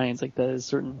specific kinds, like the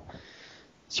certain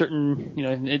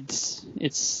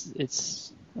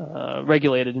it's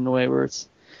regulated in a way where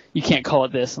you can't call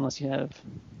it this unless you have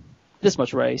this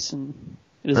much rice and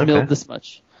it is Okay. milled this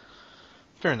much.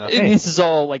 Fair enough. And this is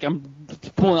all like I'm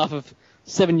pulling off of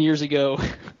 7 years ago,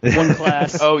 one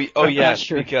class. Oh I'm yeah, not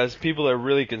sure. because people are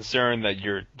really concerned that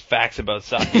your facts about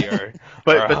sake are.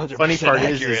 But are the funny 100% part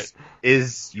accurate.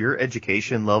 is your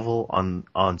education level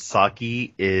on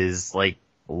sake is like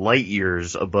light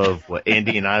years above what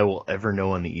Andy and I will ever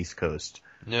know on the East Coast.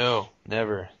 No,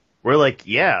 never. We're like,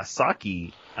 yeah,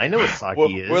 sake. I know what sake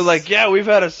is. We're like, yeah, we've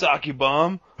had a sake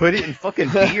bomb. put it in fucking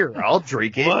beer. I'll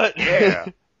drink it. What? Yeah.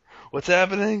 What's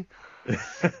happening?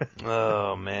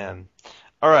 Oh man.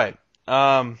 All right.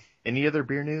 Any other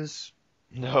beer news?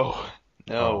 No.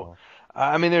 Oh.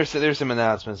 I mean, there's some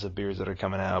announcements of beers that are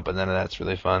coming out, but none of that's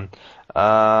really fun.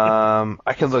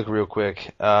 I can look real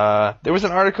quick. There was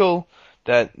an article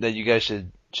that you guys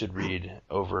should read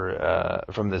over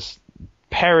from this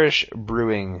Parish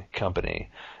Brewing Company.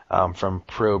 from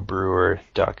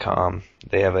ProBrewer.com.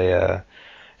 They have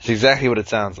it's exactly what it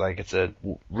sounds like. It's a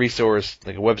resource,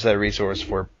 like a website resource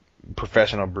for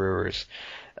professional brewers.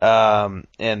 And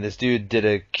this dude did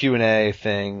a Q&A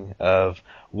thing of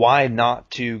why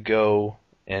not to go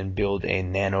and build a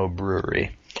nano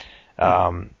brewery,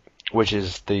 which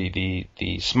is the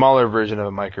smaller version of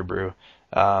a microbrew.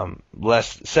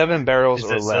 7 barrels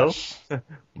or less. So?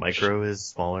 Micro is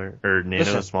smaller, or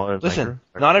nano is smaller than Listen,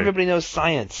 micro? not everybody knows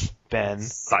science, Ben.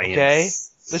 Science. Okay?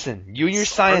 Listen, you and your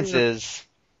sciences,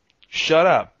 shut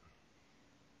up.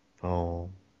 Oh.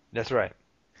 That's right.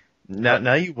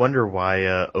 Now you wonder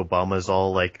why Obama's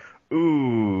all like,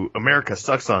 ooh, America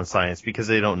sucks on science, because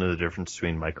they don't know the difference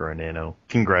between micro and nano.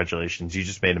 Congratulations, you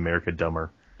just made America dumber.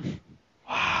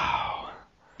 Wow.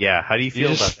 Yeah, how do you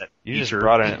feel about that? You just teacher?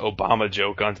 brought an Obama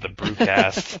joke onto the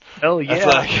brewcast. Hell yeah, That's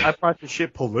like- I brought the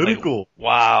shit political.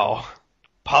 Wow.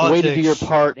 Politics. Way to do your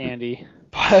part, Andy.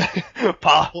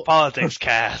 Politics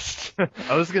cast.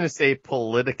 I was gonna say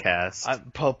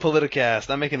politicast. Politicast.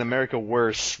 I'm making America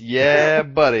worse. Yeah,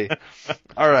 buddy.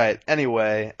 All right.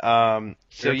 Anyway, so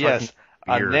You're yes,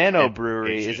 a beer nano and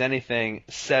brewery Asian. is anything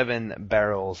 7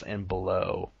 barrels and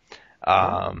below.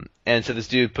 And so this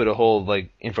dude put a whole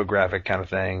like infographic kind of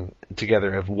thing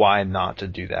together of why not to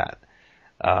do that.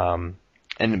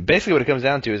 And basically what it comes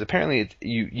down to is apparently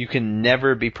you can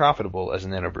never be profitable as a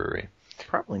nano brewery.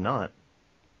 Probably not.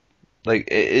 Like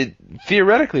it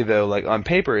theoretically though, like on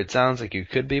paper it sounds like you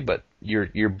could be, but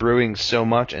you're brewing so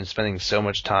much and spending so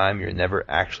much time, you're never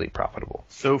actually profitable.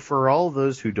 So for all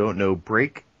those who don't know,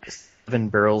 break 7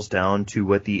 barrels down to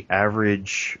what the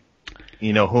average,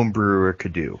 home brewer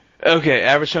could do. Okay,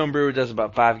 average home brewer does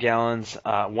about 5 gallons.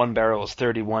 1 barrel is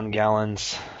 31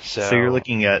 gallons. So you're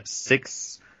looking at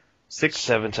 6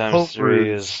 7 home times 3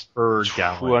 brews is per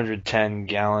gallon. 210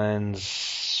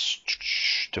 gallons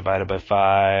divided by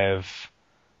 5.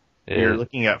 You're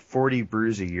looking at 40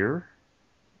 brews a year.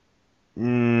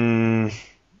 Well,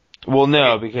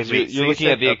 no, because you're looking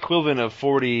at the equivalent of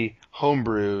 40 home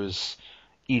brews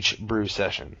each brew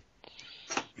session.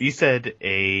 You said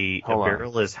a Hold on.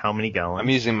 barrel is how many gallons? I'm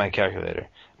using my calculator.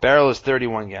 Barrel is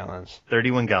 31 gallons.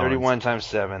 31 gallons. 31 times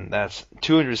 7, that's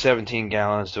 217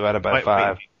 gallons divided by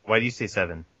 5. Wait, why do you say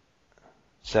 7?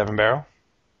 7 barrel?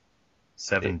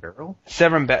 7 barrel?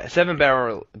 7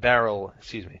 barrel,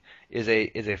 excuse me, is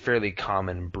a fairly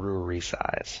common brewery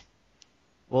size.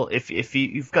 Well, if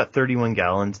you've got 31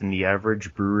 gallons and the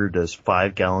average brewer does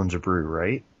 5 gallons a brew,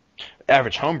 right?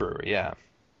 Average home brewer, yeah.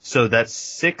 So that's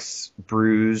 6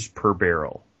 brews per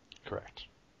barrel. Correct.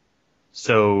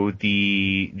 So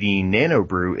the nano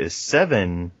brew is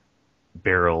 7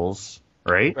 barrels,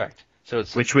 right? Correct. So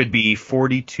it's Which would be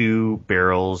 42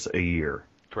 barrels a year.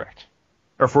 correct.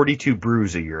 Or 42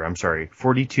 brews a year, I'm sorry.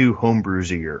 42 home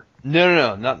brews a year.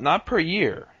 No, not per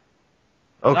year.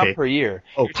 Okay. Not per year.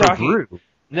 Oh, You're per talking, brew.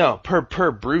 No, per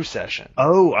brew session.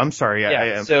 Oh, I'm sorry. Yeah. I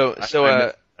missed I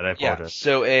that. I apologize.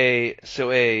 So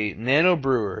a nano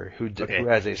brewer who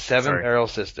has a 7 barrel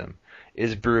system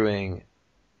is brewing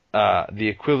the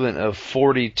equivalent of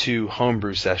 42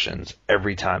 homebrew sessions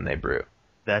every time they brew.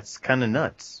 That's kind of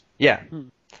nuts. Yeah,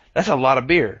 that's a lot of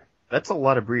beer. That's a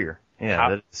lot of beer. Yeah,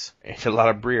 that's It's a lot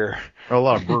of beer. a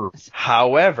lot of brew.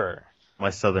 However,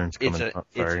 My southern's coming up.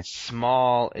 Sorry.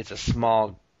 it's a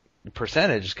small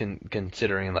percentage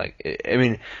considering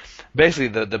basically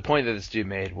the point that this dude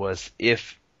made was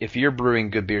if you're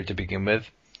brewing good beer to begin with,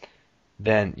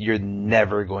 then you're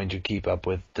never going to keep up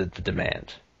with the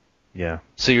demand. Yeah.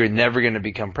 So you're never going to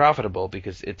become profitable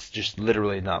because it's just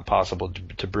literally not possible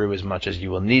to brew as much as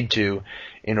you will need to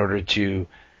in order to.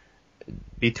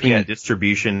 Between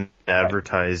distribution,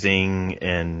 advertising,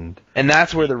 and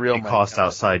that's where the real money cost comes.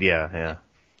 outside. Yeah.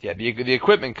 Yeah, the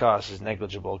equipment cost is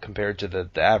negligible compared to the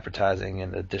advertising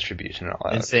and the distribution and all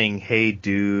that. And saying, "Hey,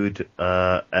 dude,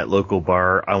 at local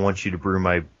bar, I want you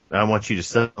to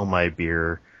sell my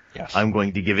beer. Yes. I'm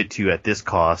going to give it to you at this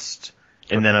cost,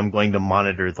 and then I'm going to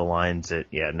monitor the lines."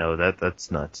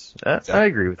 That's nuts. I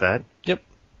agree with that. Yep.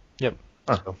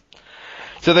 Huh.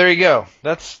 So there you go.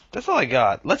 That's all I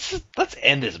got. Let's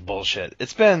end this bullshit.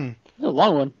 It's been It's a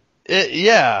long one.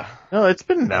 yeah. No, it's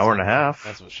been an hour and a half.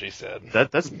 That's what she said.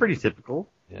 That's pretty typical.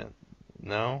 Yeah.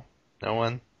 No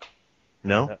one.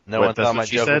 No, No one thought my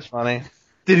joke was funny.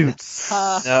 No.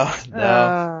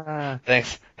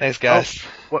 Thanks guys.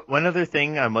 One other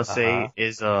thing I must say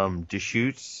is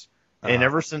Deschutes, and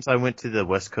ever since I went to the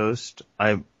West Coast,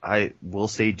 I will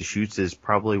say Deschutes is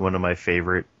probably one of my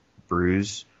favorite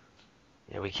brews.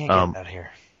 Yeah, we can't get that here.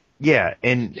 Yeah,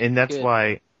 and that's Good.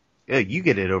 why you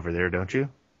get it over there, don't you?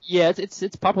 Yeah, it's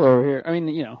popular over here. I mean,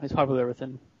 it's popular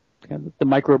within kind of the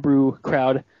microbrew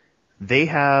crowd. They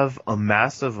have a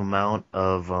massive amount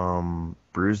of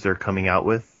brews they're coming out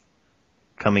with,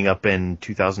 coming up in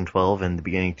 2012 and the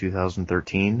beginning of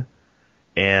 2013.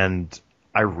 And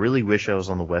I really wish I was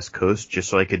on the West Coast just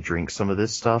so I could drink some of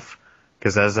this stuff.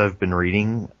 Because as I've been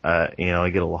reading, I get a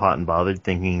little hot and bothered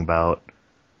thinking about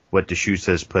what Deschutes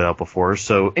has put out before.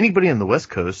 So anybody on the West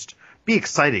Coast, be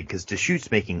excited because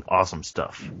Deschutes making awesome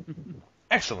stuff.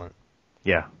 Excellent.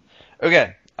 Yeah.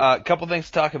 Okay, a couple things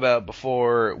to talk about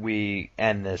before we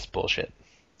end this bullshit.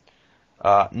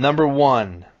 Number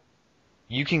one,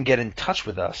 you can get in touch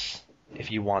with us if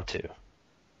you want to.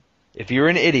 If you're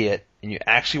an idiot and you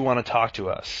actually want to talk to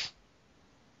us,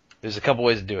 there's a couple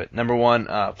ways to do it. Number one,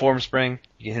 FormSpring.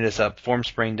 You can hit us up,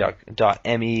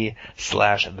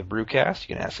 formspring.me/thebrewcast. You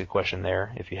can ask a question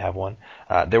there if you have one.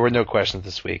 There were no questions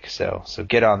this week, so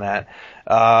get on that.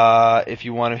 If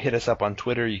you want to hit us up on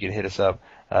Twitter, you can hit us up.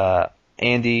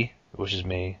 Andy, which is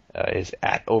me, is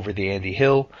at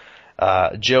 @OverTheAndyHill.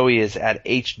 Joey is at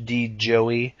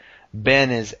HDJoey. Ben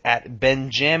is at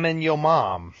Benjamin Yo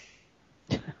Mom.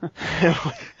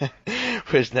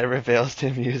 Which never fails to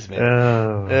amuse me.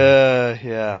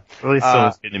 Yeah. At least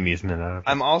someone's getting amusement out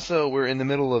of it. We're in the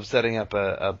middle of setting up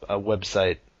a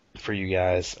website for you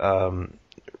guys.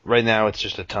 Right now it's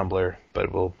just a Tumblr,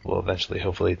 but we'll eventually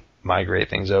hopefully migrate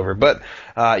things over. But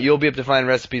you'll be able to find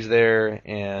recipes there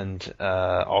and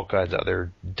all kinds of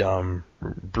other dumb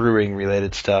brewing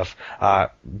related stuff.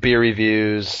 Beer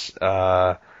reviews,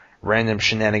 random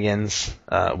shenanigans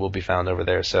will be found over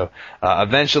there. So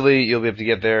eventually you'll be able to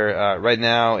get there. Right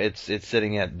now it's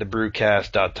sitting at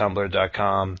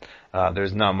thebrewcast.tumblr.com.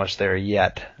 There's not much there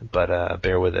yet, but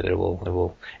bear with it. It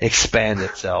will expand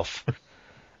itself.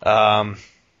 What?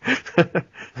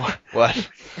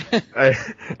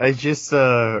 I just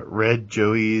read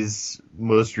Joey's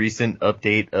most recent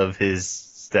update of his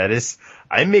status.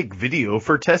 I make video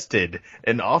for Tested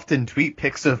and often tweet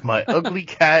pics of my ugly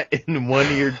cat and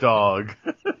one-eared dog.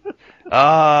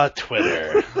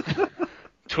 Twitter.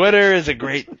 Twitter is a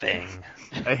great thing.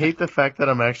 I hate the fact that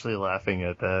I'm actually laughing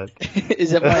at that.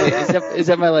 Is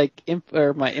that my like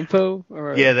my info?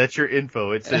 Or? Yeah, that's your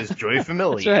info. It says Joey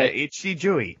Family right. at HC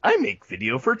Joey. I make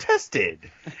video for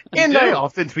Tested, and I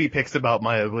often tweet pics about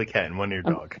my ugly cat and one-eared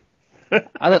dog.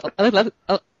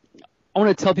 I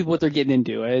want to tell people what they're getting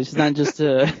into. It's not just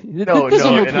No,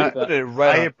 and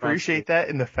I appreciate that,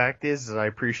 and the fact is that I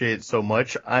appreciate it so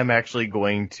much, I'm actually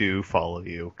going to follow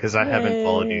you, because I haven't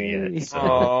followed you yet.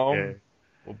 So, yeah.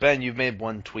 Well, Ben, you've made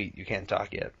one tweet. You can't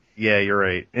talk yet. Yeah, you're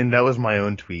right. And that was my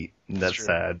own tweet, and that's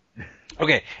sad.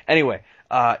 Okay, anyway,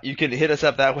 you can hit us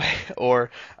up that way, or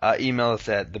email us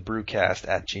at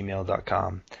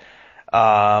thebrewcast@gmail.com.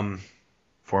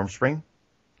 Formspring?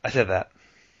 I said that.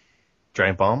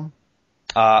 Giant Bomb?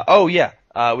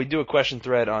 We do a question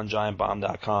thread on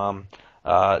giantbomb.com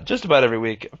just about every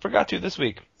week. I forgot to this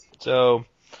week. So,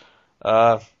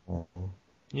 yeah,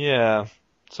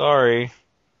 sorry.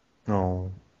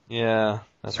 No. Yeah.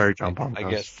 Sorry, John Bomb. I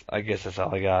guess that's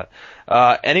all I got.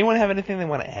 Anyone have anything they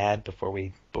want to add before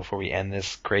we end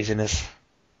this craziness?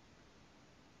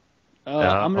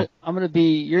 I'm gonna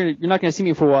be. You're not gonna see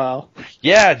me for a while.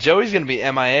 Yeah, Joey's gonna be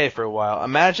MIA for a while.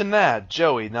 Imagine that,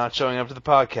 Joey not showing up to the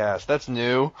podcast. That's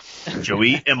new.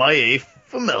 Joey MIA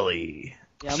Family.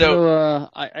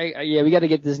 Yeah, we got to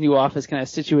get this new office kind of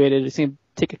situated. It's gonna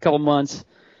take a couple months.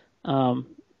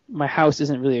 My house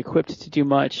isn't really equipped to do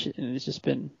much, and it's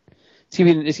gonna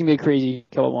be a crazy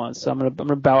couple months. So I'm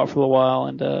gonna bow out for a little while,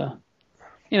 and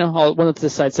once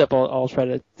this site's up, I'll try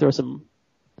to throw some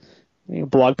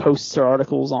blog posts or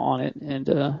articles on it,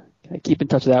 and keep in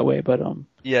touch that way. But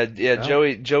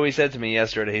Joey said to me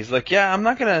yesterday, he's like, "Yeah, I'm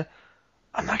not gonna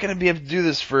be able to do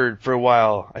this for a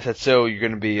while." I said, "So you're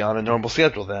gonna be on a normal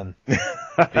schedule then?"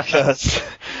 Because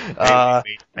I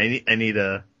need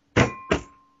a.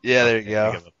 Yeah, there you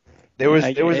go. There was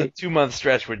a 2-month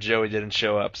stretch where Joey didn't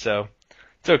show up, so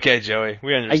it's okay, Joey.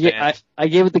 We understand. I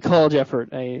gave it the college effort.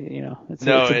 It's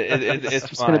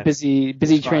fine. been a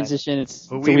busy transition.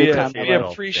 It's a weird time. We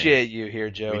appreciate you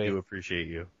here, Joey. We do appreciate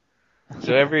you.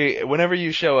 So whenever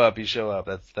you show up,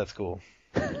 That's cool.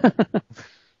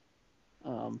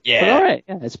 Yeah. But all right.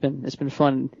 Yeah, it's been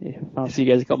fun. I'll see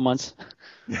you guys in a couple months.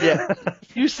 Yeah.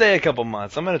 You say a couple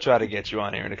months. I'm gonna try to get you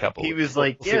on here in a couple. He was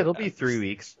like, "Yeah, it'll be 3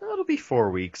 weeks. No, it'll be 4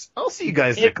 weeks. I'll see you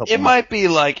guys in a couple months." It might be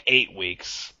like 8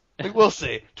 weeks. We'll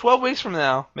see. 12 weeks from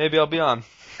now, maybe I'll be on.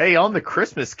 Hey, on the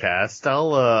Christmas cast,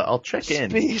 I'll check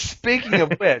in. Speaking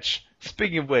of which,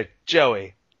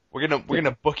 Joey, we're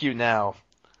gonna book you now.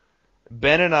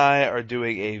 Ben and I are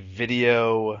doing a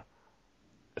video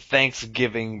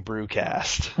Thanksgiving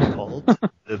brewcast called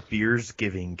the Beers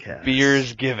Giving Cast.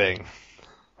 Beers Giving.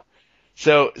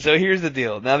 So here's the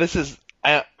deal. Now this is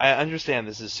I understand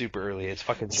this is super early. It's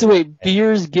fucking. So wait,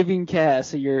 Beers Giving Cast.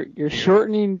 So you're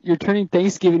turning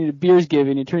Thanksgiving into Beers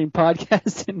Giving. You're turning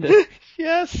podcast into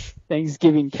Yes.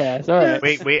 Thanksgiving Cast. All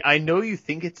right. Wait. I know you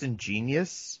think it's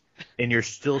ingenious, and you're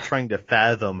still trying to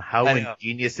fathom how I know.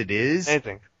 ingenious it is.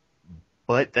 Anything.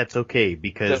 But that's okay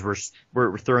because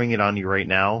we're throwing it on you right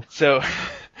now. So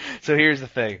here's the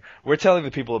thing. We're telling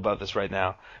the people about this right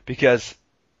now because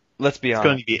let's be honest. It's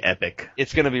going to be epic.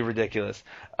 It's going to be ridiculous.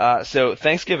 So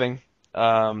Thanksgiving,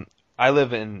 I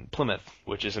live in Plymouth,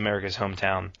 which is America's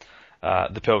hometown.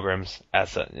 The Pilgrims,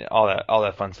 all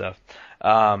that fun stuff.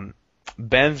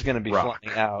 Ben's going to be Rock.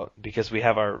 flying out because we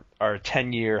have our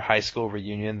 10-year high school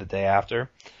reunion the day after.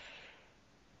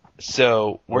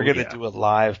 So we're going to do a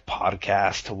live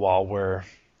podcast while we're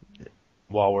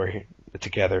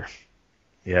together.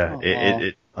 Yeah.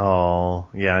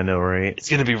 Yeah, I know, right? It's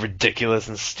going to be ridiculous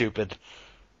and stupid.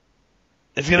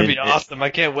 It's going to be awesome.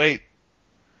 I can't wait.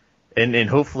 And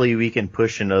hopefully we can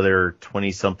push another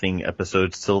 20-something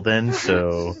episodes till then,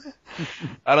 so...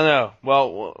 I don't know.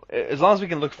 Well, as long as we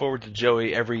can look forward to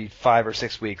Joey every 5 or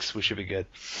 6 weeks, we should be good.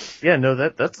 Yeah, no,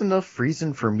 that's enough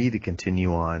reason for me to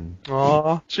continue on.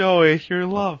 Aw, Joey, you're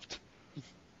loved.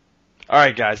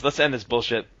 Alright, guys, let's end this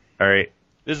bullshit. All right.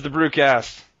 This is the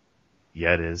Brewcast.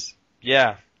 Yeah, it is.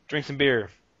 Yeah, drink some beer.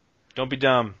 Don't be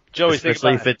dumb. Joey, say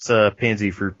Especially goodbye. if it's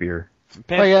pansy fruit beer.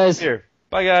 Bye, guys. Beer.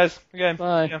 Bye, guys. Again.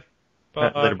 Bye. Yeah.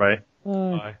 Bye. Later, bye.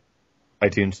 Bye. Bye.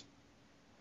 iTunes.